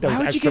last night. That Why was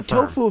would you extra get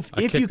firm. tofu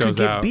I if kick you could those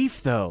get out.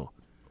 beef, though?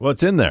 Well,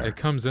 it's in there. It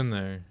comes in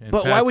there. And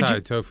But pad why would thai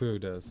you- tofu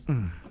does.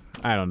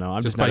 I don't know.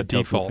 I'm Just just not by a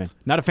tofu default. fan.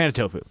 Not a fan of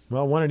tofu.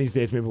 Well, one of these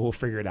days, maybe we'll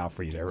figure it out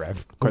for you there,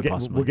 Rev. Quite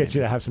possibly, We'll get maybe.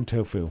 you to have some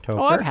tofu.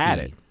 Oh, I've had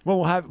it. Well,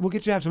 we'll get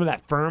you to have some of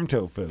that firm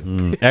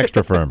tofu.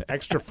 Extra firm.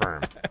 Extra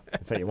firm.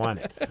 That's how you want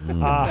it.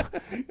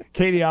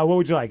 Katie, what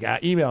would you like?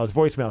 Emails,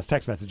 voicemails,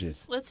 text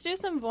messages. Let's do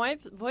some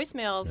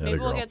voicemails. Atta Maybe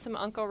we'll girl. get some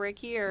Uncle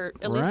Ricky or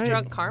at least Right.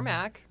 Drunk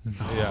Carmack.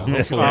 Yeah.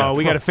 Hopefully. Oh,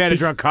 we got a fan of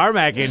Drunk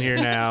Carmack in here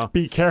now.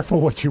 Be careful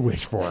what you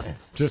wish for.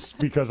 Just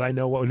because I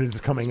know what is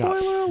coming up.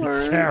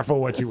 Be careful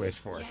what you wish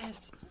for.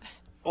 Yes.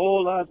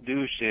 Hola,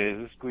 douches.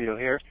 This is Guido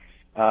here.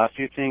 A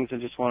few things I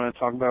just want to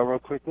talk about real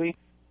quickly.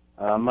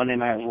 Monday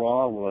Night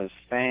Raw was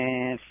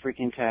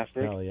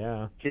fan-freaking-tastic. Hell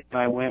yeah. Kid and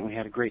I went. We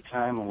had a great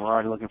time, and we're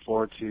already looking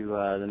forward to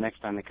the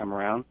next time they come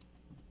around.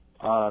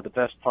 The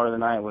best part of the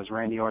night was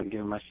Randy Orton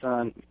giving my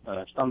son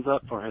a thumbs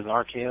up for his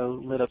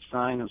RKO lit-up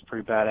sign. It was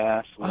pretty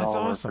badass. We That's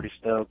all awesome. were pretty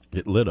stoked.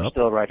 It lit up.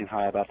 Still riding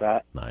high about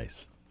that.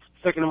 Nice.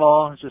 Second of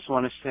all, I just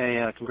want to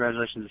say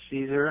congratulations to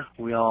Caesar.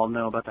 We all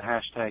know about the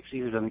hashtag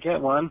Caesar doesn't get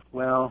one.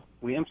 Well,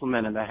 we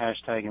implemented that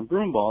hashtag in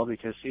Broomball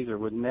because Caesar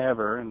would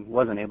never and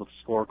wasn't able to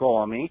score a goal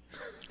on me.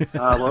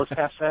 Well, this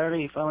past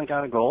Saturday, he finally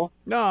got a goal.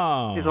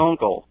 No. His own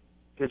goal.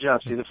 Good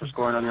job, Caesar, for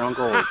scoring on your own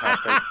goal.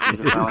 Hashtag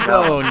Caesar finally His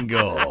got one. own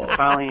goal.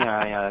 Finally,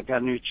 I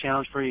got a new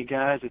challenge for you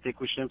guys. I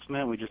think we should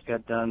implement. We just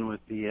got done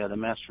with the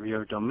master of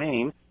your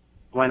domain.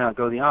 Why not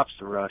go the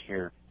opposite route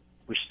here?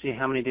 We should see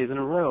how many days in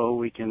a row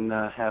we can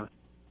have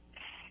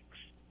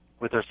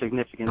with our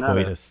significant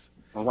other. Coitus.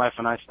 my wife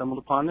and I stumbled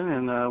upon it,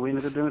 and we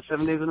ended up doing it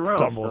 7 days in a row.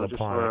 Stumbled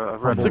upon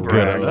it. That's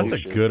a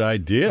good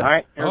idea. All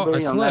right, Oh,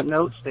 everybody, I on that slipped.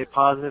 note, stay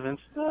positive and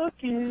suck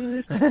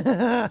it.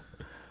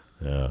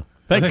 Yeah.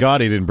 Thank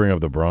God he didn't bring up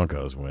the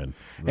Broncos win.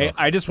 Hey,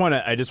 I just want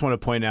to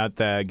point out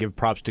that give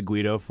props to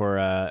Guido for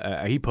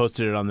he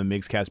posted it on the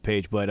Migs-Cast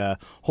page, but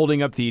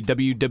holding up the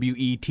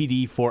WWE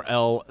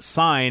TD4L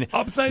sign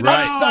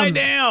upside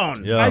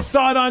down. Yeah. I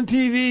saw it on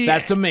TV.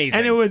 That's amazing,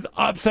 and it was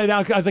upside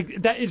down. I was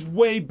like, that is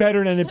way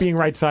better than it being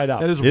right side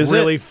up. That is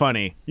really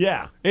funny.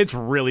 Yeah, it's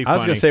really funny. I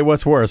was going to say,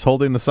 what's worse,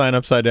 holding the sign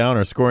upside down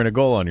or scoring a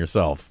goal on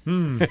yourself?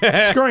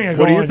 Scoring a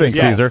goal. What do you think,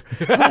 on Caesar?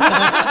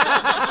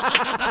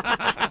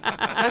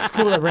 That's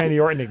cool that Randy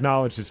Orton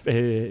acknowledged his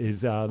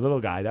little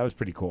guy. That was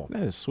pretty cool.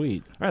 That is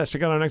sweet. All right, let's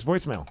check out our next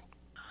voicemail.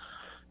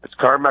 It's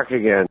Carmack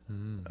again.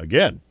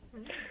 Again.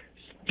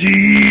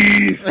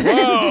 Steve!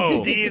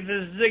 Whoa! Steve,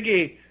 this is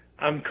Ziggy.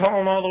 I'm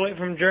calling all the way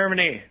from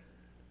Germany.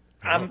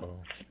 I'm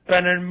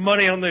spending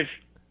money on this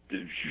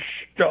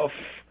stuff.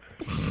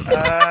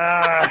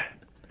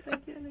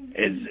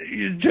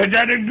 It's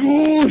Titanic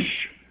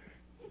douche.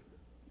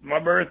 My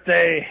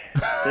birthday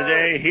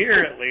today, here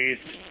at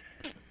least.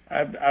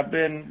 I've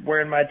been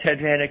wearing my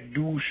Titanic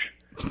douche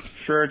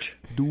shirt.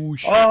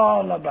 Douche.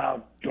 All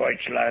about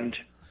Deutschland.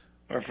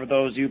 Or for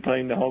those of you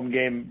playing the home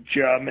game,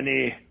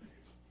 Germany.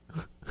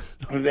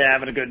 We've been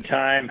having a good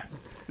time.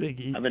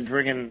 Ziggy. I've been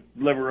drinking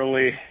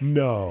liberally.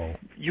 No.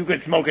 You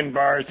could smoke in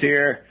bars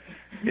here.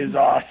 Is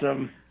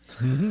awesome.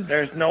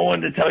 There's no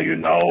one to tell you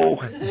no.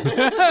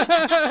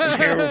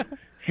 I'm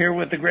here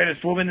with the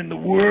greatest woman in the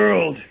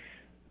world.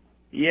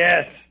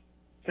 Yes.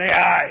 Say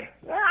hi.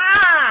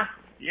 Ah!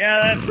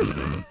 Yeah,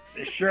 that's...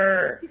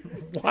 Sure.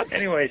 What?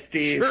 Anyway,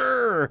 Steve.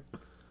 Sure.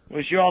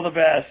 Wish you all the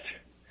best.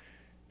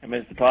 I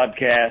missed the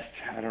podcast.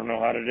 I don't know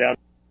how to down...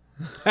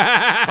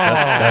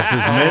 That's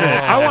his minute.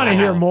 I want to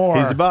hear more.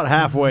 He's about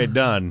halfway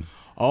done.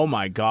 Oh,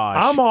 my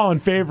gosh. I'm all in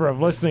favor of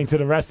listening to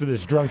the rest of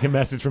this drunken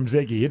message from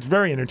Ziggy. It's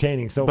very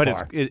entertaining so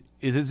far.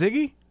 Is it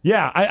Ziggy?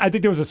 Yeah, I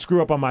think there was a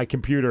screw up on my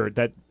computer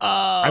that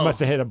I must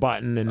have hit a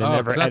button and then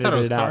never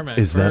edited it out.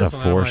 Is that a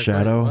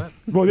foreshadow?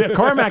 Well, yeah,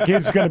 Carmack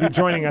is going to be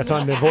joining us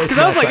on the voice. Because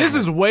I was like, this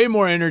is way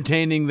more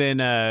entertaining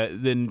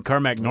than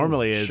Carmack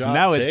normally is. Shot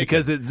Now it's taken.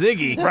 because it's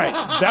Ziggy. Right.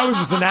 That was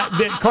just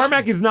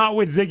Carmack is not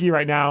with Ziggy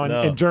right now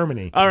in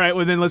Germany. All right,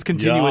 well, then let's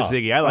continue with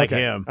Ziggy. I like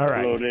him. All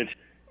right. Loaded,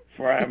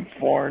 for I'm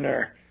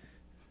foreigner.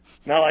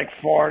 Not like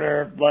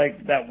Foreigner,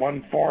 like that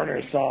one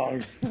Foreigner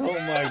song. Oh,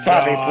 my God.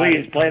 Poppy,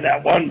 please play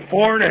that one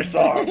Foreigner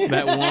song.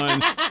 That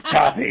one.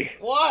 Poppy.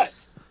 What?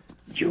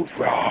 You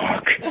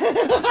rock.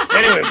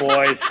 Anyway,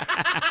 boys,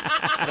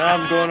 now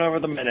I'm going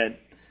over the minute.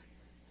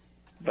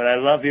 But I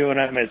love you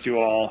and I miss you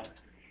all.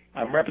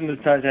 I'm repping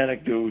the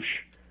Titanic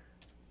douche.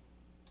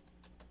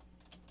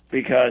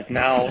 Because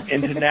now,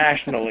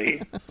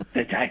 internationally,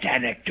 the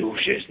Titanic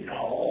douche is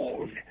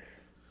known.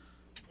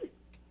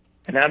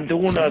 And I'm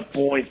doing us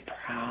boys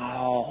proud.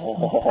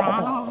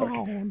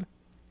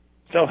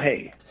 So,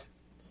 hey,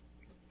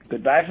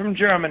 goodbye from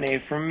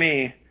Germany from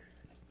me,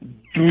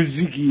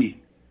 Ziggy.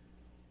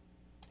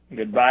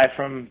 Goodbye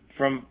from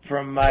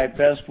my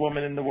best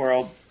woman in the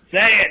world.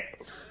 Say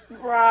it!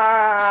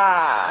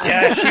 Rawr!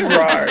 Yeah, she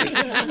roars.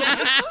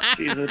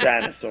 She's a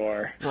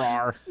dinosaur.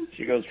 Rawr.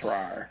 She goes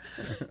rawr.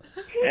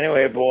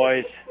 Anyway,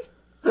 boys,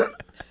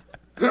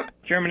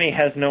 Germany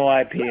has no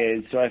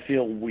IPAs, so I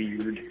feel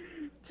weird.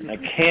 And I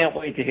can't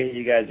wait to hear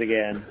you guys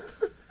again.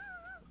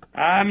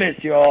 I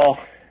miss y'all.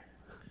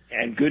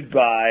 And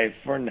goodbye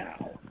for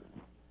now.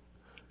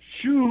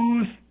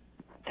 Shoes.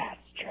 That's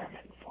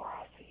German for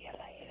I'll see you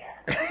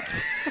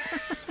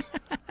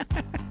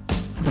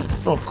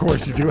later. Of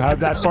course, you do have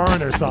that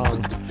Foreigner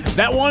song.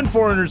 That one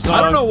Foreigner song.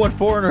 I don't know what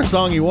Foreigner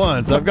song he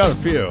wants. I've got a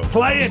few.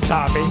 Play it,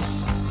 Toppy.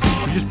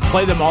 You just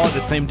play them all at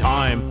the same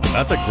time.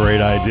 That's a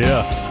great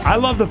idea. I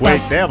love the Wait,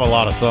 fact they have a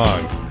lot of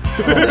songs.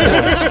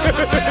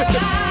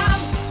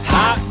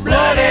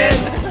 Hot-blooded,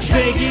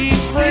 Ziggy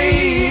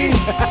free.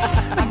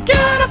 I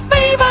got a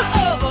fever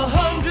of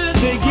 100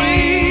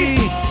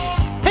 degrees.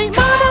 Hey,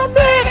 come on,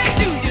 baby,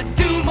 do you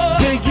do more?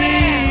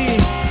 Ziggy,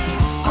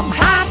 I'm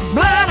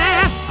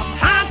hot-blooded,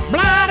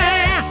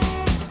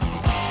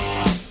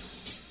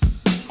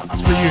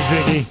 it's for you,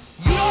 Ziggy.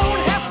 You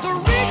don't have to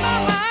read my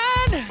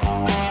mind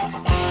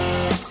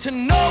to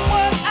know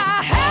what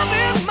I have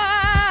in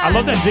mind. I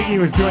love that Ziggy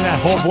was doing that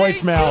whole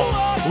voicemail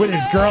with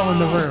his girl in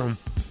the room.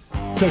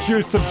 So she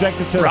was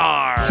subjected to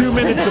 2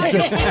 minutes of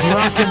just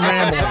drunken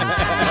ramblings.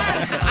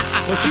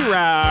 What you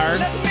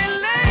roared?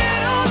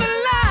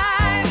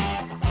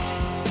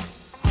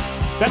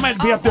 That might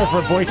be up there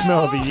for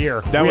voicemail of the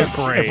year. That was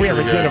great. If we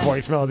ever Pretty did a good.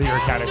 voicemail of the year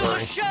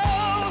category,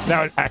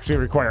 that would actually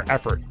require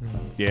effort.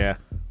 Yeah.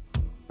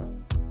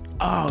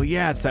 Oh,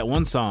 yeah, it's that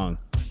one song.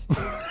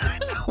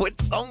 What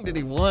song did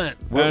he want?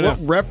 I don't What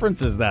know.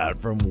 reference is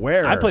that? From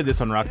where? I played this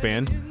on Rock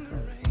Band.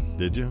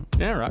 Did you?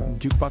 Yeah, Rock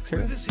Jukebox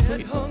Hero.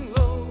 Sweet.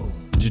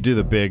 Did you do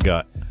the big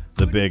windmill?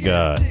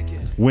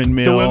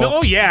 The windmill?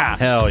 Oh, yeah.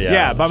 Hell yeah.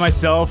 Yeah, by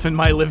myself in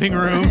my living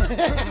room.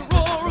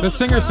 The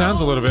singer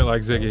sounds a little bit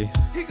like Ziggy.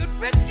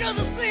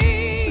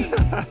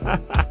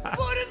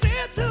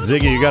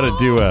 Ziggy, you got to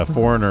do a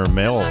foreigner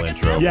male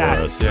intro for us.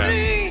 Yes.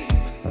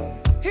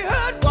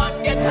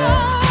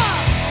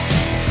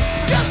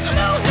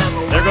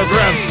 There goes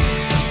Rem.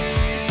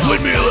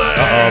 Leave me alone.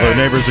 Uh-oh, their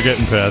neighbors are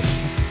getting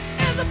pissed.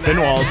 Thin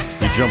walls.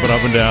 He's jumping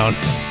up and down.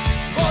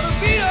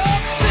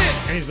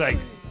 And he's like,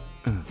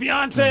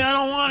 fiance, I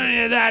don't want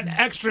any of that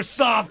extra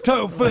soft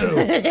tofu.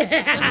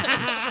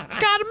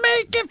 Gotta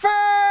make it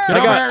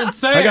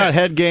first. I got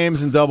head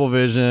games and double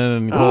vision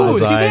and cold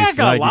as ice,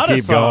 and I can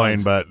keep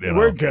going, but you know,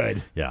 we're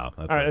good. Yeah.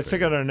 All right, let's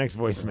check out our next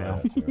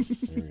voicemail.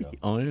 Here we go.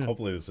 Oh, yeah.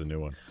 Hopefully this is a new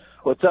one.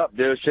 What's up,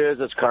 douches?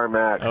 It's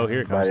Carmack. Oh,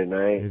 here it comes. Friday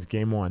night. It's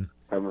game one.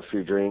 I'm a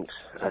few drinks.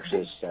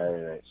 Actually, it's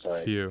Saturday night.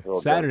 Sorry. Few.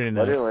 Saturday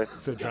night. But anyway,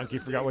 So drunk you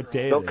forgot what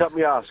day don't it is. cut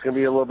me off. It's going to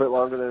be a little bit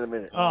longer than a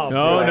minute. Oh,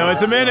 No,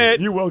 it's a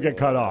minute. You will get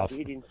cut off. I was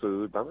eating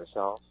food by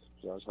myself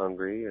because I was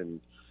hungry,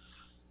 and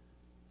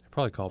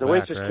Probably called the back,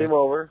 waitress right? came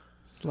over,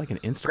 It's like an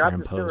grabbed Instagram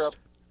the post. syrup,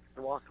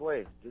 and walked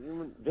away.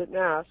 Didn't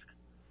ask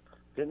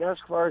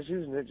if I was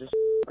using it. Just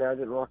grabbed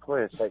it and walked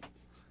away. It's like,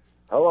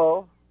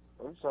 hello,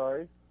 I'm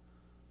sorry.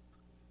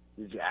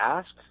 Did you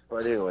ask?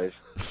 But anyways,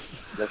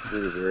 that's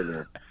neither here nor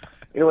there.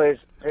 Anyways,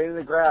 painting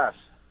the grass.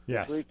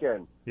 Yes. This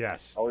weekend.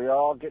 Yes. Are we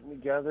all getting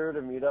together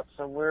to meet up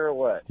somewhere or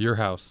what? Your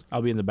house.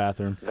 I'll be in the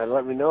bathroom. You gotta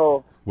let me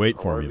know. Wait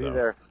I for wanna me, be though.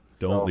 there.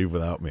 Don't So, leave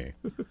without me.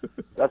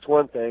 That's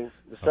one thing.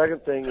 The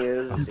second thing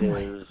is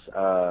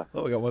Oh,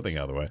 we got one thing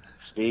out of the way.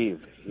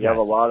 Steve, you have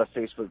a lot of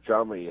Facebook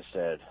drama, you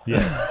said.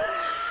 Yes.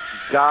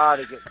 You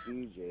gotta get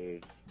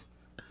BJ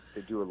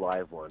to do a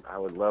live one. I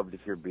would love to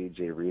hear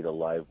BJ read a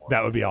live one.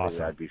 That would be I think awesome.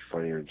 That'd be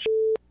funnier and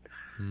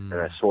And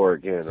I swore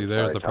again. See, I'm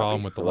there's sorry, the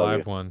problem Tommy. with the I love live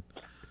you. one.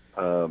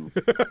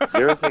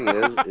 The other thing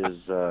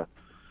is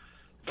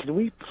can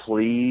we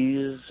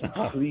please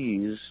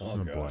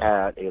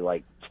add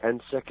a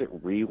 10-second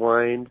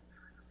rewind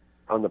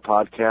on the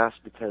podcast,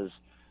 because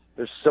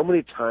there's so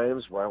many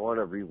times where I want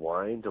to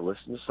rewind to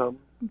listen to something.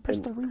 Press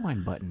the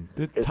rewind button.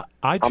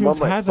 I'm iTunes on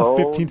my has a phone,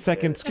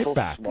 15-second and it's skip so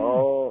back.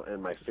 small,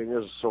 and my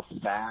fingers are so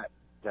fat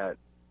that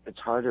it's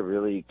hard to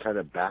really kind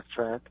of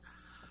backtrack.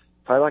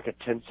 Probably like a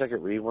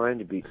 10-second rewind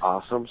would be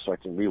awesome, so I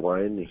can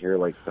rewind and hear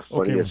the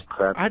funniest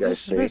crap you guys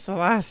say. the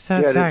last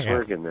 10 yeah, seconds. it's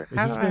working there.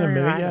 Has this been a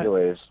minute yet?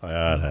 Anyways,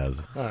 Yeah, it has.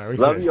 All right, we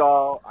love can- you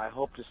all. I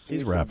hope to see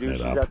He's some wrapping it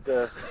douches up. at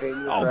the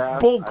painting Oh, grass.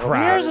 bull I hope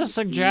crap. Here's Aaron, a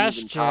Steve, and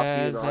suggestion Poppy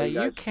and all that you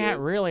guys can't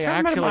do. really Come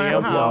to actually my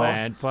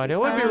implement, but it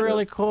would be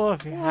really cool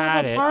if you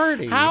had it.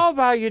 party. How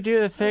about you do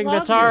the thing love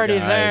that's you already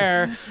guys.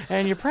 there,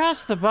 and you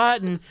press the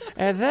button,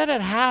 and then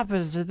it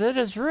happens, and then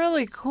it's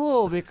really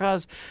cool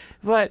because,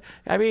 but,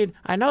 I mean,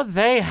 I know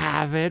they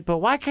have it, but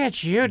why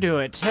can't you do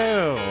it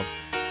too?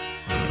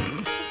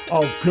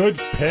 Oh, good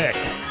pick.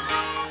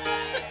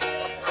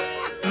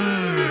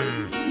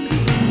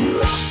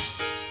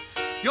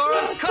 You're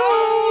as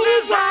cold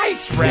as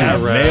ice. Yeah,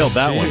 nailed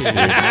that one, Steve.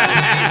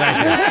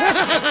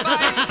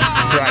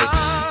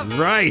 Right.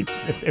 Right.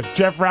 If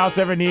Jeff Rouse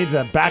ever needs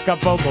a backup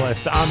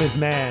vocalist, I'm his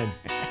man.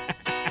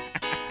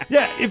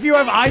 Yeah, if you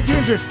have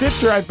iTunes or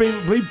Stitcher, I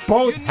believe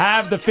both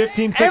have the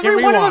 15-second Every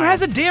rewind. one of them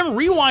has a damn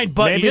rewind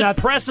button. Maybe You not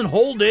just press and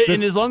hold it,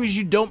 and as long as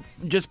you don't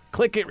just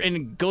click it and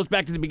it goes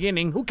back to the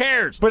beginning, who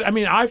cares? But, I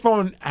mean,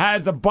 iPhone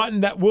has a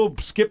button that will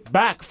skip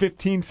back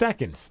 15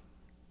 seconds.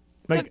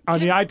 On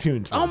the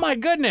iTunes one. Oh, my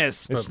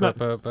goodness. It's But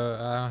not-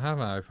 I don't have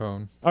an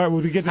iPhone. All right,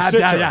 well, we get to I-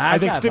 Stitcher. I- I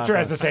think I- Stitcher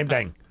has the same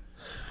thing.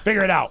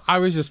 Figure it out. I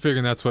was just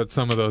figuring that's what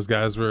some of those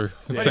guys were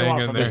do you saying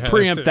want in from their us? heads.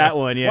 Preempt that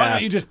one, Why yeah.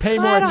 don't you just pay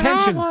more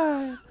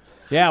attention?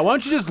 Yeah, why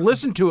don't you just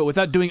listen to it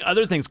without doing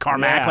other things,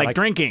 Carmack, Yeah, like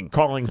drinking?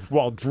 Calling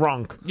while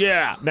drunk.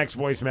 Yeah. Next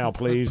voicemail,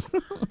 please.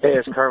 Hey,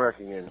 it's Carmack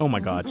again. Oh,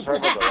 my God. Sorry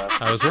about the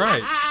last. I was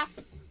right.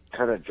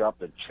 Kind of dropped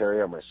the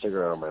cherry on my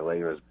cigarette on my leg.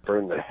 It was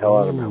burned the hell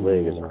out of my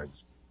leg as I was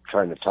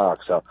trying to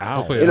talk. So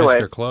Hopefully I anyway, missed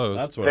your clothes.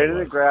 That's what it painting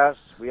the was. grass.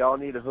 We all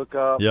need to hook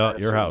up. Yeah, at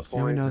your some house.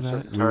 point, we know at that.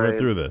 some We went time,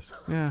 through this.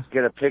 Yeah.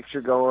 Get a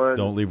picture going.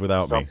 Don't leave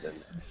without me.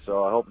 something.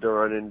 So I hope to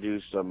run into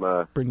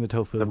some Bring the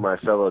tofu. of my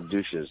fellow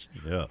douches.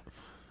 Yeah.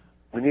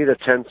 We need a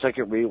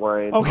 10-second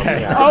rewind.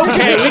 Okay.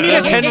 Okay, we need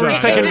a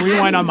 10-second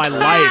rewind on my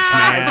life,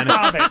 man.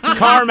 Stop it.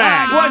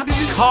 Carmack. What?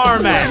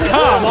 Carmack,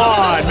 come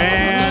on,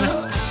 man.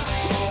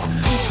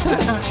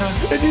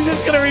 Are you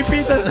just going to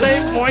repeat the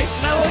same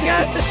voicemail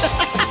again?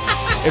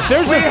 If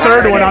there's a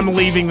third one, I'm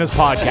leaving this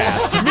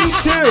podcast. Me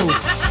too.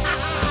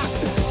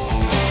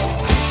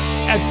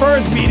 As far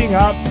as meeting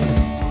up,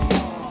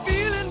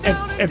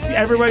 if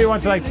everybody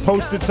wants to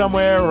post it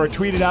somewhere or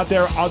tweet it out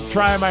there, I'll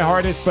try my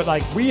hardest. But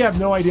we have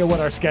no idea what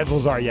our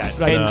schedules are yet.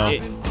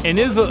 And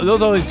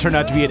those always turn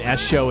out to be an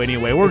S show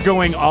anyway. We're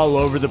going all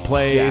over the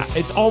place. Yeah,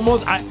 it's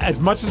almost as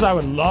much as I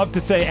would love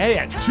to say, hey,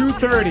 at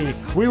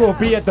 2:30 we will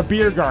be at the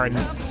beer garden.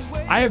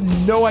 I have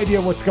no idea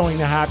what's going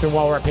to happen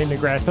while we're painting the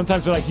grass.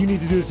 Sometimes they're like, you need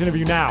to do this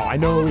interview now. I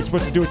know we're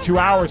supposed to do it 2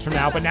 hours from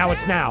now, but now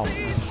it's now.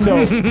 So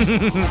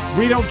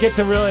we don't get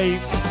to really,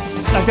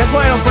 that's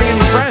why I don't bring any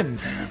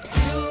friends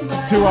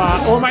to,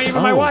 or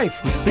my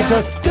wife,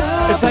 because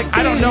it's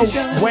I don't know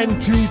when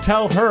to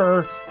tell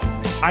her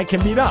I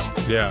can meet up.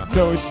 Yeah.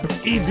 So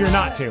it's easier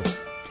not to.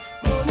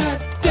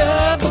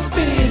 Double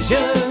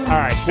vision.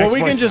 right. Well, next we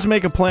can voicemail. just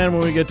make a plan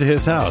when we get to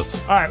his house.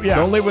 All right, yeah.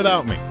 Don't leave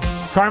without me.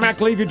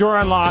 Carmack, leave your door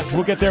unlocked.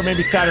 We'll get there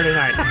maybe Saturday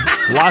night.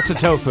 Lots of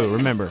tofu,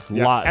 remember.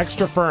 Yeah, Lots.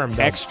 extra firm,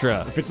 though.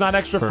 Extra. If it's not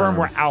extra firm,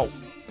 we're out.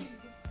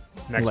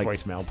 Next Like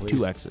voicemail, please.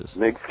 2 X's.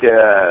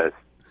 Migs-Cast.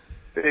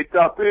 Hey,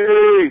 Tuppy!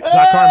 It's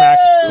not Carmack.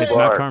 It's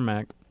not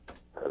Carmack.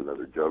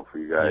 Another joke for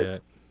you guys.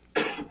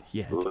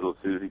 Yeah. Little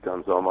Susie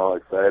comes home all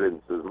excited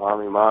and says,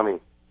 Mommy,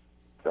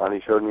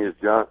 Johnny showed me his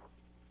junk.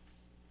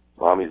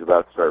 Mommy's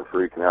about to start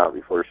freaking out.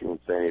 Before she can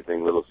say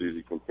anything, little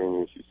Susie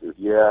continues. She says,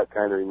 yeah, it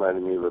kind of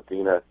reminded me of a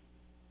peanut.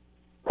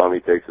 Mommy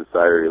takes a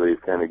sigh of relief,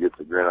 kind of gets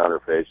a grin on her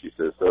face. She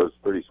says, so it's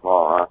pretty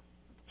small, huh?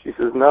 She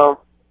says, no,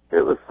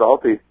 it was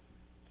salty.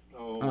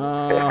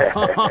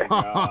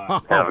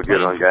 Have a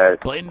good one, guys.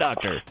 Plain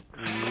doctor.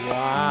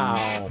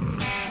 Wow.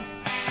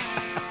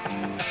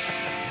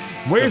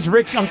 Where's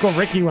Uncle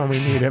Ricky when we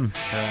need him?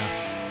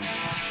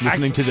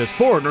 Listening to this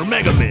Foreigner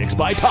Mega Mix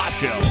by Top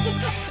Show.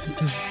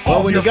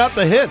 Well, when you got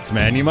the hits,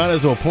 man, you might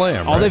as well play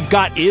them. All they've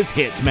got is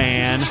hits,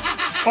 man.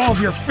 All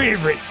of your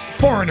favorite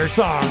Foreigner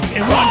songs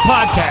in one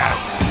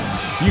podcast.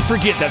 You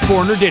forget that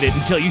Foreigner did it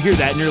until you hear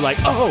that and you're like,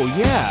 oh,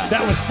 yeah.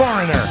 That was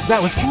Foreigner.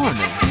 That was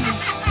Foreigner.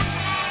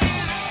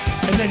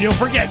 And then you'll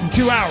forget in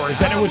 2 hours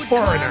that it was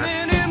Foreigner.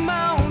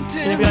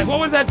 And you'll be like, what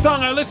was that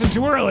song I listened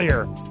to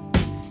earlier?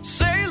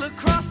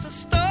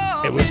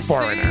 It was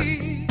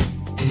Foreigner.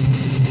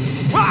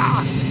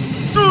 Ah!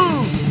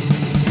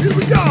 Here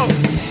we go!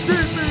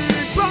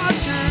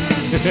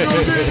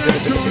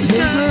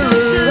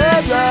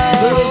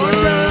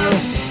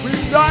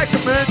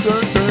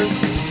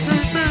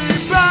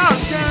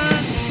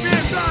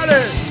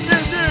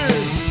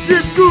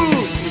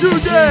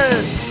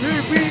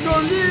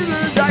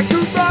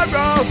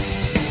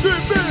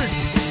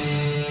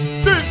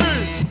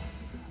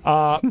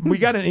 We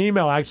got an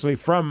email actually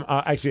from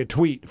a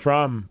tweet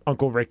from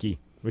Uncle Ricky,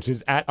 which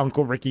is at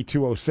Uncle Ricky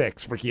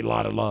 206. Ricky, a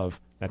lot of love.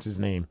 That's his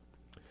name.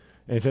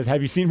 And it says,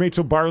 have you seen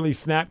Rachel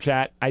Barley's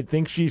Snapchat? I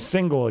think she's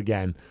single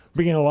again.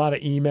 We get a lot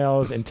of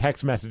emails and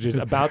text messages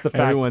about the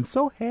fact. Everyone's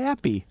so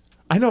happy.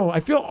 I know. I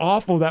feel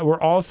awful that we're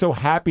all so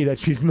happy that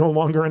she's no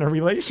longer in a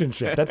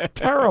relationship. That's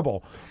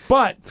terrible.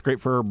 But it's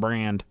great for her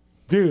brand.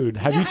 Dude,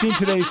 have you seen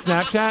today's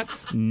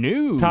Snapchats?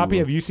 No. Toppy,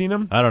 have you seen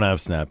them? I don't have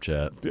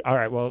Snapchat. All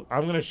right, well,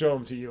 I'm going to show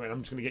them to you, and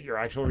I'm just going to get your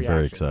actual I'm reaction.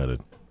 very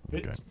excited.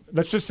 Okay.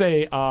 Let's just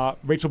say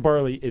Rachel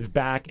Barley is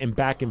back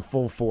in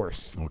full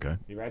force. Okay.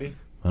 You ready?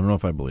 I don't know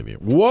if I believe you.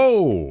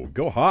 Whoa!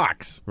 Go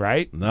Hawks!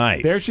 Right?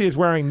 Nice. There she is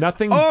wearing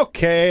nothing.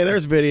 Okay,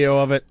 there's video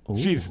of it.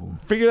 She's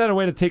figured out a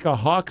way to take a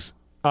Hawks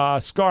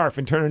scarf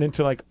and turn it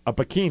into like a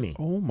bikini.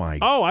 Oh my!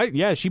 Oh,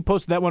 yeah, she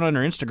posted that one on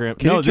her Instagram.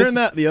 Can you turn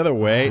that the other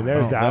way? And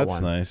there's that that's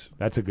one. Nice.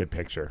 That's a good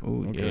picture.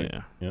 Ooh, Okay.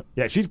 Yeah. Yep.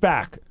 Yeah, she's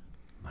back.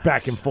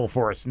 Back in full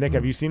force. Nick,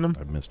 have you seen them?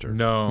 I've missed her.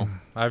 No,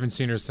 I haven't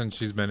seen her since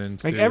she's been in. Like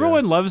studio.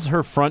 everyone loves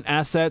her front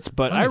assets,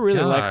 but Oh I my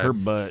really like God. her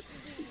butt.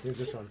 Here's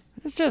this one.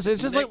 It's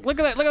just like look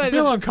at that. I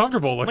feel just-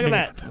 uncomfortable Look looking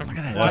at that. Look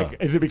at that. Like,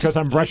 is it because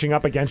I'm brushing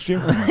up against you?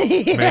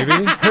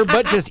 Maybe. Her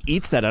butt just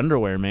eats that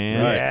underwear,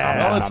 man. Right. Yeah.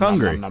 Well, it's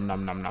hungry. Nom,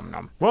 nom, nom, nom,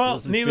 nom. Well,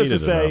 Doesn't needless feed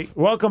to it say, enough.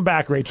 welcome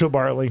back, Rachel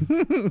Barley.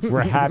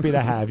 We're happy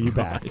to have you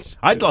back.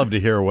 I'd love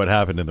to hear what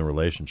happened in the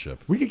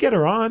relationship. We could get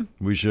her on.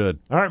 We should.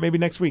 All right, maybe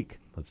next week.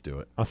 Let's do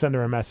it. I'll send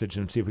her a message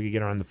and see if we can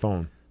get her on the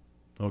phone.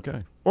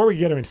 Okay. Or we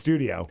can get her in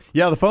studio.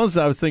 Yeah, the phones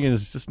I was thinking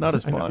is just not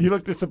as I know, fun. you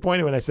looked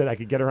disappointed when I said I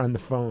could get her on the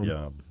phone.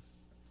 Yeah.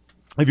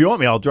 If you want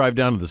me, I'll drive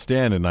down to the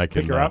stand and I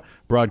Pick can her up?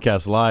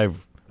 broadcast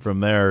live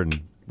from there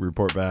and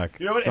report back.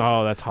 You know what?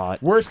 Oh, that's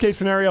hot. Worst case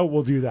scenario,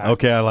 we'll do that.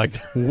 Okay, I like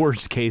that.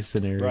 Worst case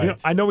scenario. Right. You know,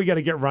 I know we got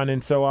to get running,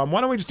 so why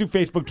don't we just do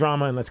Facebook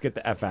drama and let's get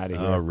the F out of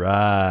here. All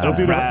right. We'll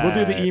do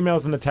the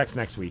emails and the text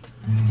next week.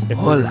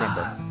 If we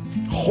remember.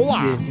 Hola.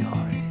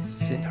 Senores,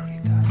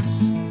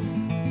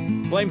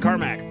 senoritas. Blame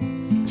Carmack.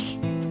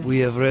 We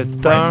have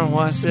returned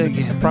once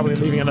again. Probably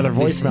leaving another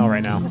voicemail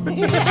right now.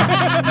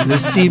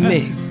 Misty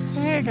Migs.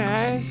 Hey,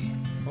 guys.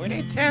 We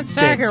need 10 Takes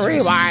second us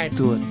rewind.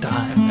 to a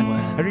time when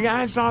Have you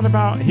guys thought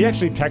about... He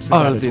actually texted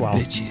all that as the well.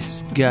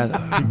 bitches gather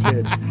He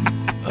did.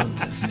 on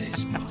the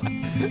Facebook.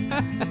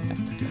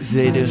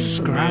 They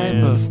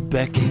describe of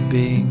Becky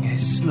being a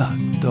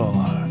slut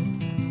or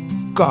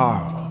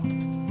Carl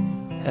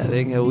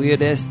having a weird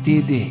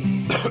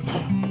STD.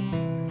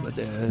 But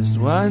there's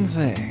one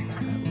thing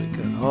that we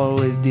can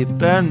always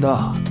depend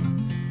on.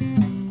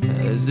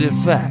 Is the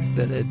fact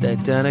that a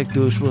Titanic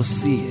douche will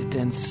see it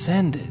and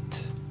send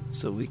it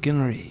so we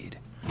can read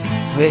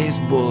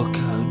Facebook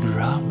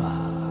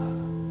drama.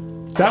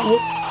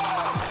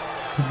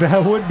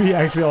 That would be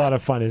actually a lot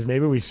of fun. Is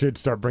maybe we should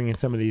start bringing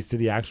some of these to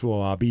the actual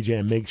BJ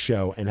and Mig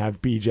show and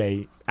have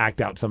BJ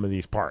act out some of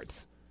these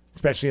parts,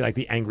 especially like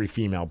the angry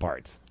female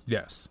parts.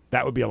 Yes.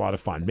 That would be a lot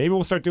of fun. Maybe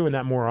we'll start doing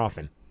that more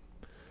often.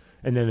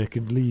 And then it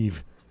could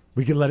leave.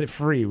 We could let it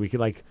free. We could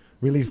like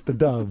release the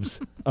doves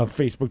of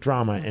Facebook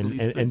drama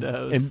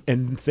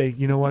and say,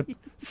 you know what?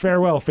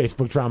 Farewell,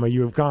 Facebook drama.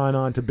 You have gone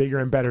on to bigger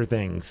and better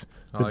things.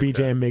 The I like BJ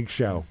that. and Mig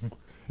show.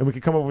 And we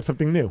could come up with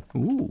something new.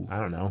 Ooh. I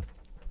don't know.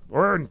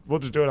 Or we'll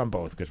just do it on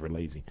both because we're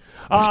lazy.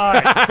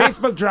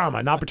 Facebook drama,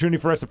 an opportunity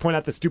for us to point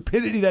out the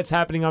stupidity that's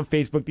happening on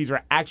Facebook. These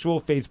are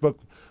actual Facebook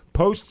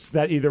posts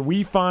that either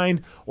we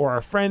find or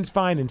our friends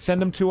find and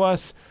send them to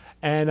us.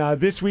 And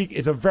this week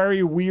is a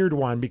very weird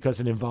one because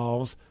it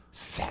involves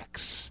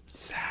sex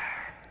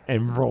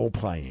and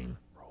role-playing.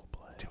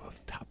 Two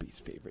of Toppy's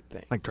favorite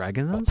things. Like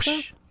dragons and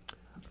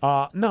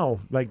stuff?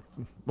 No.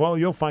 Well,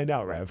 you'll find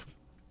out, Rev.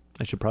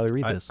 I should probably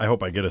read this. I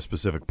hope I get a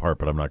specific part,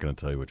 but I'm not going to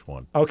tell you which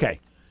one.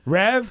 Okay.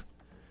 Rev,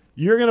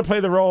 you're going to play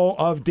the role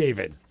of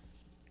David.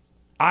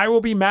 I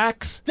will be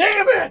Max.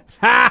 Damn it!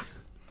 Ha!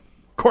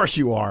 Of course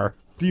you are.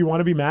 Do you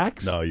want to be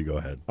Max? No, you go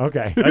ahead.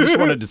 Okay. I just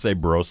wanted to say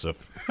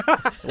Broseph.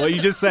 Well,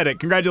 you just said it.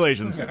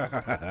 Congratulations.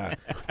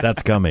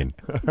 That's coming.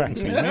 All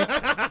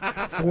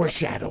right.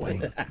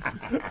 Foreshadowing.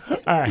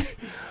 All right.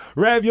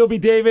 Rev, you'll be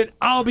David.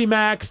 I'll be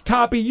Max.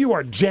 Toppy, you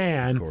are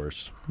Jan. Of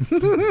course.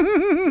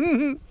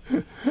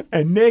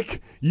 And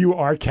Nick, you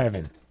are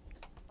Kevin.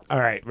 All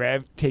right,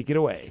 Rev, take it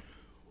away.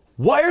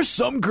 Why are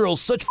some girls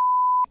such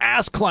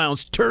ass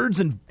clowns, turds,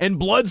 and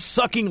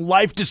blood-sucking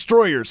life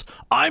destroyers?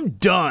 I'm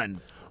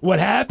done. What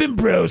happened,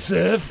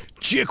 Broseph?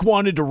 Chick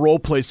wanted to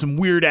roleplay some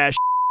weird-ass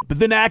but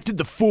then acted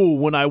the fool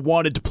when I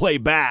wanted to play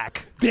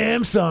back.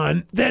 Damn,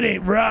 son, that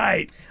ain't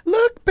right.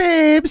 Look,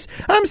 babes,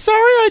 I'm sorry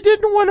I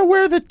didn't want to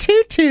wear the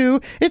tutu.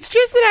 It's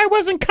just that I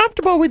wasn't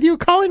comfortable with you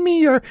calling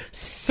me your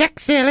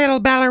sexy little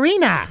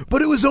ballerina.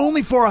 But it was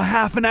only for a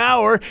half an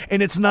hour,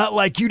 and it's not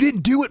like you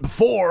didn't do it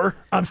before.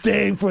 I'm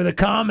staying for the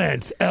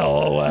comments,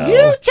 LOL. You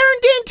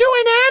turned into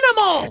an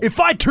animal. If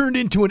I turned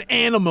into an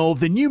animal,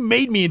 then you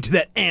made me into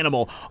that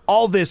animal.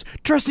 All this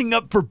dressing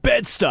up for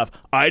bed stuff,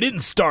 I didn't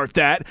start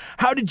that.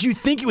 How did you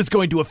think it was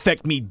going to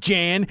affect me,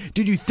 Jan?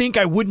 Did you think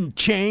I wouldn't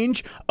change?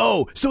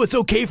 Oh, so it's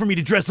okay for me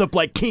to dress up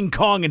like King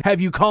Kong and have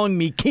you calling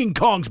me King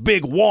Kong's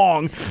Big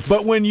Wong,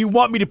 but when you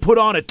want me to put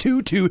on a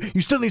tutu,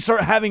 you suddenly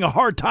start having a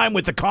hard time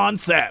with the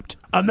concept.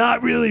 I'm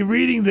not really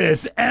reading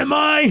this, am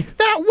I?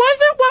 That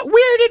wasn't what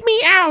weirded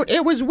me out.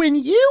 It was when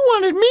you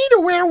wanted me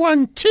to wear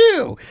one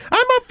too.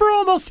 I'm up for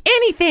almost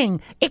anything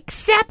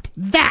except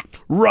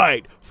that.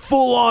 Right.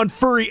 Full-on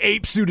furry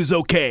ape suit is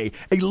okay.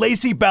 A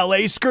lacy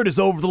ballet skirt is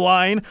over the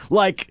line.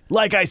 Like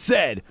I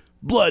said,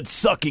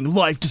 blood-sucking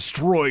life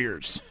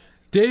destroyers.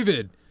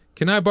 David,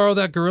 can I borrow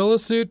that gorilla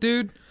suit,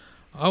 dude?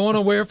 I want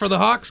to wear it for the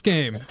Hawks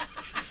game.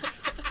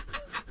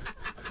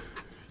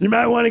 You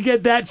might want to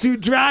get that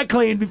suit dry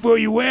cleaned before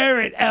you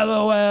wear it,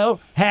 LOL.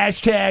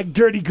 Hashtag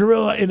dirty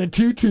gorilla in a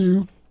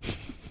tutu.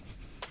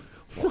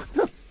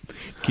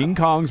 King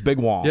Kong's Big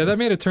Wong. Yeah, that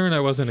made a turn I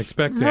wasn't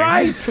expecting.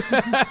 Right.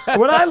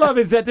 What I love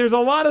is that there's a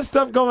lot of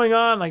stuff going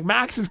on. Like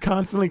Max is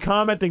constantly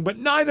commenting, but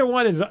neither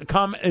one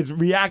is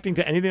reacting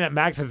to anything that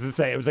Max has to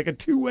say. It was like a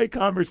two-way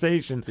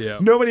conversation. Yeah.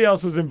 Nobody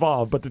else was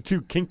involved but the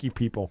two kinky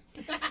people.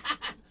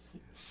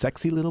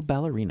 Sexy little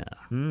ballerina.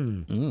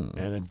 And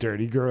a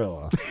dirty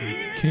gorilla.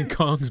 King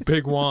Kong's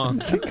Big Wong.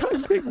 King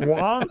Kong's Big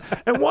Wong?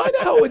 And why the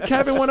hell would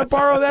Kevin want to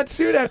borrow that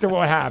suit after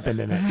what happened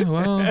in it?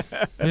 Well,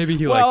 maybe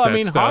he likes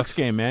that stuff. Hawks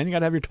game, man. You got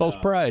to have your 12's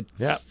pride.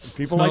 Yeah,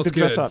 people like to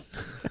dress up.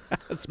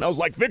 It smells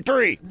like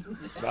victory.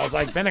 Smells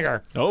like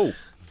vinegar. Oh.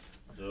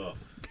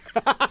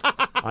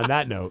 On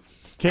that note,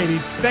 Katie,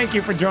 thank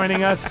you for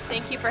joining us.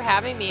 Thank you for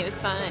having me. It was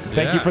fun.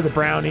 Thank you for the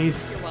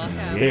brownies. You're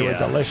welcome. They were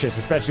delicious,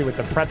 especially with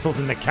the pretzels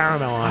and the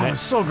caramel on it.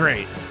 So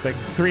great. It's like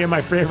three of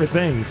my favorite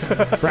things.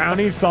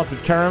 Brownies,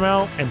 salted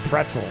caramel, and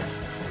pretzels.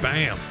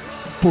 Bam.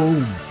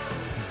 Boom.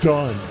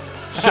 Done.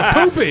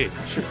 Shapoopy.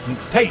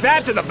 Take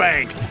that to the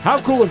bank. How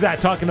cool was that,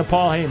 talking to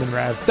Paul Heyman,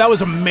 Rev? That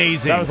was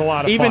amazing. That was a lot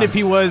of fun. Even if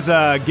he was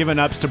giving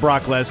ups to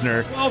Brock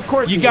Lesnar. Well, of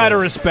course you got to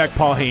respect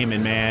Paul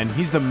Heyman, man.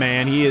 He's the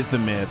man. He is the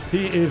myth.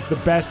 He is the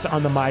best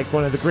on the mic,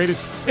 one of the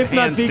greatest, if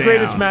not Hands the down.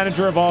 greatest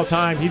manager of all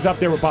time. He's up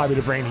there with Bobby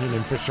the Brain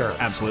Heenan for sure.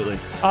 Absolutely.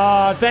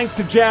 Thanks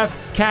to Jeff,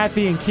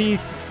 Kathy, and Keith.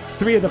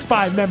 3 of the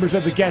 5 members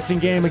of the guessing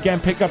game.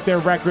 Again, pick up their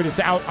record. It's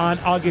out on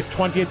August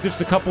 20th,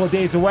 just a couple of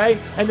days away.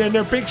 And then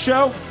their big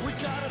show,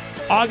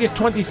 August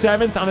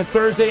 27th on a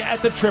Thursday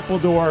at the Triple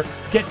Door.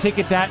 Get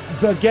tickets at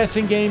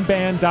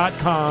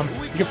theguessinggameband.com.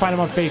 You can find them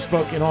on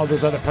Facebook and all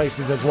those other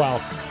places as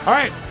well. All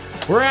right,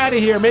 we're out of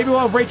here. Maybe we'll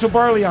have Rachel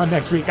Barley on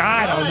next week.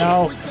 I don't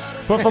know.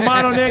 But for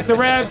Mono Nick, the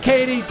Rev,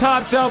 Katie,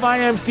 Top Shelf, I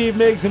am Steve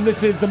Miggs, and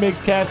this is the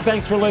Migs-Cast.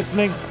 Thanks for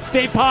listening.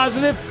 Stay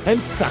positive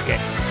and suck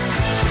it.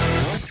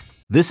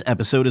 This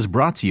episode is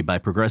brought to you by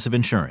Progressive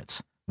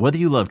Insurance. Whether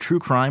you love true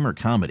crime or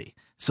comedy,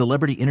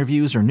 celebrity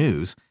interviews or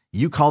news,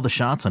 you call the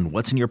shots on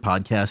what's in your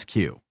podcast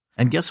queue.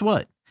 And guess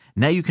what?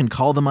 Now you can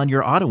call them on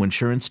your auto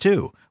insurance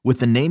too with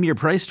the Name Your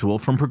Price tool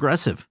from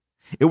Progressive.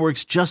 It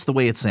works just the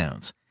way it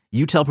sounds.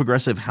 You tell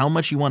Progressive how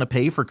much you want to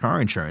pay for car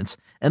insurance,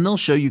 and they'll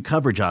show you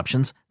coverage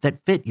options that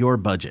fit your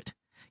budget.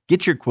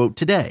 Get your quote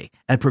today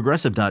at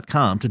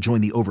Progressive.com to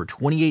join the over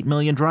 28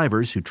 million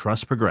drivers who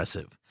trust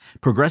Progressive.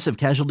 Progressive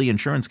Casualty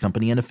Insurance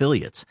Company and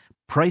Affiliates.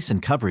 Price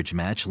and coverage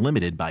match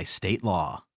limited by state law.